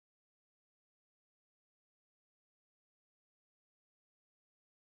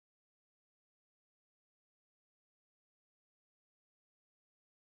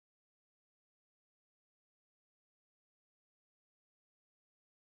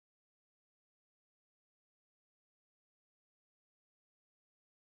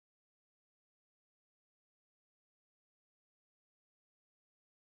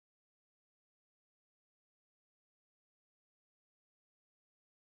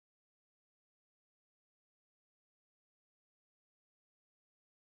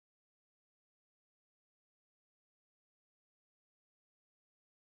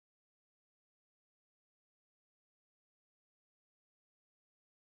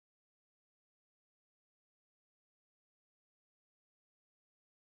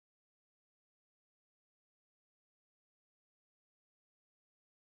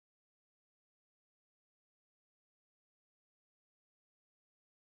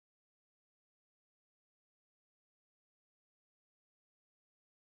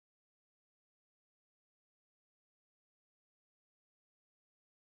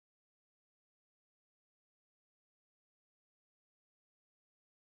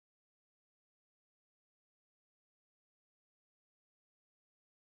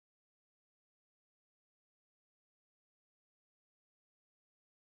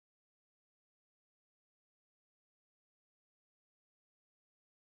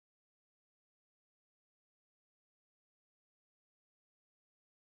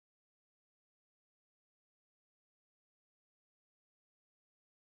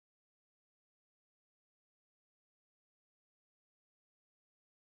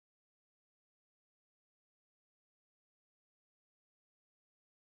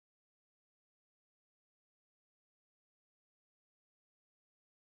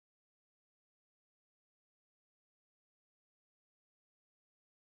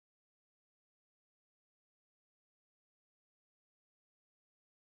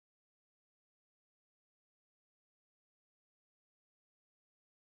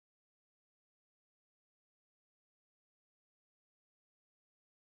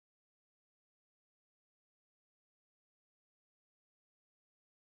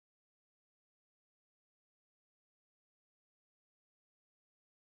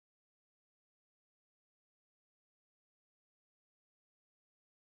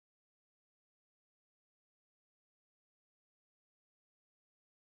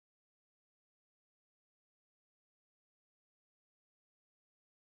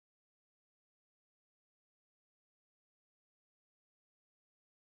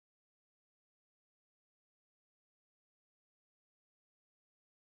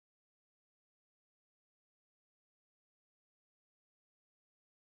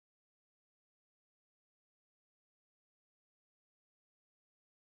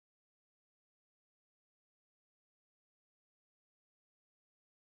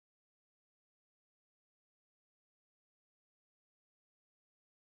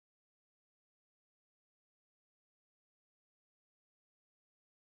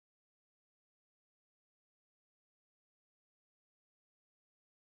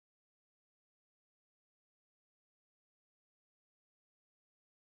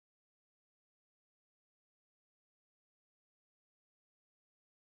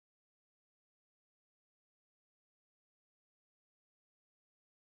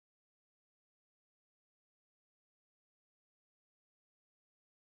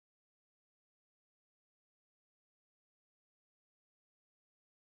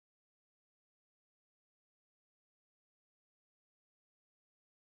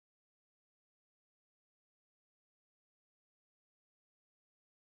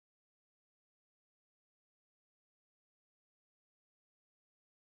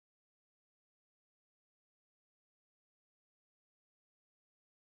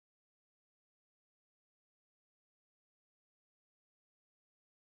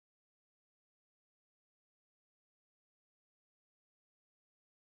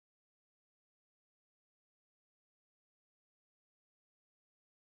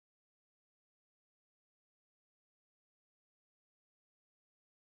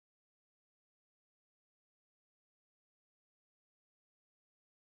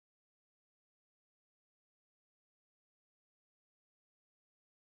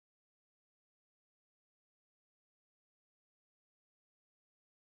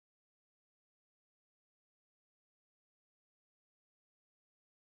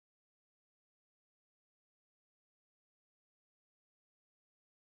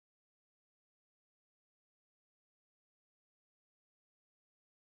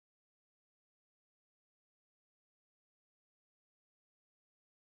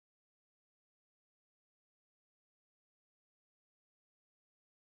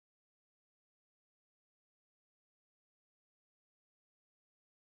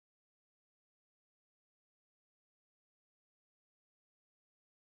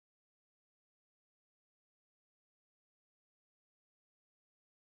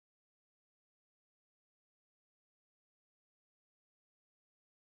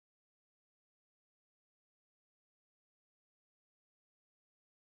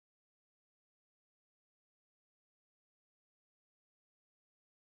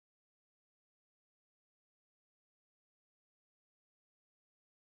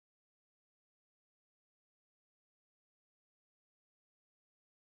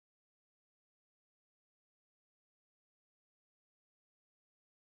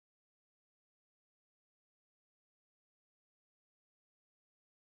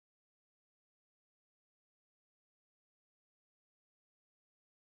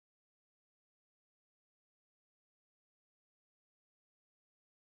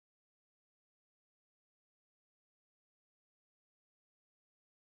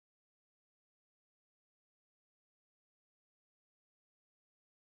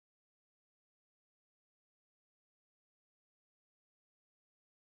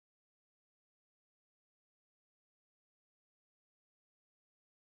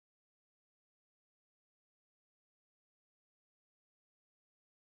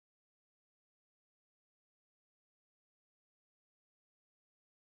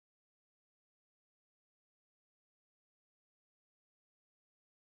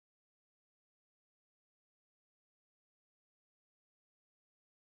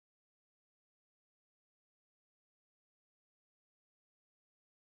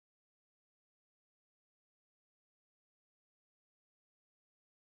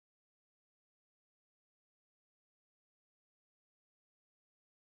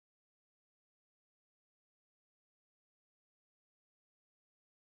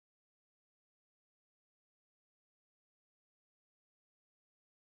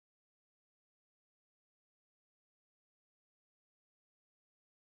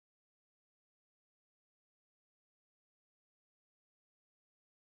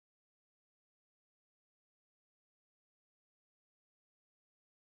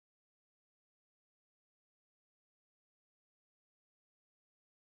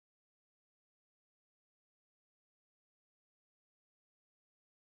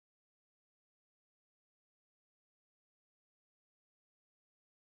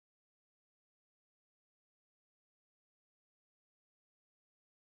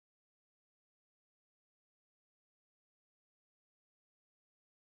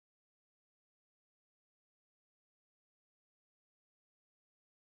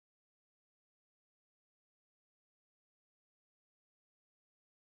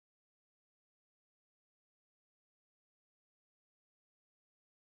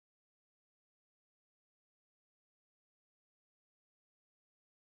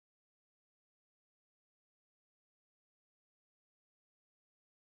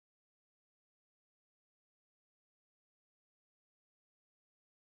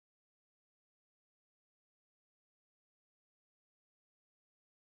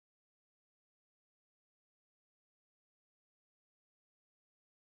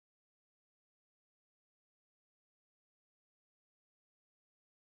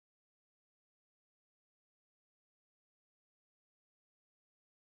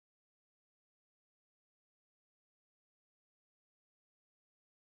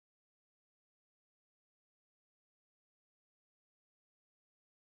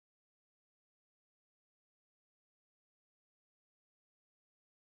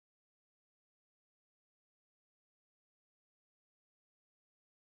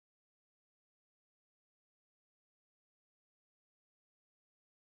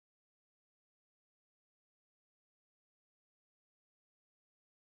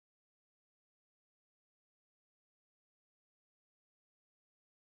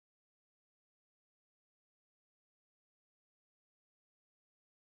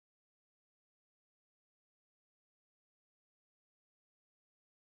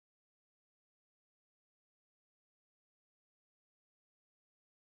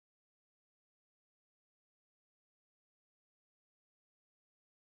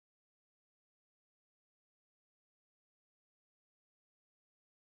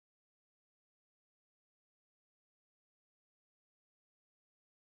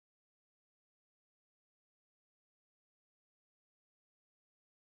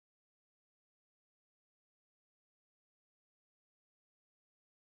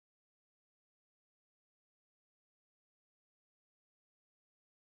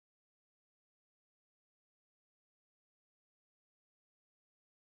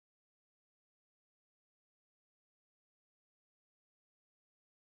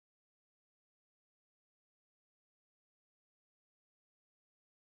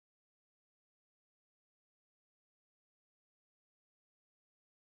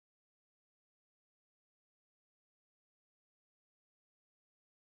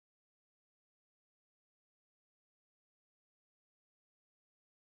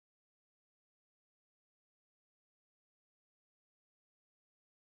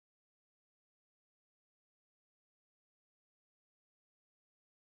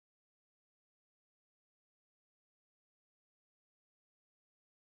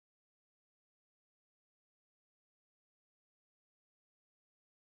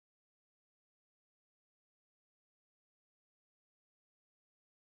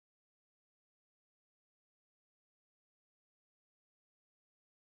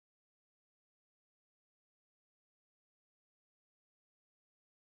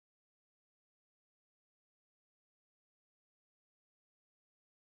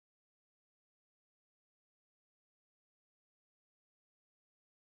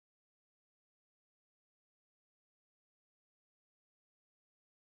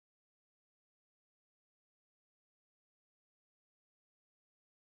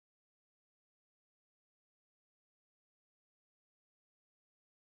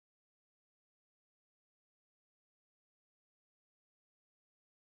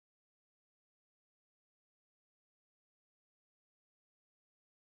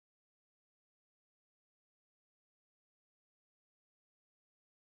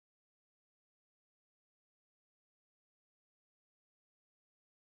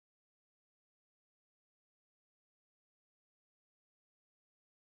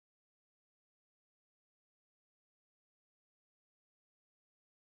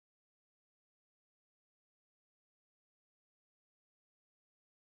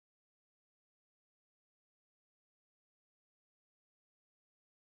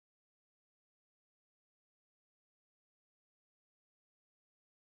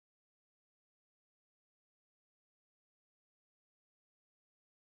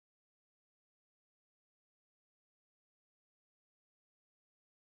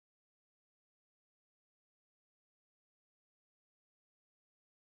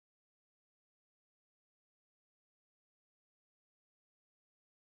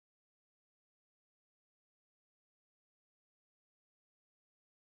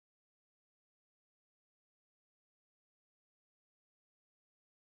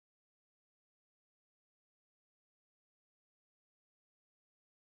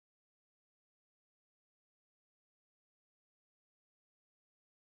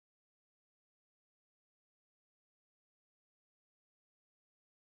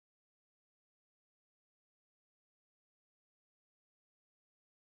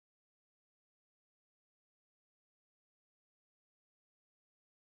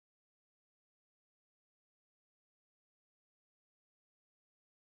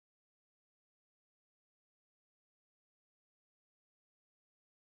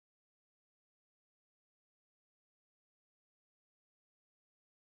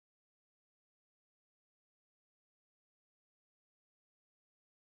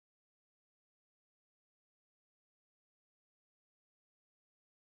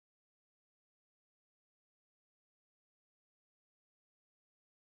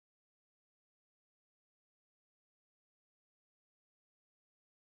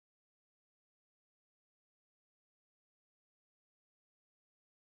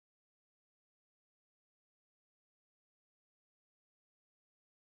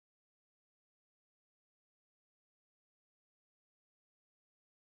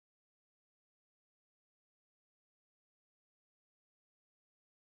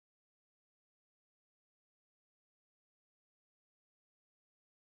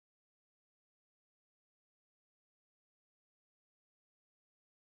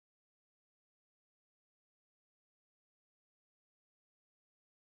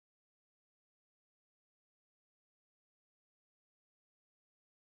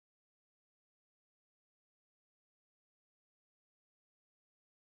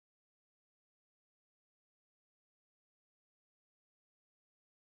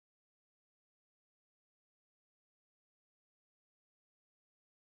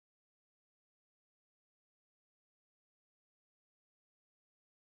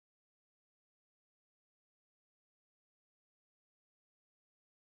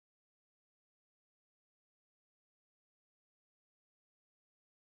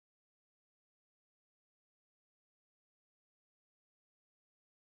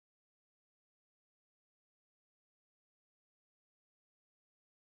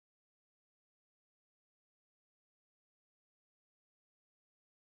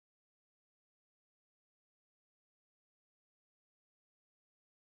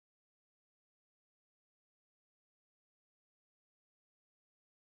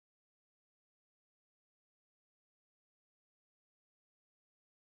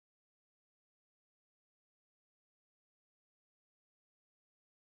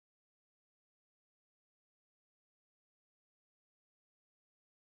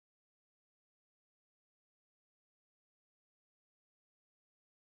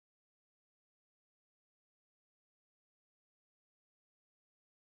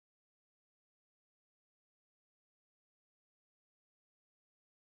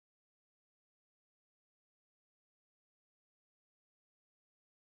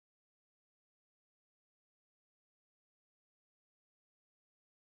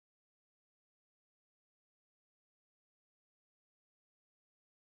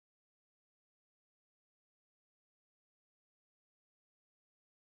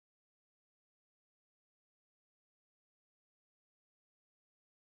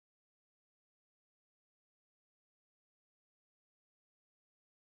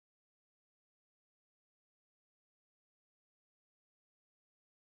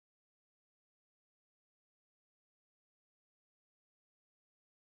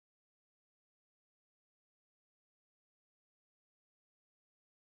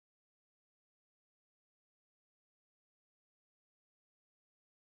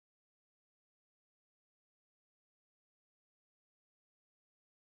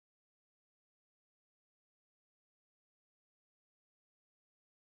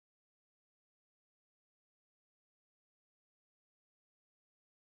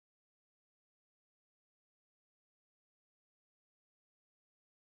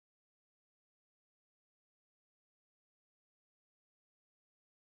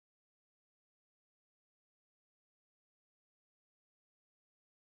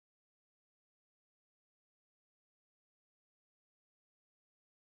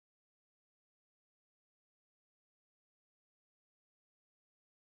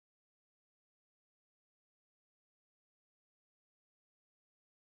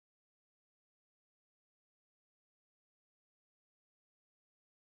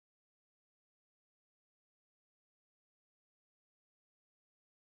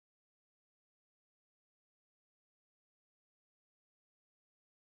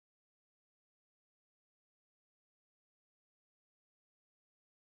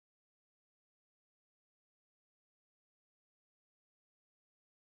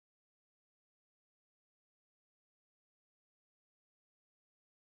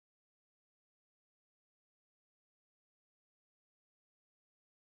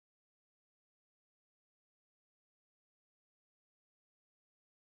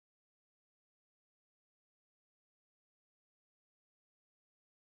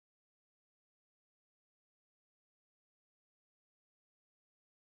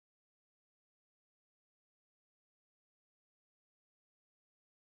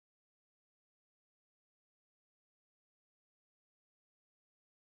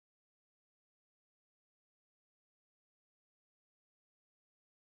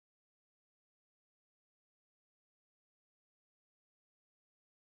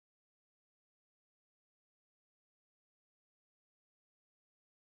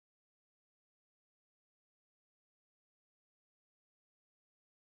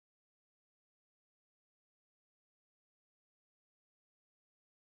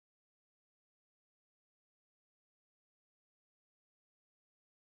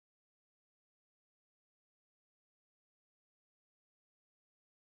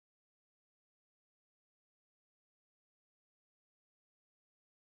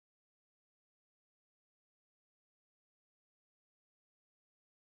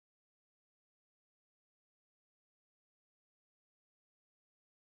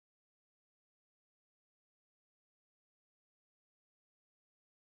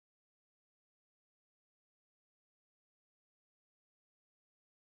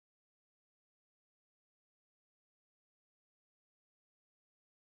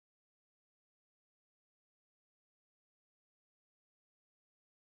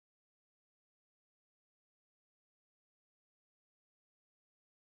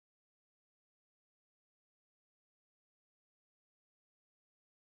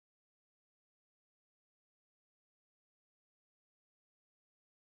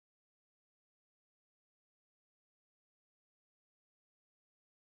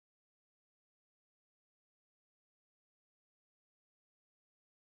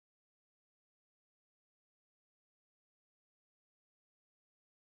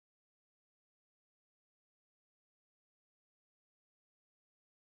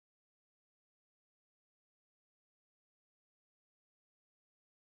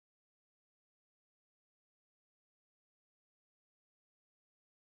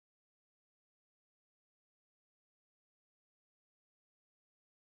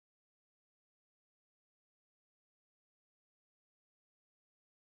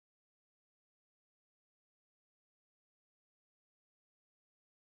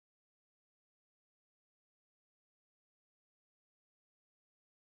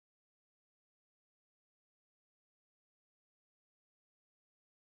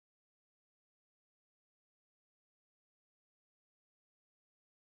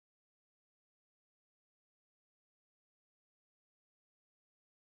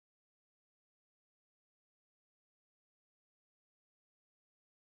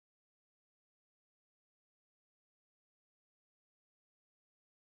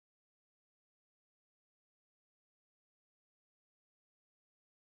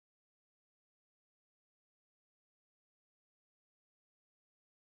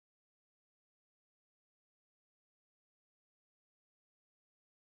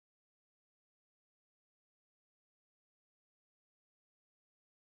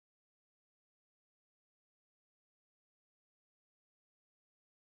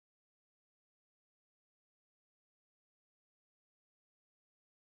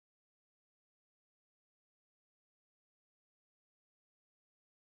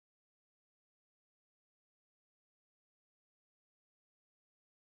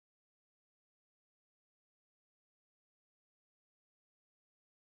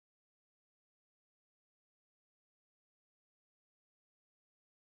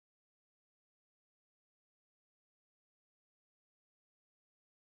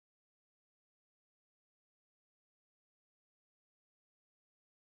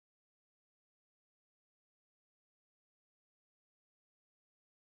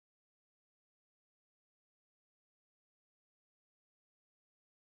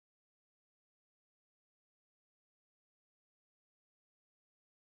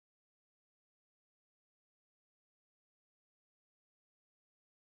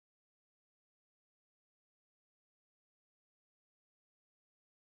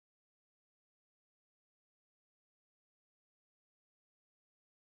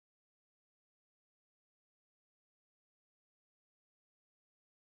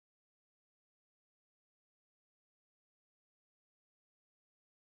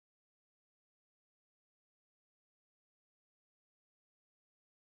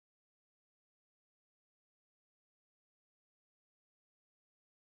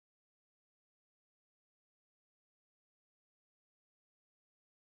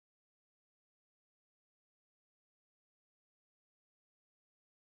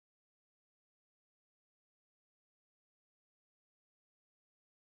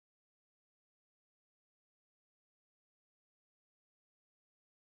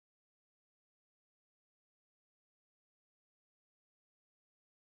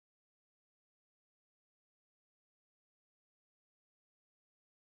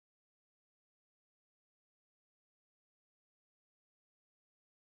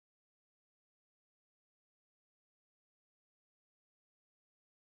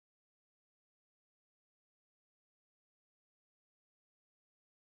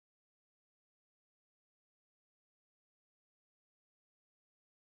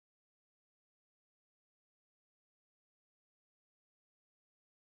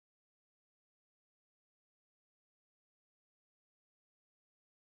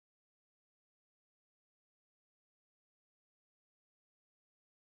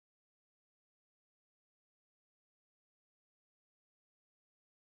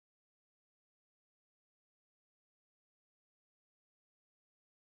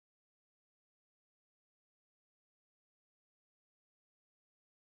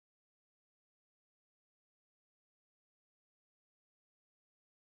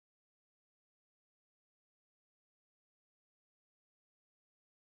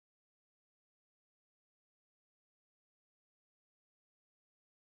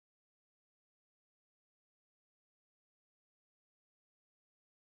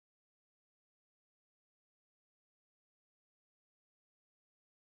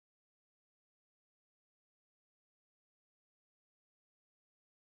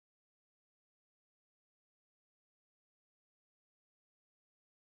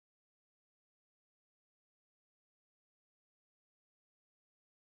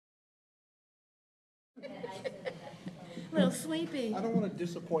 A little sleepy. I don't want to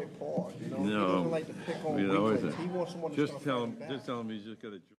disappoint Paul, you know? He No. doesn't like to pick on You know, weaklings. He wants someone that's just gonna tell fight him, him back. just tell him he's just got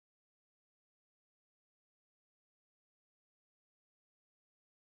to.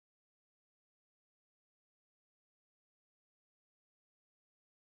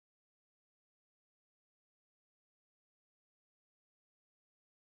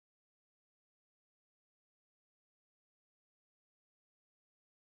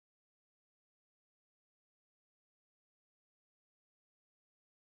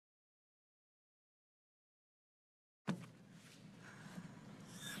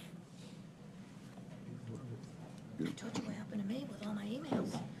 I told you what happened to me with all my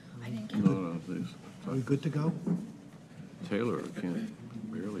emails. I didn't get No, no, please. Are we good to go? Taylor, I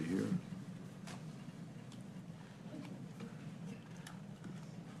can't barely hear.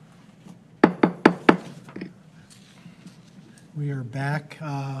 We are back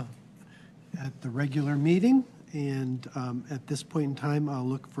at the regular meeting, and at this point in time, I'll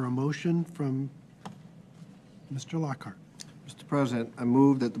look for a motion from Mr. Lockhart. Mr. President, I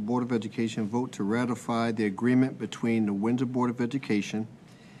move that the Board of Education vote to ratify the agreement between the Windsor Board of Education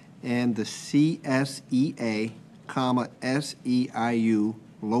and the CSEA, SEIU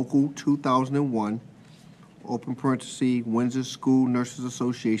Local 2001, open parenthesis, Windsor School Nurses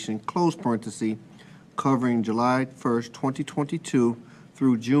Association, close parenthesis, covering July 1st, 2022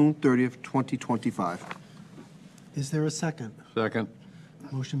 through June 30th, 2025. Is there a second? Second.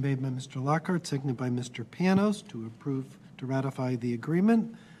 Motion made by Mr. Lockhart, seconded by Mr. Panos to approve, to ratify the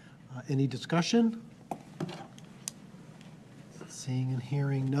agreement. Any discussion? Seeing and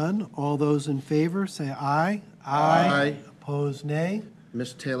hearing none. All those in favor, say aye. Aye. Opposed, nay.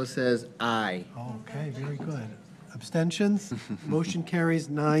 Mr. Taylor says aye. Okay, very good. Abstentions? Motion carries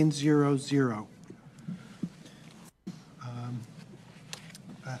 9-0-0.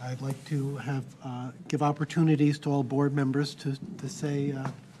 I'd like to have, give opportunities to all board members to say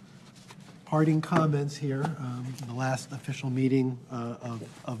parting comments here, the last official meeting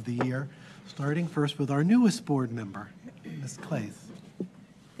of the year, starting first with our newest board member, Ms. Claes.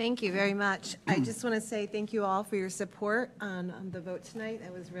 Thank you very much. I just want to say thank you all for your support on the vote tonight.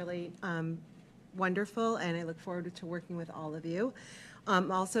 That was really wonderful, and I look forward to working with all of you.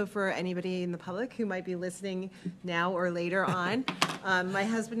 Also, for anybody in the public who might be listening now or later on, my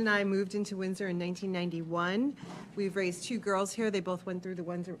husband and I moved into Windsor in 1991. We've raised 2 girls here. They both went through the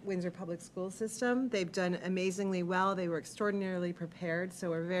Windsor Public School System. They've done amazingly well. They were extraordinarily prepared, so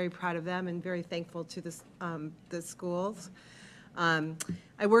we're very proud of them and very thankful to the schools.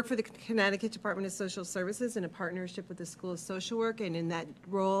 I work for the Connecticut Department of Social Services in a partnership with the School of Social Work, and in that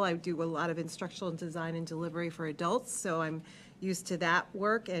role, I do a lot of instructional design and delivery for adults, so I'm used to that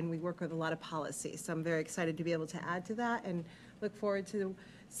work, and we work with a lot of policy. So I'm very excited to be able to add to that and look forward to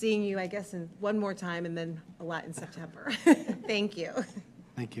seeing you, I guess, in one more time and then a lot in September. Thank you.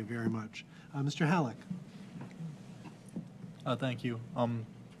 Thank you very much. Mr. Halleck. Thank you. I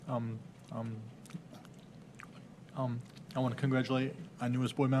want to congratulate our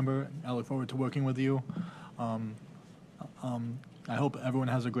newest board member. I look forward to working with you. I hope everyone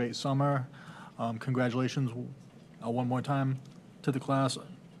has a great summer. Congratulations one more time to the class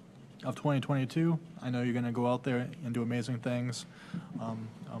of 2022. I know you're going to go out there and do amazing things, and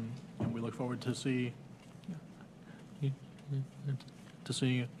we look forward to see what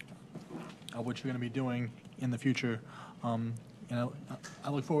you're going to be doing in the future. And I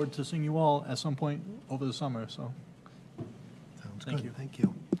look forward to seeing you all at some point over the summer. So, Sounds thank good. you. Thank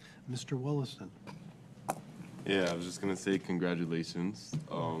you, Mr. Wollaston. Yeah, I was just gonna say congratulations.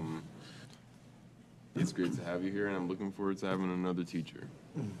 It's great to have you here, and I'm looking forward to having another teacher.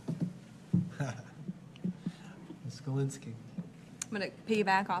 Ms. Galinsky. I'm going to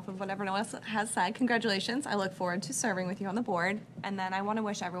piggyback off of what everyone else has said. Congratulations. I look forward to serving with you on the board. And then I want to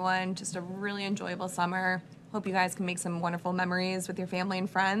wish everyone just a really enjoyable summer. Hope you guys can make some wonderful memories with your family and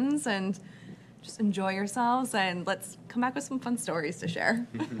friends and just enjoy yourselves. And let's come back with some fun stories to share.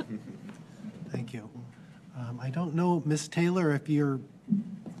 Thank you. I don't know, Ms. Taylor, if you're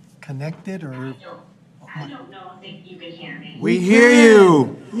connected or... I don't know if you can hear me. We hear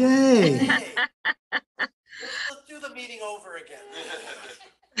you. Yay. Let's do the meeting over again.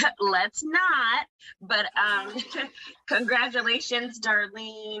 Let's not, but congratulations,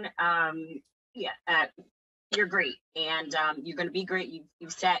 Darlene. You're great, and you're going to be great.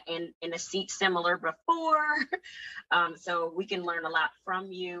 You've sat in a seat similar before, so we can learn a lot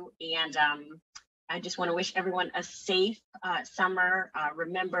from you. And I just want to wish everyone a safe summer.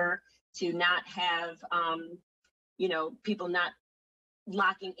 Remember to not have, people not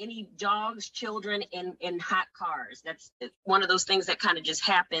locking any dogs, children in hot cars. That's one of those things that kind of just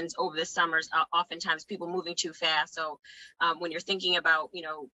happens over the summers. Oftentimes people moving too fast. So when you're thinking about,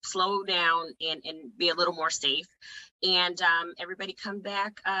 slow down and be a little more safe, and everybody come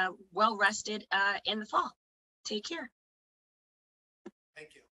back well rested in the fall. Take care.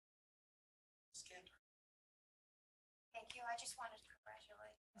 Thank you. Thank you. I just wanted to congratulate.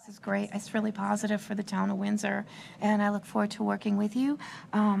 This is great. It's really positive for the town of Windsor, and I look forward to working with you.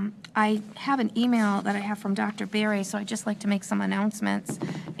 I have an email that I have from Dr. Berry, so I'd just like to make some announcements.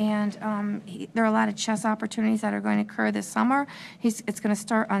 And there are a lot of chess opportunities that are going to occur this summer. It's going to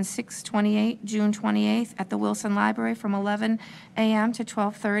start on 6/28, June 28th, at the Wilson Library from 11 a.m. to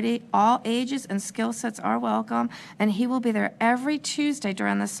 12:30. All ages and skill sets are welcome, and he will be there every Tuesday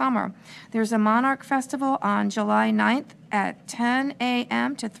during the summer. There's a Monarch Festival on July 9th at 10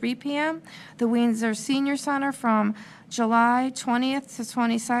 a.m. to 3 p.m. The Windsor Senior Center from July 20th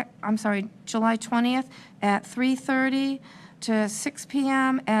to July 20th at 3:30 to 6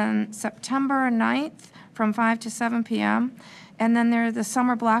 p.m. and September 9th from 5 to 7 p.m. And then there are the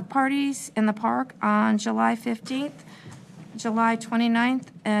summer block parties in the park on July 15th, July 29th,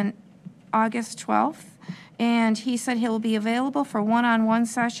 and August 12th. And he said he will be available for one-on-one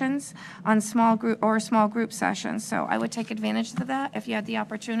sessions on small group sessions. So I would take advantage of that if you had the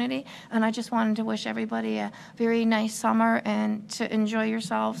opportunity. And I just wanted to wish everybody a very nice summer and to enjoy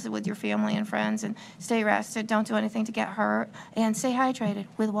yourselves with your family and friends and stay rested. Don't do anything to get hurt and stay hydrated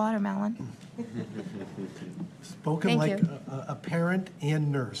with watermelon. Spoken like a parent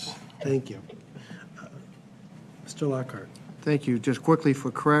and nurse. Thank you. Mr. Lockhart. Thank you. Just quickly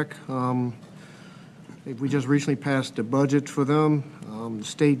for CREC, we just recently passed the budget for them. The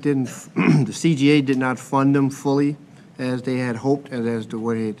state didn't, the CGA did not fund them fully as they had hoped and as the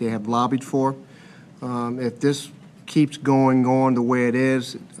way they have lobbied for. If this keeps going on the way it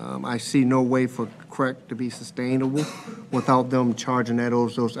is, I see no way for CREC to be sustainable without them charging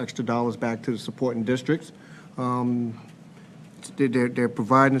those extra dollars back to the supporting districts. They're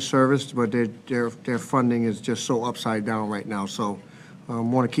providing a service, but their funding is just so upside down right now. So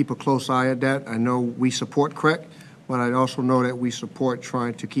want to keep a close eye at that. I know we support CREC, but I also know that we support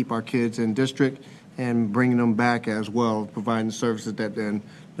trying to keep our kids in district and bringing them back as well, providing the services that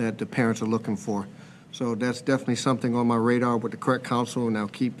the parents are looking for. So that's definitely something on my radar with the CREC Council, and I'll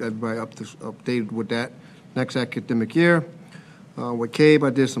keep everybody updated with that. Next academic year. With CABE, I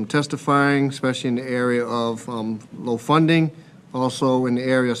did some testifying, especially in the area of low funding, also in the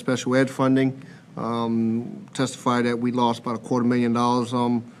area of special ed funding. Testified that we lost about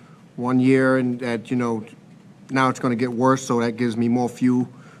 $250,000 one year, and that, now it's going to get worse, so that gives me more fuel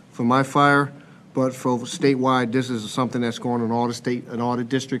for my fire. But for statewide, this is something that's going on in all the state and all the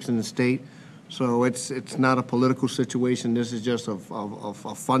districts in the state. So it's not a political situation. This is just a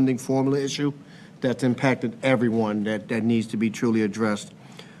funding formula issue that's impacted everyone that needs to be truly addressed.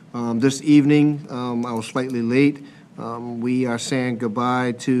 This evening, I was slightly late. We are saying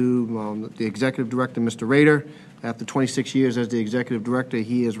goodbye to the executive director, Mr. Rader. After 26 years as the executive director,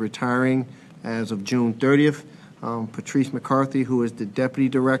 he is retiring as of June 30th. Patrice McCarthy, who is the deputy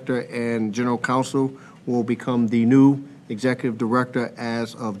director and general counsel, will become the new executive director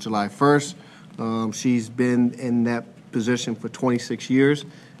as of July 1st. She's been in that position for 26 years,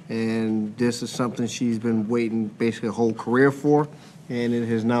 and this is something she's been waiting basically a whole career for, and it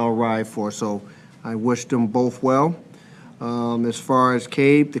has now arrived for. So I wish them both well. As far as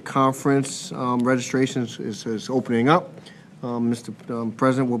CABE, the conference registration is opening up. Mr.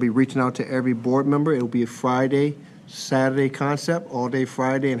 President will be reaching out to every board member. It will be a Friday, Saturday concept, all day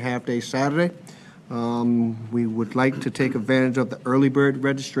Friday and half day Saturday. We would like to take advantage of the early bird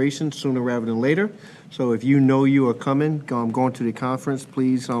registration sooner rather than later. So if you know you are coming, going to the conference,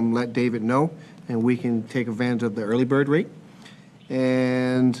 please let David know, and we can take advantage of the early bird rate.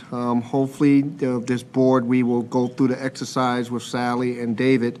 And hopefully this board, we will go through the exercise with Sally and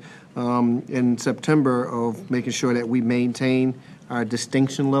David in September of making sure that we maintain our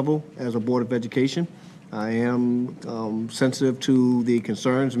distinction level as a Board of Education. I am sensitive to the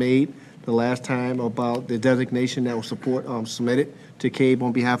concerns made the last time about the designation that was submitted to CABE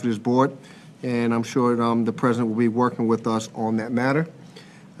on behalf of this board, and I'm sure the president will be working with us on that matter.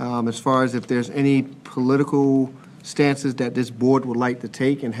 As far as if there's any political stances that this board would like to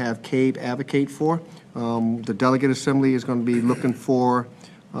take and have CABE advocate for, the delegate assembly is going to be looking for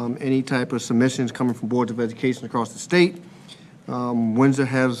any type of submissions coming from boards of education across the state. Windsor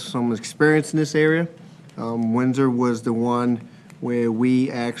has some experience in this area. Windsor was the one where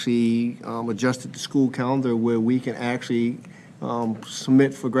we actually adjusted the school calendar where we can actually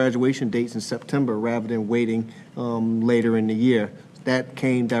submit for graduation dates in September rather than waiting later in the year. That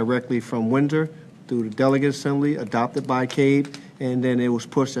came directly from Windsor through the Delegate Assembly, adopted by CABE, and then it was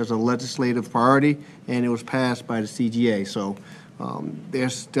pushed as a legislative priority, and it was passed by the CGA. So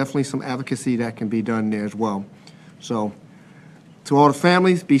there's definitely some advocacy that can be done there as well. So to all the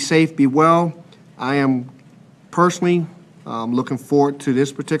families, be safe, be well. I am personally looking forward to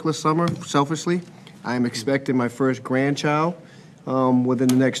this particular summer, selfishly. I am expecting my first grandchild within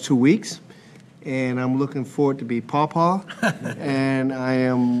the next 2 weeks, and I'm looking forward to be Pawpaw. And I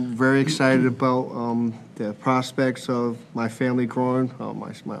am very excited about the prospects of my family growing.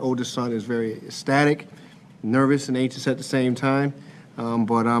 My oldest son is very ecstatic, nervous, and anxious at the same time.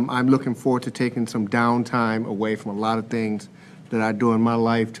 But I'm looking forward to taking some downtime away from a lot of things that I do in my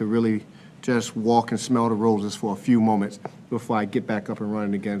life to really just walk and smell the roses for a few moments before I get back up and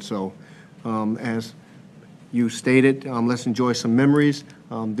running again. So as you stated, let's enjoy some memories.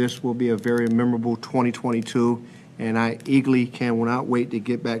 This will be a very memorable 2022, and I eagerly will not wait to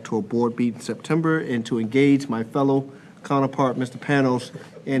get back to a board meeting in September and to engage my fellow counterpart, Mr. Panos,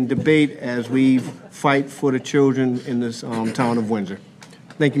 in debate as we fight for the children in this town of Windsor.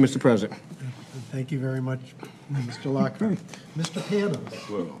 Thank you, Mr. President. Thank you very much, Mr. Lockhart. Mr. Panos.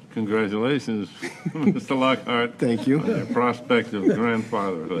 Well, congratulations, Mr. Lockhart. Thank you. On the prospect of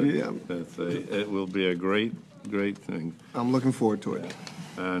grandfatherhood. Yeah. It will be a great thing. I'm looking forward to it.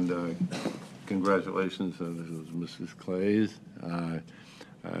 And congratulations, this was Mrs. Clays. I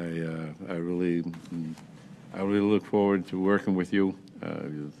really look forward to working with you.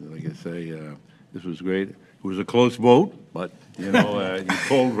 Like I say, this was great. It was a close vote, but you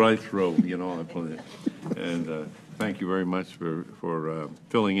pulled right through. And thank you very much for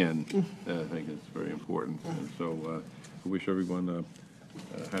filling in. I think it's very important. And so I wish everyone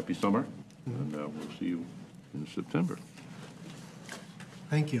a happy summer, and we'll see you in September.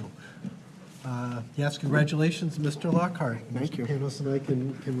 Thank you. Yes, congratulations, Mr. Lockhart. Thank you. Mr. Panos and I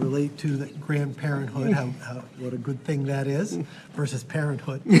can relate to the grandparenthood, what a good thing that is, versus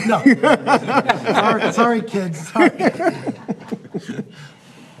parenthood. No. sorry, kids. Sorry.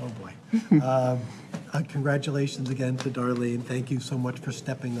 Oh, boy. Congratulations again to Darlene. Thank you so much for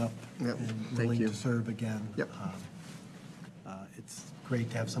stepping up and willing to serve again. Yep. It's great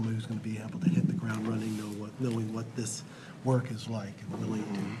to have somebody who's going to be able to hit the ground running, knowing what this work is like, and willing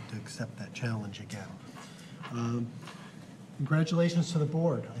to accept that challenge again. Congratulations to the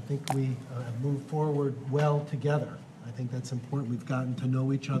board. I think we have moved forward well together. I think that's important. We've gotten to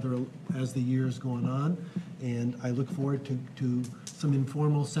know each other as the year's going on, and I look forward to some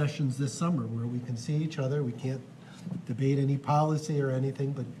informal sessions this summer where we can see each other. We can't debate any policy or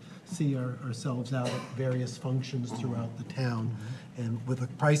anything, but see ourselves out at various functions throughout the town. And with the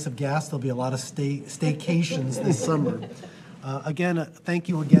price of gas, there'll be a lot of staycations this summer. Again, thank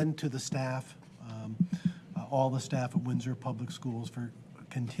you again to the staff, all the staff at Windsor Public Schools for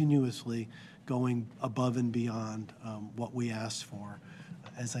continuously going above and beyond what we asked for.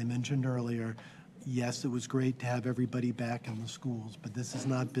 As I mentioned earlier, yes, it was great to have everybody back in the schools, but this is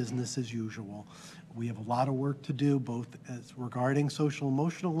not business as usual. We have a lot of work to do, both as regarding social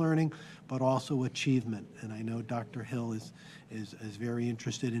emotional learning, but also achievement. And I know Dr. Hill is very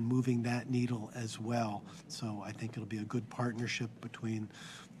interested in moving that needle as well. So I think it'll be a good partnership between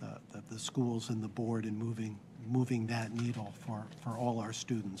the schools and the board in moving that needle for all our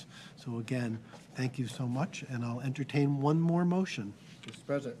students. So again, thank you so much, and I'll entertain one more motion. Mr.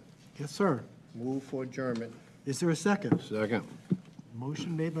 President. Yes, sir. Move for adjournment. Is there a second? Second.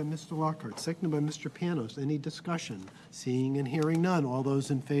 Motion made by Mr. Lockhart, seconded by Mr. Panos. Any discussion? Seeing and hearing none. All those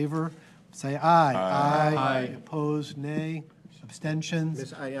in favor, say aye. Aye. Opposed, nay. Abstentions?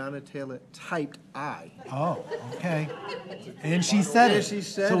 Miss Ayanna Taylor typed aye. Oh, okay. And she said it. She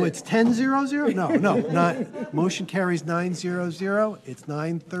said so it. it's 10-0-0? No, not. Motion carries 9-0-0. It's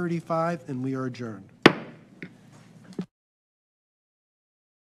 9:35, and we are adjourned.